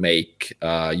can you make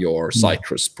your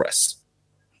citrus press.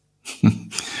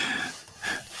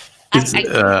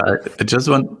 I just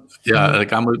want,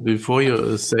 Gamal, before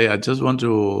you say, I just want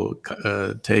to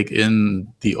take in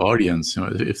the audience. You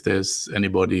know, if there's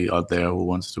anybody out there who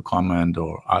wants to comment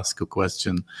or ask a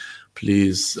question,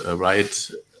 please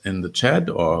write in the chat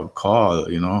or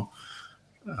call. You know.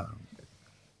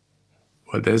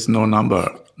 Well, there's no number.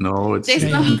 No, it's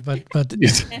but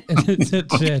it's a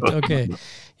chat. Okay,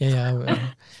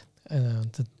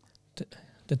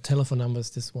 the telephone number is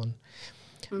this one.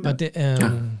 But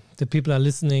the people are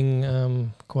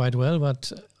listening quite well.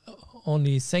 But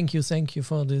only thank you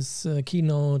for this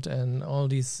keynote and all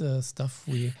this stuff.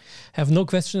 We have no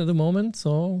question at the moment,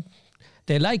 so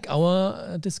they like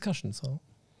our discussion. So,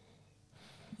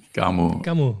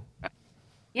 Gamu.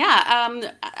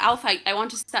 Yeah, Alf, I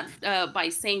want to start by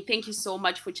saying thank you so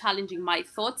much for challenging my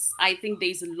thoughts. I think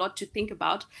there's a lot to think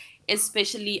about,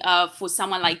 especially for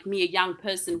someone like me, a young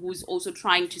person who's also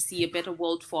trying to see a better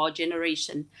world for our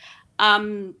generation.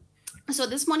 So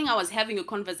this morning I was having a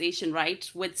conversation, right,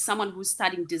 with someone who's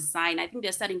studying design. I think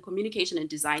they're studying communication and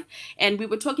design. And we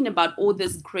were talking about all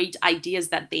these great ideas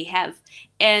that they have.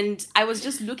 And I was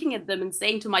just looking at them and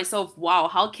saying to myself, wow,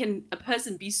 how can a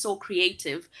person be so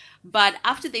creative? But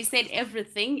after they said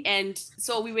everything, and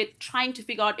so we were trying to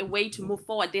figure out a way to move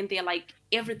forward, then they're like,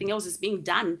 everything else is being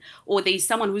done, or there's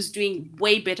someone who's doing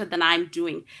way better than I'm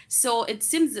doing. So it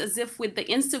seems as if with the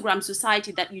Instagram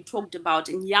society that you talked about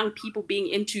and young people being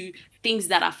into things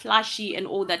that are flashy and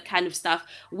all that kind of stuff,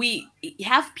 we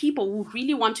have people who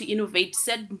really want to innovate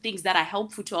certain things that are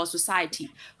helpful to our society,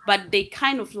 but they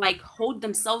kind of like hold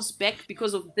themselves back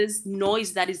because of this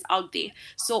noise that is out there.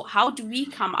 So how do we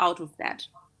come out of that?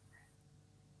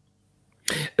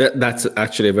 That's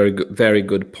actually a very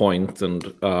good point,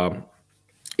 and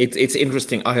it's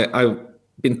interesting. I've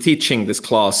been teaching this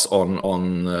class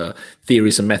on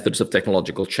theories and methods of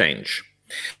technological change,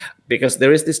 because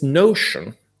there is this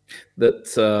notion that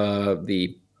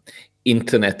the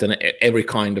internet and every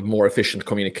kind of more efficient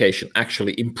communication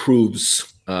actually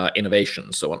improves innovation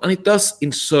and so on, and it does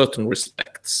in certain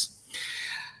respects.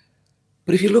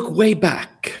 But if you look way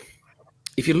back,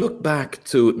 if you look back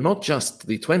to not just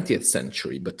the 20th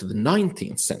century, but to the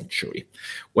 19th century,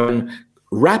 when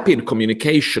rapid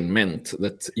communication meant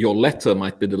that your letter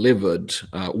might be delivered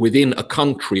within a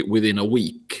country within a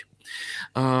week,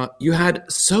 you had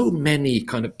so many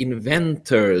kind of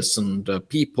inventors and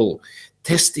people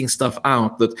testing stuff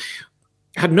out that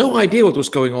had no idea what was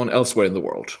going on elsewhere in the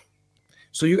world.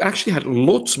 So you actually had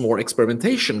lots more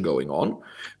experimentation going on,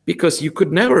 because you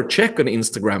could never check an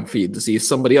Instagram feed to see if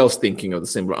somebody else thinking of the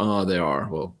same. They are.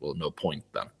 Well, no point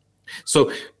then.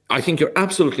 So I think you're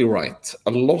absolutely right.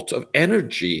 A lot of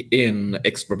energy in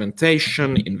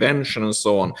experimentation, invention, and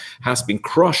so on has been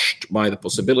crushed by the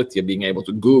possibility of being able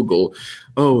to Google,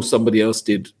 oh, somebody else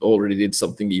already did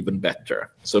something even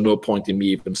better, so no point in me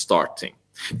even starting.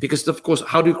 Because, of course,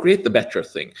 how do you create the better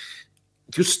thing?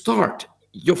 You start.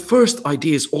 Your first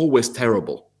idea is always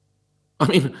terrible. I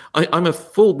mean, I'm a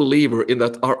full believer in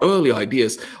that our early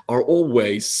ideas are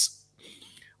always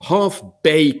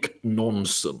half-baked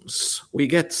nonsense. We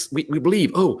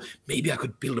believe, oh, maybe I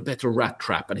could build a better rat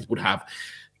trap, and it would have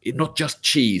not just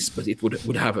cheese, but it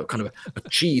would have a kind of a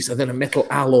cheese and then a metal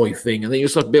alloy thing. And then you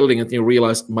start building it and you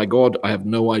realize, my God, I have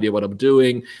no idea what I'm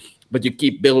doing. But you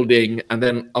keep building, and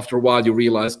then after a while you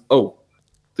realize, oh,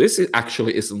 this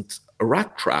actually isn't a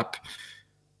rat trap,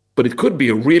 but it could be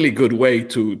a really good way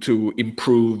to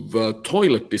improve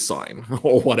toilet design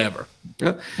or whatever.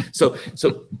 Yeah? So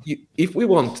if we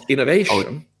want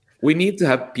innovation, we need to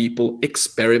have people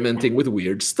experimenting with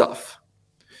weird stuff.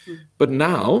 But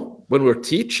now, when we're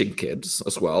teaching kids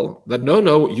as well, that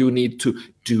no, you need to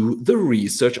do the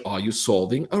research. Are you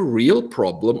solving a real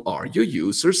problem? Are you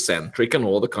user-centric? And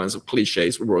all the kinds of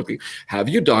cliches we're working. Have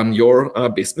you done your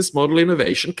business model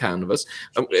innovation canvas?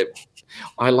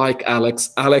 I like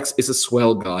Alex. Alex is a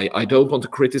swell guy. I don't want to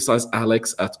criticize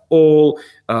Alex at all.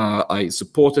 I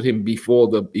supported him before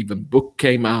the even book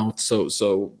came out,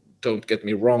 so don't get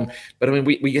me wrong. But I mean,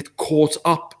 we get caught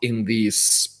up in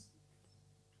these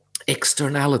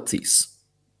externalities,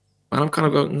 and I'm kind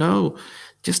of going, no,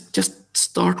 just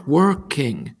start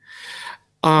working.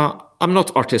 I'm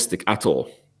not artistic at all.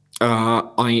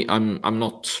 I'm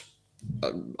not.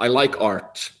 I like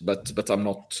art, but I'm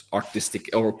not artistic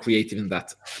or creative in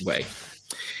that way.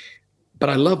 But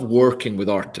I love working with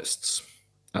artists,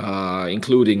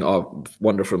 including a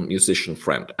wonderful musician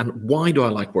friend. And why do I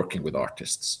like working with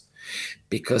artists?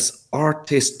 Because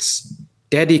artists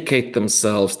dedicate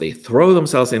themselves, they throw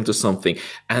themselves into something,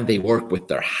 and they work with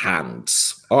their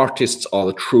hands. Artists are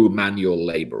the true manual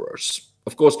laborers.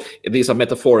 Of course, these are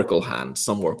metaphorical hands.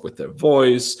 Some work with their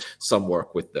voice, some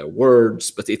work with their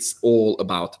words, but it's all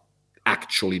about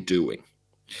actually doing.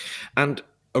 And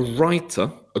a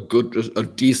writer, a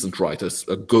decent writer,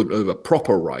 a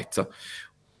proper writer,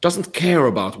 doesn't care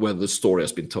about whether the story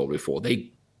has been told before.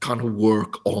 They kind of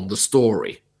work on the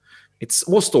story.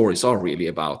 All stories are really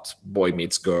about boy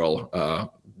meets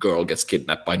girl, girl gets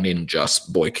kidnapped by ninjas,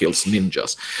 boy kills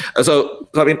ninjas. So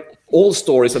I mean, all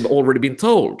stories have already been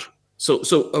told. So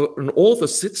an author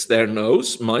sits there,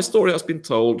 knows my story has been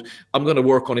told, I'm going to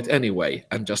work on it anyway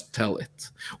and just tell it.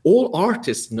 All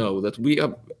artists know that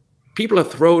people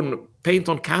have thrown paint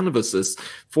on canvases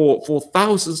for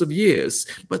thousands of years,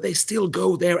 but they still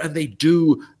go there and they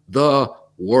do the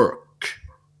work.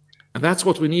 And that's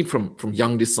what we need from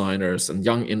young designers and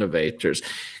young innovators.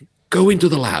 Go into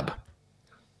the lab.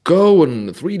 Go and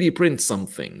 3D print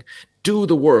something. Do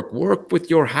the work. Work with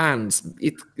your hands.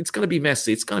 It's going to be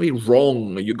messy. It's going to be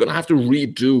wrong. You're going to have to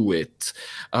redo it.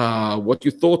 What you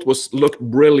thought looked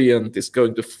brilliant is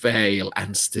going to fail,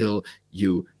 and still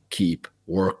you keep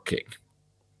working.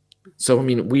 So, I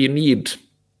mean, we need,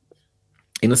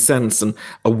 in a sense,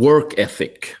 a work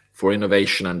ethic for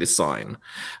innovation and design.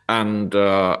 And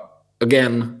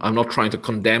again, I'm not trying to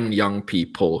condemn young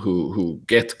people who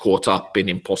get caught up in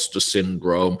imposter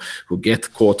syndrome, who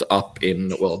get caught up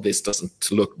in, well, this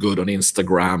doesn't look good on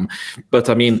Instagram. But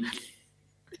I mean,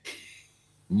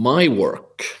 my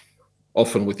work,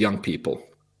 often with young people,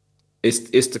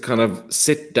 is to kind of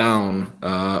sit down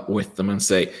with them and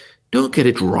say, don't get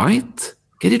it right,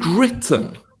 get it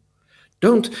written.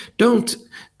 Don't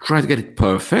try to get it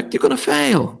perfect. You're going to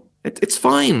fail. It's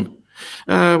fine.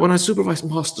 When I supervise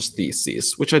master's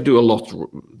theses, which I do a lot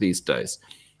these days,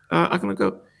 I'm going to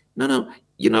go, no,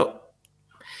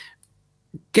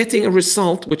 getting a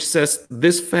result which says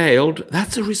this failed,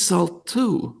 that's a result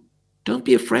too. Don't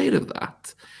be afraid of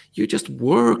that. You just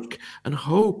work and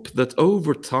hope that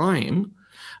over time,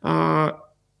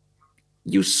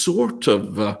 you sort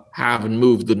of have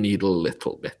moved the needle a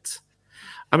little bit.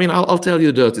 I mean, I'll tell you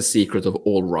the dirty secret of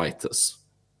all writers.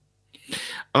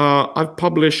 I've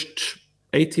published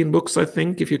 18 books, I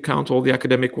think, if you count all the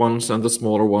academic ones and the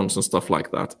smaller ones and stuff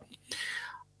like that.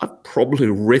 I've probably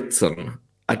written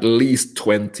at least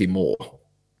 20 more.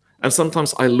 And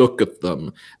sometimes I look at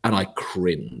them and I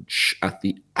cringe at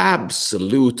the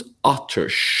absolute utter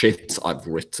shit I've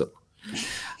written.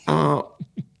 But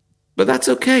that's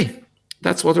okay.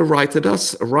 That's what a writer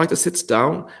does. A writer sits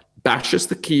down, bashes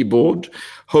the keyboard,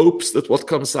 hopes that what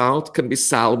comes out can be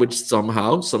salvaged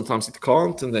somehow. Sometimes it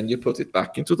can't, and then you put it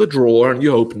back into the drawer and you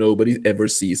hope nobody ever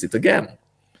sees it again.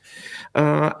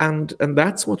 And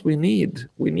that's what we need.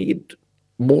 We need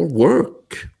more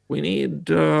work. We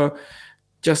need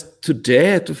just to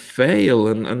dare to fail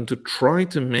and to try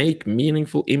to make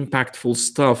meaningful, impactful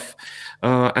stuff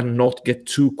and not get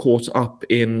too caught up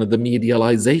in the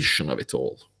medialization of it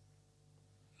all.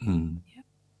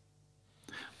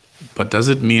 But does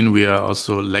it mean we are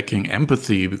also lacking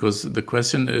empathy? Because the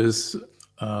question is,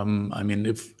 I mean,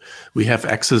 if we have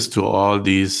access to all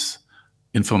these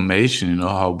information, you know,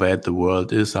 how bad the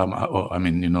world is, I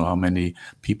mean, you know, how many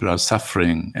people are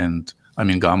suffering. And I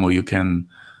mean, Gamo, you can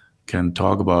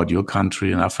talk about your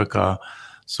country in Africa.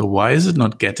 So why is it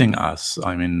not getting us?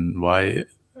 I mean, why,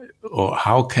 or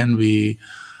how can we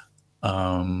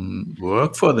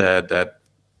work for that,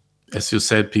 as you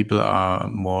said, people are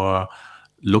more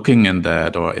looking in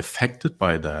that or affected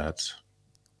by that?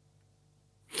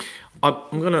 I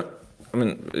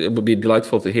mean, it would be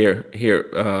delightful to hear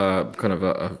kind of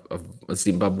a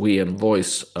Zimbabwean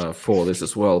voice for this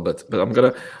as well. But I'm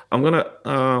gonna.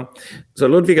 So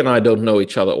Ludwig and I don't know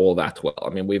each other all that well. I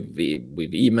mean, we've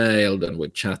emailed and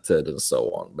we've chatted and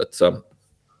so on. But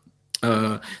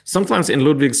sometimes in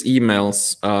Ludwig's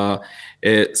emails,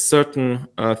 certain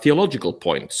theological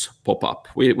points pop up.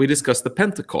 We discussed the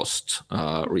Pentecost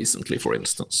recently, for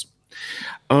instance,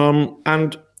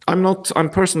 and I'm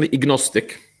personally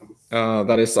agnostic.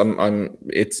 That is, I'm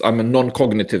a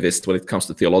non-cognitivist when it comes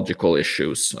to theological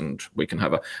issues, and we can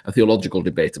have a theological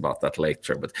debate about that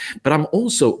later. But I'm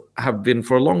also have been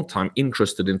for a long time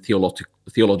interested in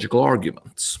theological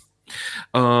arguments.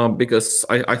 because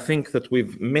I think that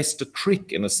we've missed a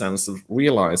trick in a sense of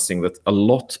realizing that a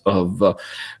lot of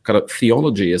kind of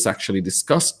theology is actually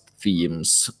discussed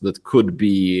themes that could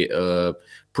be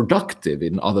productive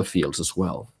in other fields as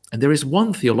well. And there is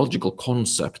one theological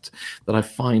concept that I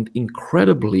find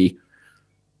incredibly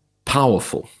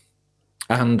powerful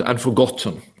and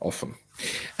forgotten often,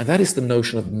 and that is the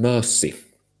notion of mercy.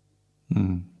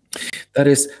 That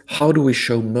is, how do we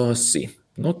show mercy,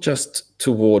 not just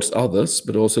towards others,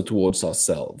 but also towards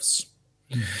ourselves?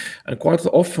 And quite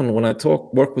often when I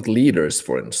work with leaders,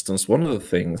 for instance, one of the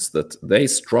things that they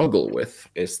struggle with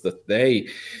is that they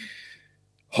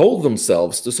hold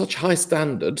themselves to such high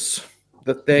standards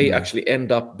that they actually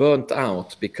end up burnt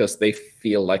out because they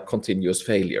feel like continuous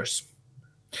failures.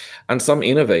 And some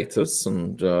innovators,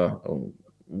 and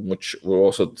which were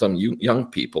also some young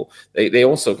people, they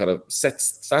also kind of set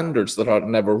standards that are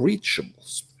never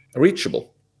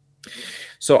reachable.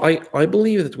 So I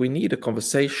believe that we need a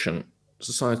conversation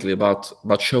societally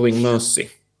about showing mercy.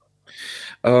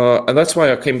 And that's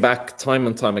why I came back time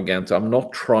and time again to, I'm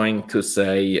not trying to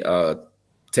say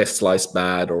Tesla is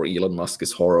bad or Elon Musk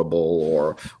is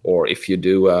horrible, or if you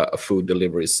do a food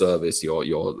delivery service,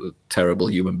 you're a terrible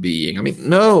human being. I mean,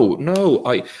 no,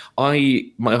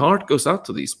 my heart goes out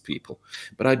to these people,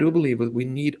 but I do believe that we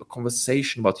need a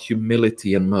conversation about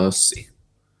humility and mercy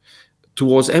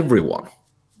towards everyone.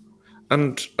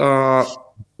 And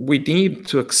we need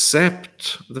to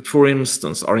accept that, for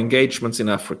instance, our engagements in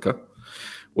Africa,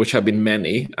 which have been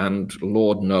many, and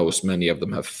Lord knows many of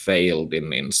them have failed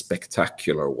in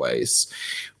spectacular ways.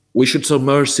 We should show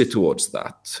mercy towards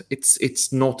that.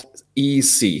 It's not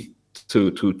easy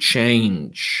to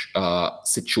change a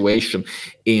situation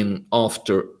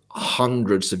after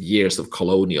hundreds of years of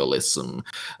colonialism,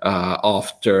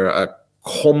 after a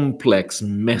complex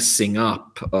messing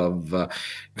up of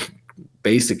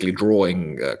basically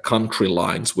drawing country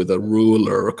lines with a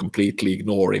ruler, completely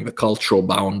ignoring the cultural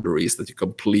boundaries that you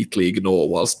completely ignore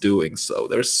whilst doing so.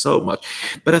 There's so much.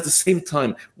 But at the same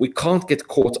time, we can't get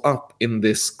caught up in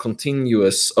this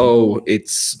continuous,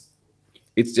 it's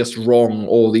just wrong,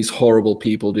 all these horrible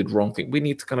people did wrong thing. We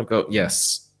need to kind of go,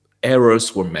 yes,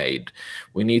 errors were made.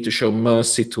 We need to show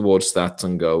mercy towards that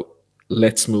and go,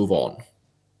 let's move on.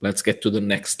 Let's get to the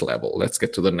next level. Let's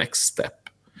get to the next step.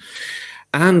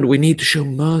 And we need to show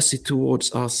mercy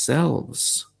towards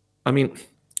ourselves. I mean,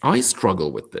 I struggle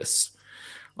with this.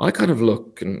 I kind of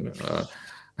look and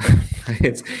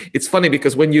it's funny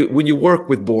because when you work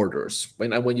with borders,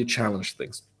 when you challenge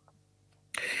things,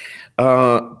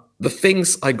 the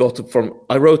things I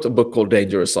wrote a book called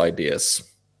Dangerous Ideas,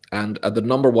 and the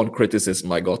 #1 criticism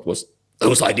I got was,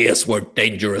 those ideas weren't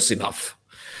dangerous enough.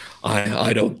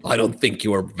 I don't think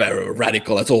you are very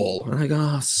radical at all. And I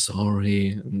go,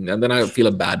 sorry. And then I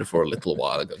feel bad for a little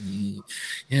while. I go,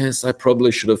 yes, I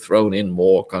probably should have thrown in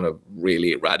more kind of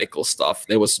really radical stuff.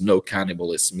 There was no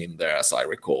cannibalism in there, as I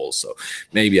recall. So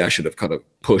maybe I should have kind of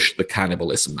pushed the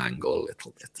cannibalism angle a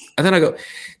little bit. And then I go,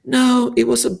 no, it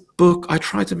was a book. I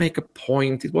tried to make a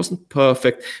point. It wasn't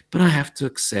perfect, but I have to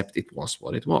accept it was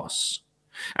what it was.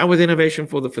 And with Innovation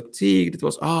for the Fatigued, it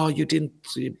was, you didn't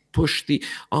push the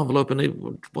envelope and it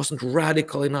wasn't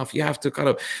radical enough. You have to kind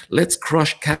of, let's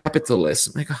crush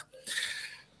capitalism. I go,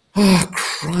 oh,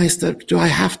 Christ, do I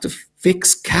have to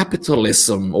fix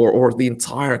capitalism or the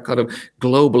entire kind of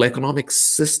global economic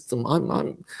system?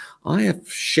 I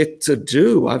have shit to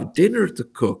do. I have dinner to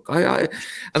cook. And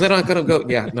then I kind of go,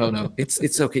 yeah, no,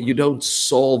 it's okay. You don't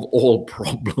solve all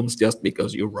problems just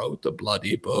because you wrote a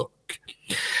bloody book.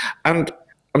 And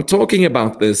I'm talking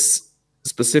about this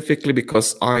specifically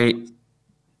because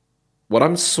what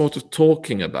I'm sort of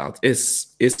talking about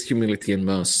is humility and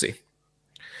mercy.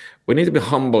 We need to be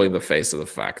humble in the face of the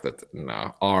fact that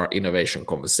our innovation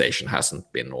conversation hasn't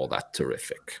been all that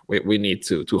terrific. We need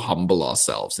to humble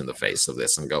ourselves in the face of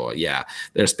this and go, yeah,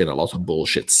 there's been a lot of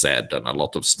bullshit said and a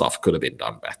lot of stuff could have been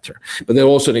done better. But there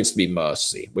also needs to be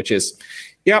mercy, which is,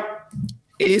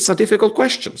 it's a difficult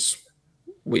questions.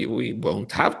 We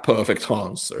won't have perfect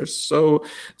answers, so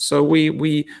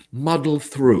we muddle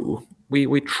through.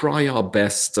 We try our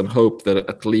best and hope that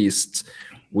at least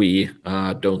we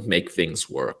don't make things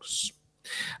worse.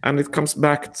 And it comes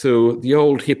back to the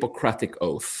old Hippocratic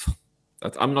oath.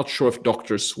 That I'm not sure if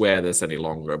doctors swear this any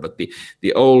longer, but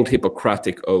the old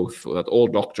Hippocratic oath that all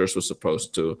doctors were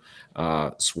supposed to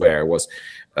swear was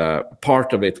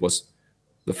part of it was,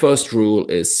 the first rule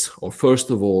is, or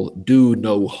first of all, do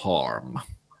no harm.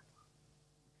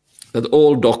 That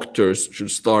all doctors should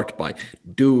start by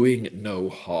doing no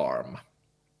harm.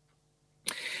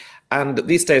 And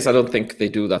these days, I don't think they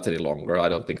do that any longer. I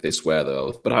don't think they swear the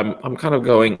oath. But I'm kind of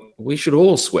going, we should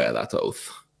all swear that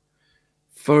oath.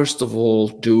 First of all,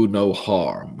 do no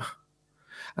harm.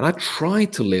 And I try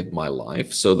to live my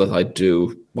life so that I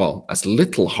do, well, as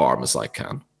little harm as I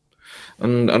can.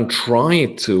 And try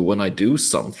to, when I do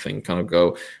something, kind of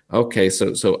go, okay,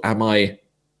 so am I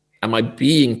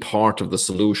being part of the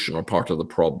solution or part of the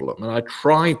problem? And I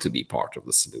try to be part of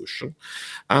the solution.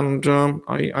 And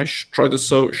I try to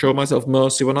show myself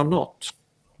mercy when I'm not.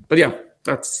 But yeah,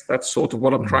 that's sort of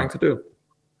what I'm trying to do.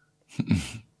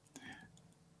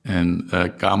 And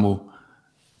Gamu,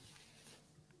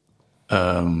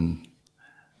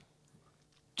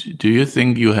 do you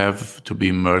think you have to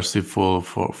be merciful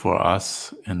for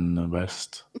us in the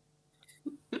West?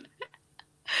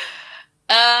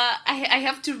 I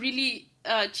have to really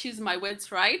choose my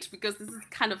words right, because this is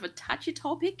kind of a touchy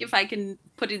topic, if I can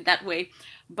put it that way.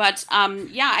 But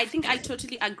yeah, I think I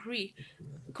totally agree.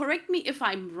 Correct me if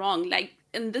I'm wrong. Like,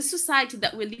 in this society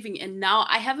that we're living in now,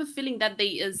 I have a feeling that there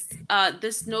is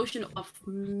this notion of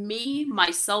me,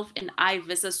 myself, and I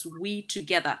versus we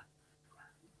together.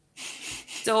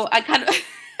 So I kind of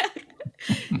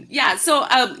yeah, so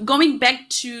going back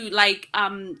to like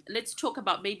let's talk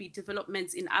about maybe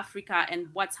developments in Africa and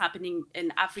what's happening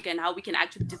in Africa and how we can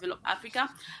actually develop Africa.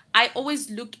 I always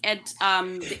look at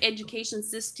the education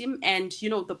system and, you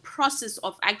know, the process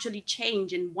of actually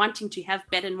change and wanting to have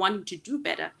better and wanting to do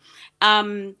better.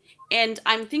 And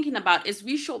I'm thinking about, as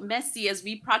we show mercy, as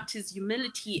we practice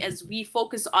humility, as we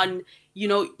focus on, you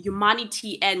know,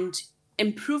 humanity and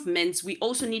improvements, we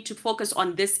also need to focus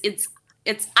on this. It's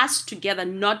us together,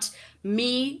 not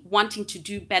me wanting to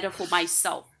do better for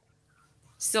myself.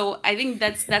 So I think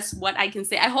that's what I can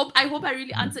say. I hope I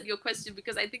really answered your question,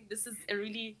 because I think this is a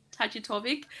really touchy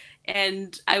topic,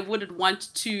 and I wouldn't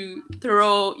want to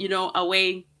throw, you know,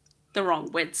 away the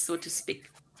wrong words, so to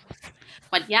speak.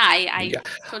 But yeah, I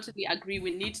totally agree.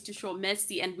 We need to show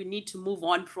mercy, and we need to move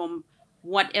on from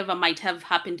whatever might have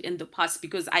happened in the past,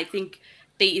 because I think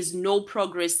there is no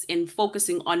progress in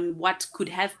focusing on what could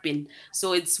have been.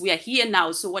 So we are here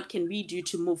now. So what can we do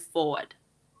to move forward?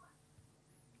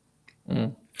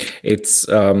 It's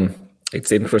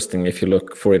interesting if you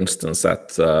look, for instance, at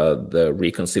the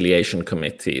reconciliation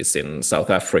committees in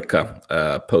South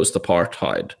Africa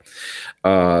post-apartheid,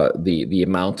 the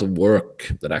amount of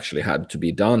work that actually had to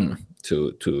be done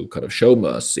to kind of show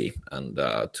mercy and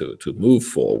to move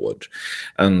forward.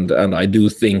 And I do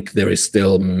think there is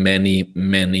still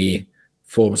many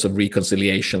forms of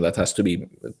reconciliation that has to be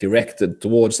directed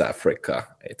towards Africa.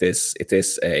 It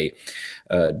is a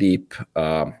deep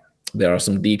there are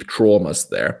some deep traumas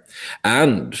there.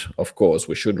 And of course,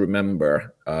 we should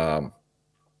remember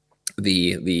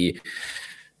the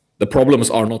problems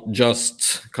are not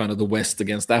just kind of the West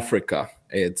against Africa.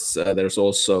 It's there's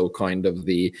also kind of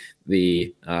the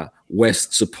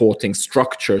West supporting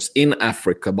structures in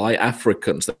Africa by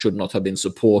Africans that should not have been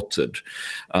supported.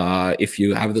 If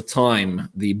you have the time,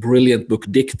 the brilliant book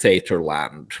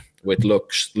Dictatorland,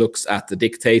 which looks at the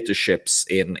dictatorships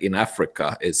in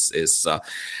Africa, is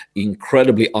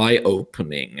incredibly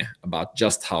eye-opening about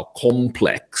just how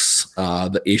complex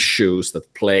the issues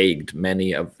that plagued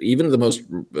many of even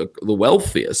the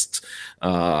wealthiest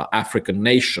African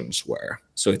nations were.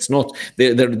 So it's not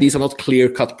these are not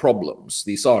clear-cut problems.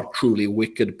 These are truly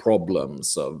wicked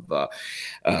problems of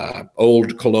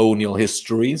old colonial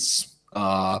histories,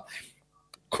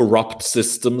 corrupt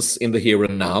systems in the here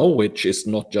and now, which is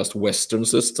not just Western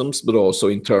systems, but also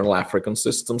internal African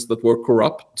systems that were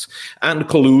corrupt, and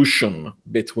collusion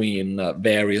between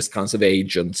various kinds of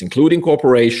agents, including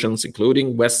corporations,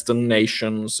 including Western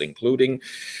nations, including,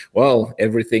 well,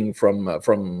 everything from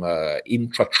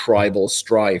intra-tribal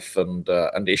strife and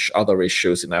other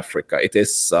issues in Africa.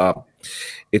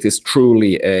 It is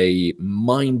truly a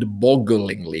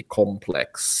mind-bogglingly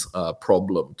complex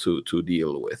problem to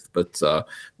deal with. But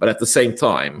at the same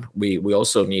time, we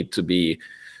also need to be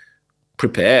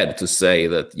prepared to say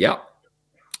that, yeah,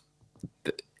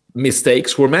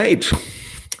 mistakes were made.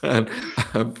 And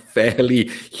fairly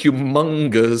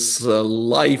humongous,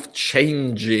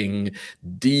 life-changing,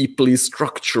 deeply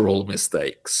structural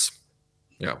mistakes.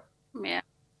 Yeah. Yeah,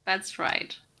 that's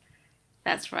right.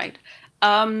 That's right.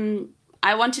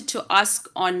 I wanted to ask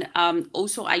on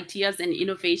also ideas and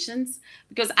innovations,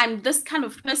 because I'm this kind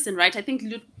of person, right? I think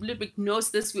Ludwig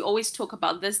knows this. We always talk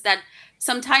about this, that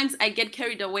sometimes I get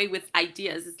carried away with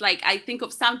ideas. It's like I think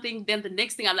of something, then the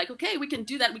next thing I'm like, okay, we can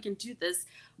do that, we can do this.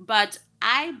 But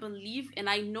I believe, and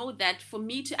I know that for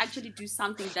me to actually do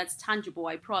something that's tangible,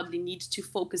 I probably need to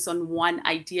focus on one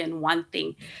idea and one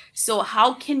thing. So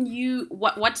how can you,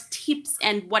 what tips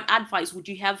and what advice would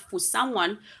you have for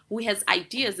someone who has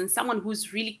ideas and someone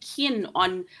who's really keen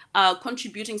on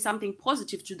contributing something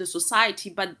positive to the society,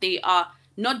 but they are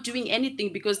not doing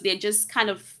anything because they're just kind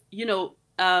of,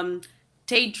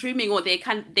 daydreaming, or they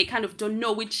kind of don't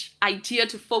know which idea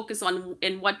to focus on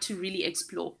and what to really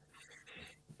explore?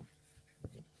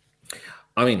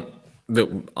 I mean,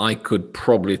 I could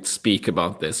probably speak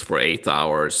about this for 8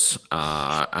 hours,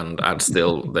 and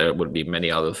still there would be many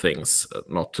other things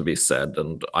not to be said.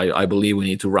 And I believe we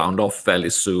need to round off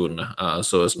fairly soon,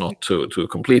 so as not to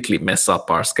completely mess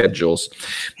up our schedules.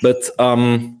 But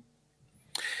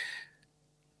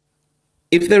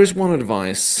if there is one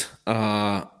advice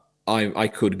I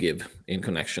could give in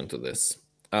connection to this,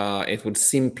 it would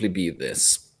simply be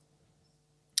this.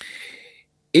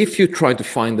 If you try to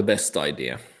find the best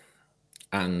idea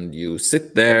and you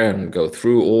sit there and go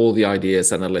through all the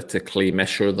ideas analytically,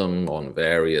 measure them on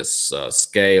various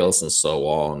scales and so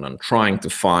on, and trying to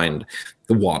find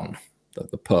the one,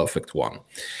 the perfect one,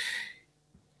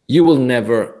 you will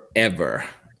never, ever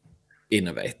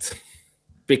innovate,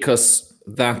 because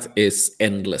that is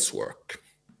endless work.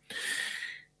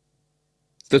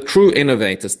 The true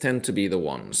innovators tend to be the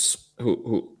ones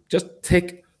who just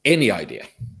take any idea.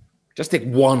 Just take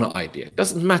one idea. It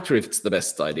doesn't matter if it's the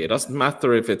best idea. It doesn't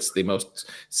matter if it's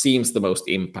seems the most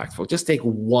impactful. Just take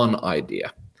one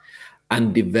idea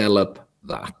and develop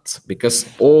that. Because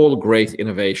all great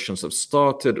innovations have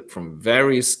started from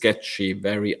very sketchy,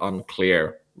 very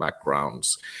unclear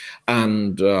backgrounds.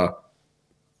 And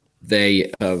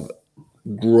they have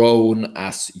grown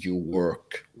as you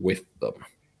work with them.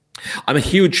 I'm a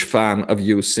huge fan of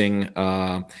using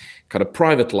kind of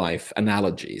private life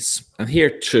analogies. And here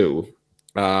too,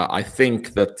 I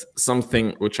think that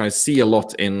something which I see a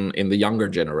lot in the younger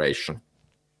generation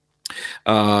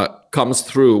comes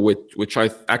through, which I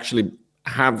actually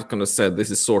have kind of said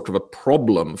this is sort of a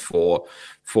problem for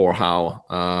how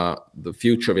the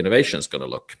future of innovation is going to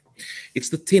look. It's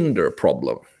the Tinder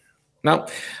problem. Now,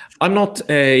 I'm not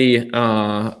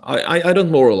I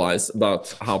don't moralize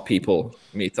about how people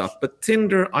meet up, but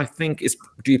Tinder, I think, is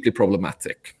deeply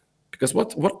problematic. Because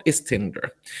what is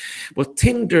Tinder? Well,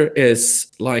 Tinder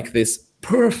is like this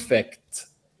perfect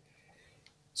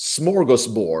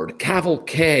smorgasbord,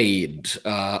 cavalcade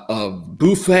of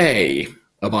buffet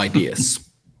of ideas.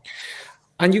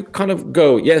 And you kind of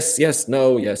go, yes, yes,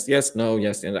 no, yes, yes, no,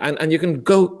 yes. And you can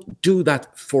go do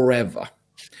that forever.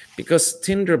 Because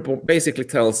Tinder basically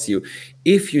tells you,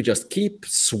 if you just keep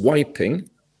swiping,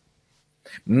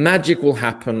 magic will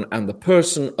happen and the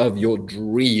person of your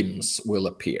dreams will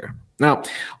appear. Now,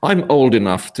 I'm old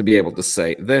enough to be able to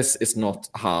say this is not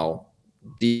how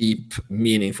deep,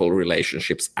 meaningful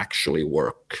relationships actually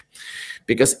work.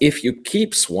 Because if you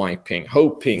keep swiping,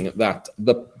 hoping that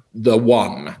the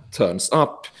one turns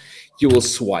up, you will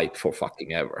swipe for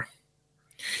fucking ever.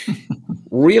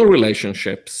 Real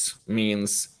relationships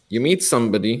means you meet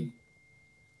somebody,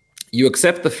 you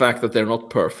accept the fact that they're not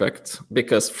perfect,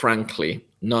 because frankly,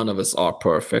 none of us are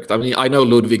perfect. I mean, I know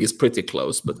Ludwig is pretty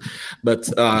close, but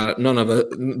none of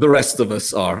the rest of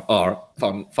us are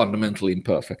fundamentally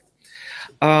imperfect.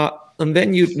 And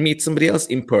then you meet somebody else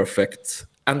imperfect,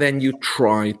 and then you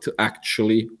try to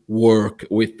actually work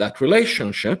with that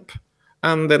relationship,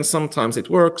 and then sometimes it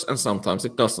works and sometimes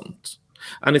it doesn't.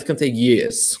 And it can take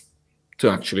years to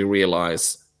actually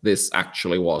realize this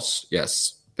actually was,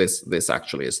 yes, this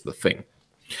actually is the thing.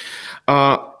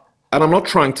 And I'm not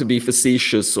trying to be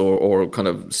facetious or kind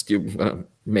of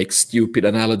make stupid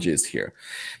analogies here.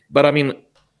 But I mean,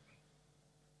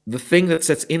 the thing that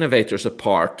sets innovators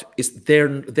apart is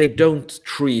they don't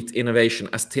treat innovation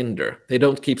as Tinder. They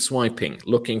don't keep swiping,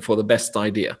 looking for the best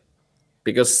idea.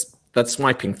 Because that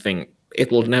swiping thing,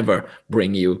 it will never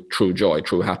bring you true joy,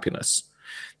 true happiness.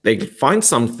 They find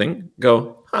something,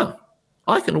 go, huh,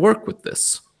 I can work with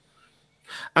this.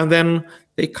 And then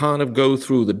they kind of go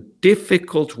through the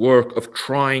difficult work of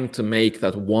trying to make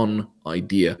that one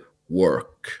idea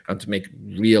work and to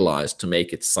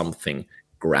make it something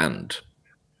grand.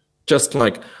 Just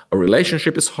like a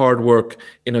relationship is hard work,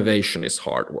 innovation is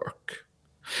hard work.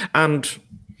 And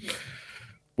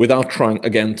without trying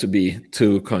again to be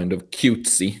too kind of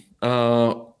cutesy,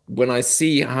 when I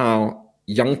see how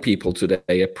young people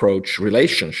today approach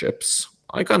relationships,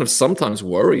 I kind of sometimes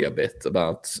worry a bit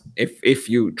about if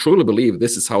you truly believe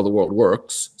this is how the world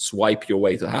works, swipe your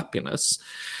way to happiness.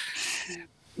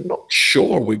 I'm not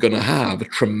sure we're going to have a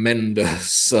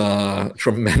tremendous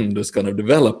kind of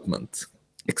development.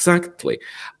 Exactly.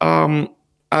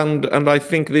 and I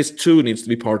think this too needs to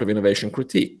be part of innovation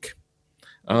critique,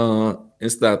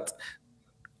 is that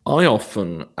I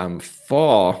often am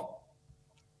far...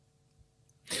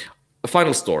 A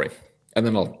final story, and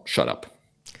then I'll shut up.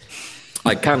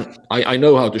 I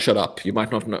know how to shut up. You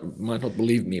might not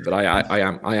believe me, but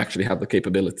I actually have the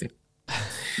capability.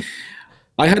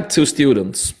 I had 2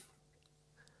 students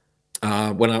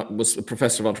when I was a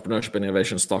professor of entrepreneurship and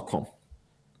innovation in Stockholm.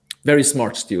 Very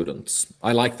smart students.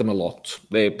 I liked them a lot.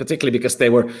 Particularly because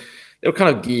they were kind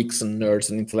of geeks and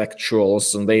nerds and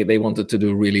intellectuals, and they wanted to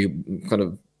do really kind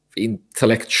of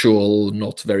intellectual,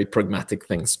 not very pragmatic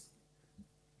things.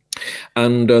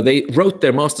 And they wrote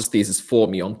their master's thesis for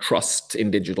me on trust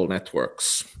in digital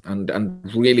networks and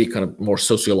really kind of more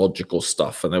sociological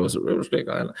stuff. And it was really,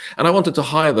 and I wanted to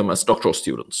hire them as doctoral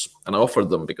students, and I offered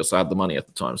them because I had the money at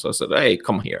the time. So I said, hey,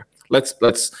 come here.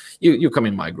 You come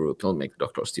in my group. I'll make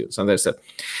doctoral students. And they said,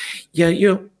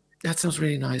 yeah, that sounds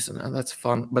really nice and that's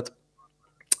fun. But,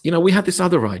 we had this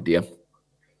other idea.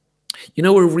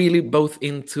 We're really both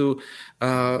into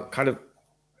kind of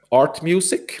art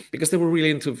music, because they were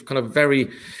really into kind of very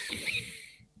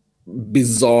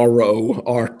bizarro,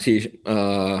 arty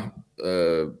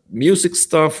music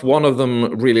stuff. One of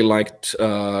them really liked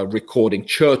recording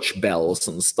church bells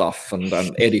and stuff and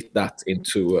edit that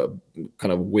into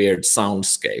kind of weird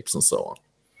soundscapes and so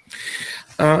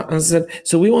on. And said,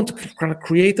 so we want to kind of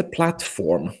create a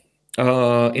platform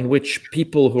in which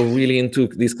people who are really into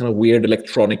this kind of weird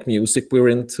electronic music we're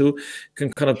into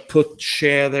can kind of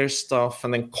share their stuff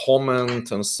and then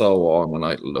comment and so on. And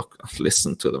I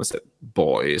listened to them and said,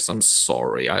 boys, I'm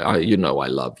sorry. I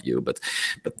love you, but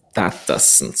that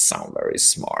doesn't sound very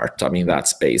smart. I mean,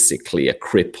 that's basically a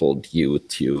crippled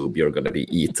YouTube. You're going to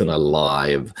be eaten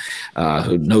alive.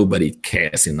 Nobody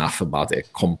cares enough about a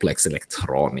complex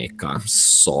electronica. I'm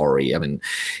sorry. I mean,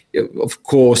 of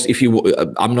course,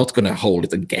 I'm not going to hold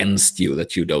it against you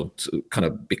that you don't kind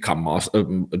of become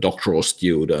doctoral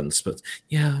students, but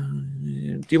yeah,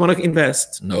 do you want to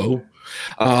invest? No.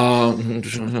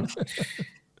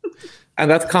 And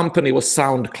that company was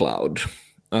SoundCloud,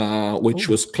 which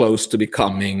was close to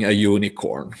becoming a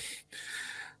unicorn.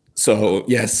 So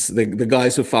yes, the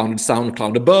guys who founded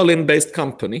SoundCloud, a Berlin-based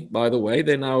company, by the way,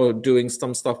 they're now doing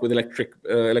some stuff with electric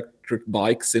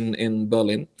bikes in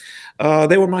Berlin.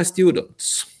 They were my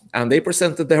students, and they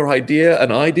presented their idea,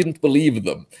 and I didn't believe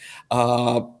them.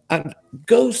 And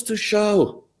goes to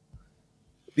show,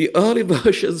 the early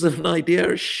versions of an idea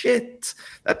are shit.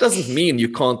 That doesn't mean you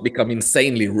can't become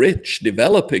insanely rich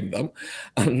developing them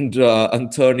and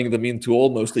turning them into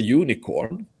almost a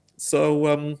unicorn.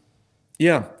 So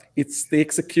yeah, it's the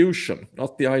execution,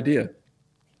 not the idea.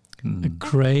 A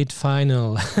great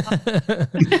final.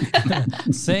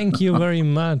 Thank you very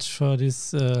much for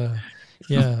this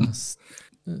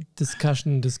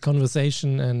discussion, this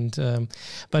conversation, and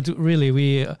but really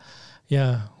we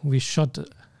shot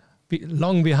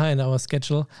long behind our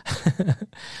schedule.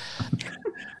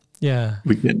 Yeah,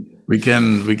 we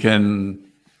can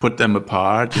put them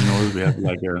apart. We have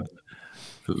like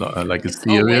a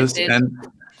series, and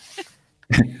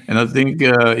I think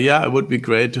it would be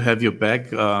great to have you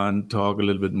back and talk a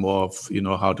little bit more of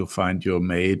how to find your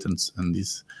mate and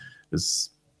these.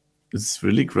 It's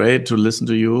really great to listen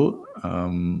to you,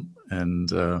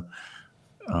 and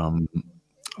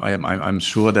I'm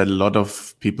sure that a lot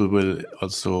of people will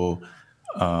also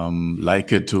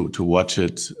like it to watch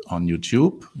it on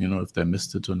YouTube, if they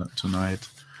missed it tonight.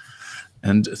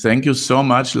 And thank you so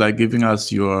much, giving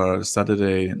us your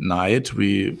Saturday night.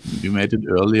 We made it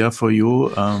earlier for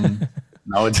you.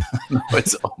 Now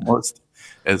it's almost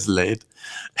as late.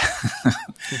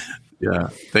 Yeah,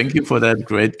 thank you for that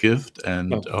great gift,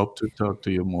 and hope to talk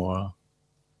to you more.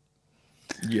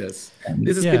 Yes,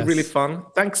 this has been really fun.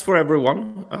 Thanks for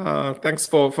everyone. Thanks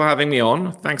for having me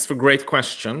on. Thanks for great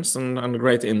questions and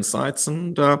great insights.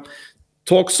 And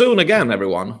talk soon again,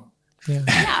 everyone.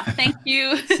 Yeah, thank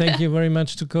you. Thank you very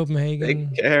much to Copenhagen.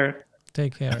 Take care.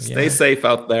 Take care. Stay safe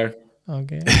out there.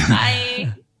 Okay.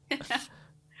 Bye.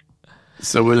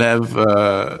 So we'll have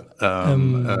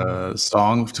a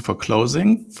song for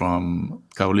closing from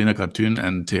Carolina Katún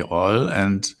and TEOL,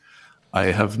 and I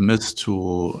have missed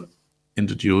to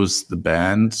introduce the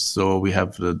band. So we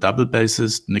have the double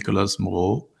bassist Nicolas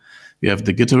Moreau, we have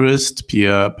the guitarist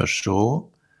Pierre Pachot,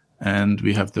 and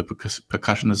we have the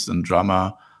percussionist and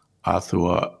drummer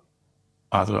Arthur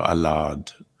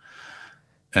Allard.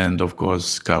 And of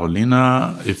course,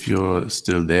 Carolina, if you're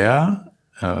still there,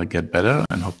 get better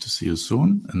and hope to see you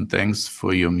soon. And thanks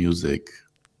for your music.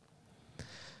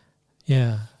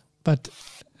 Yeah, but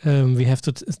we have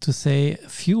to say a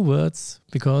few words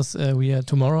because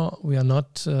tomorrow we are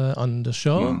not on the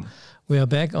show. We are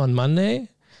back on Monday,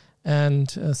 and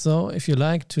so if you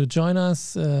like to join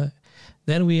us,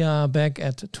 then we are back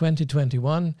at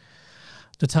 2021,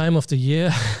 the time of the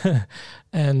year,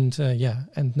 and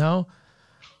and now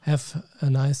have a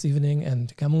nice evening,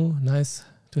 and Camus, nice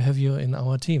to have you in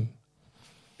our team.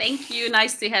 Thank you.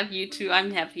 Nice to have you too.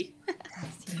 I'm happy.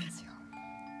 Silencio.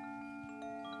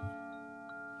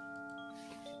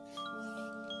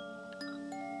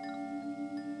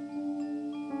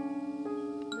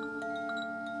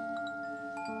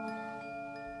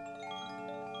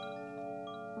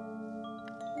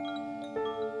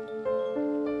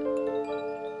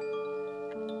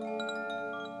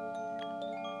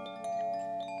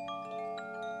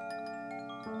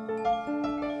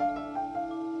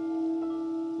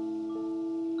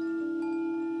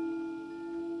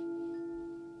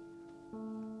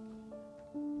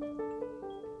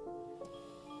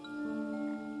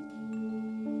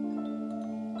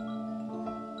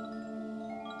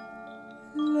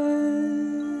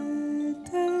 Le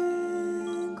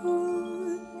tengo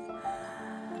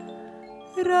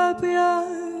rabia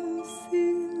al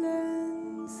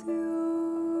silencio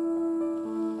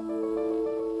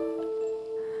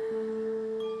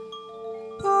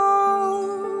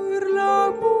por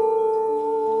la mucho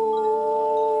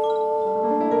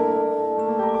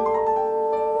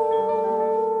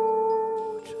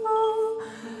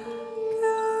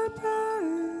que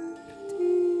perdí.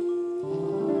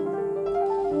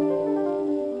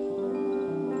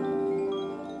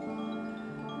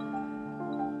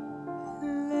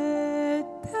 Le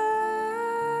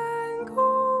tengo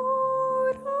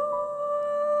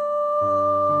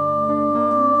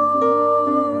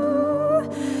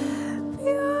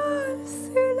rabia al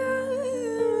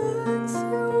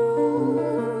silencio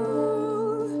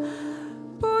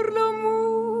por lo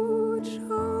mucho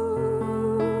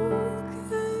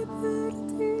que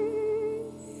perdí.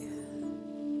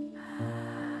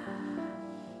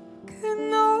 Que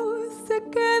no se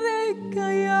quede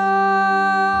callado.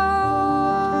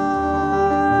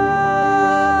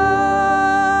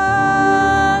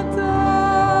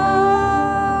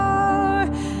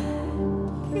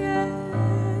 Quien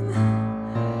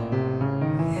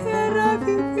quiera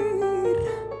vivir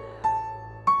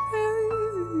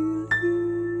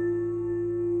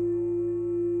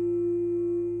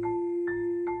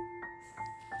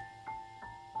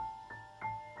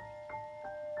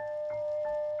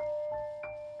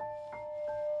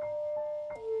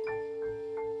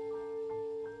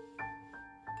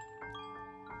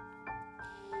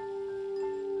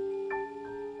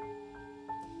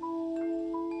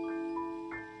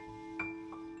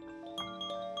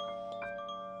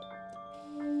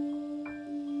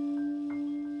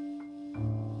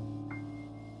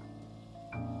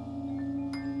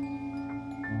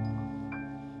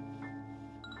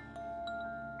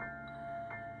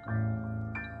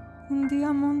Un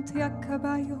día monté a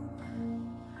caballo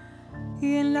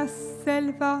y en la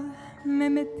selva me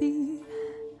metí.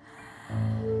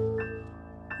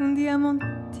 Un día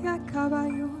monté a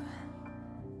caballo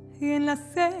y en la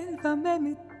selva me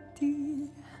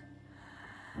metí.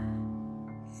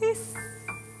 Y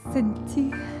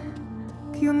sentí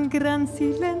que un gran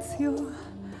silencio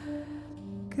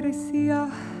crecía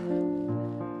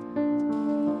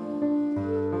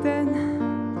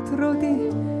dentro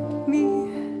de mí.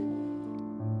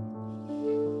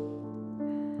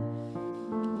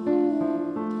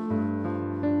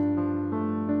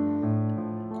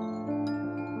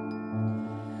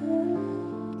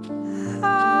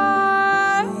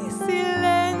 Hay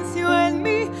silencio en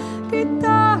mi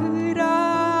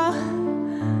guitarra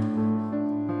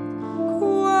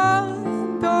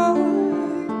cuando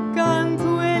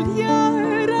canto el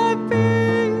yarabí.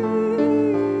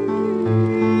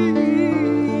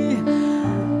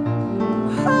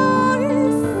 Hay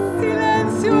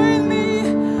silencio en mi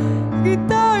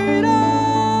guitarra.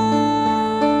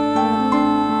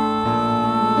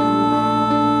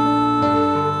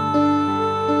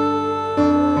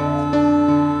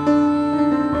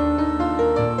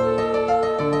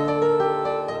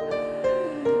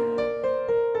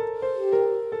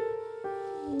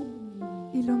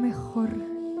 Y lo mejor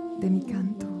de mi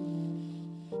canto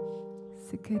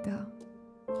se queda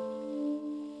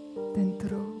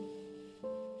dentro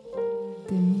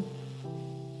de mí.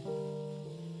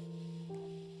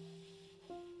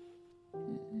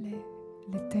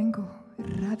 Le tengo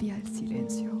rabia al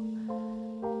silencio.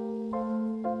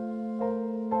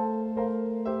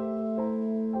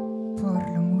 Por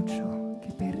lo mucho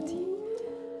que perdí.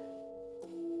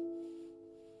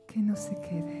 Que no se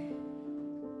quede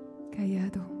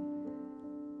callado.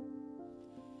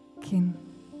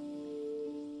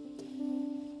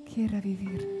 quiera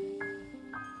vivir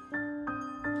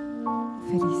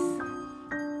feliz.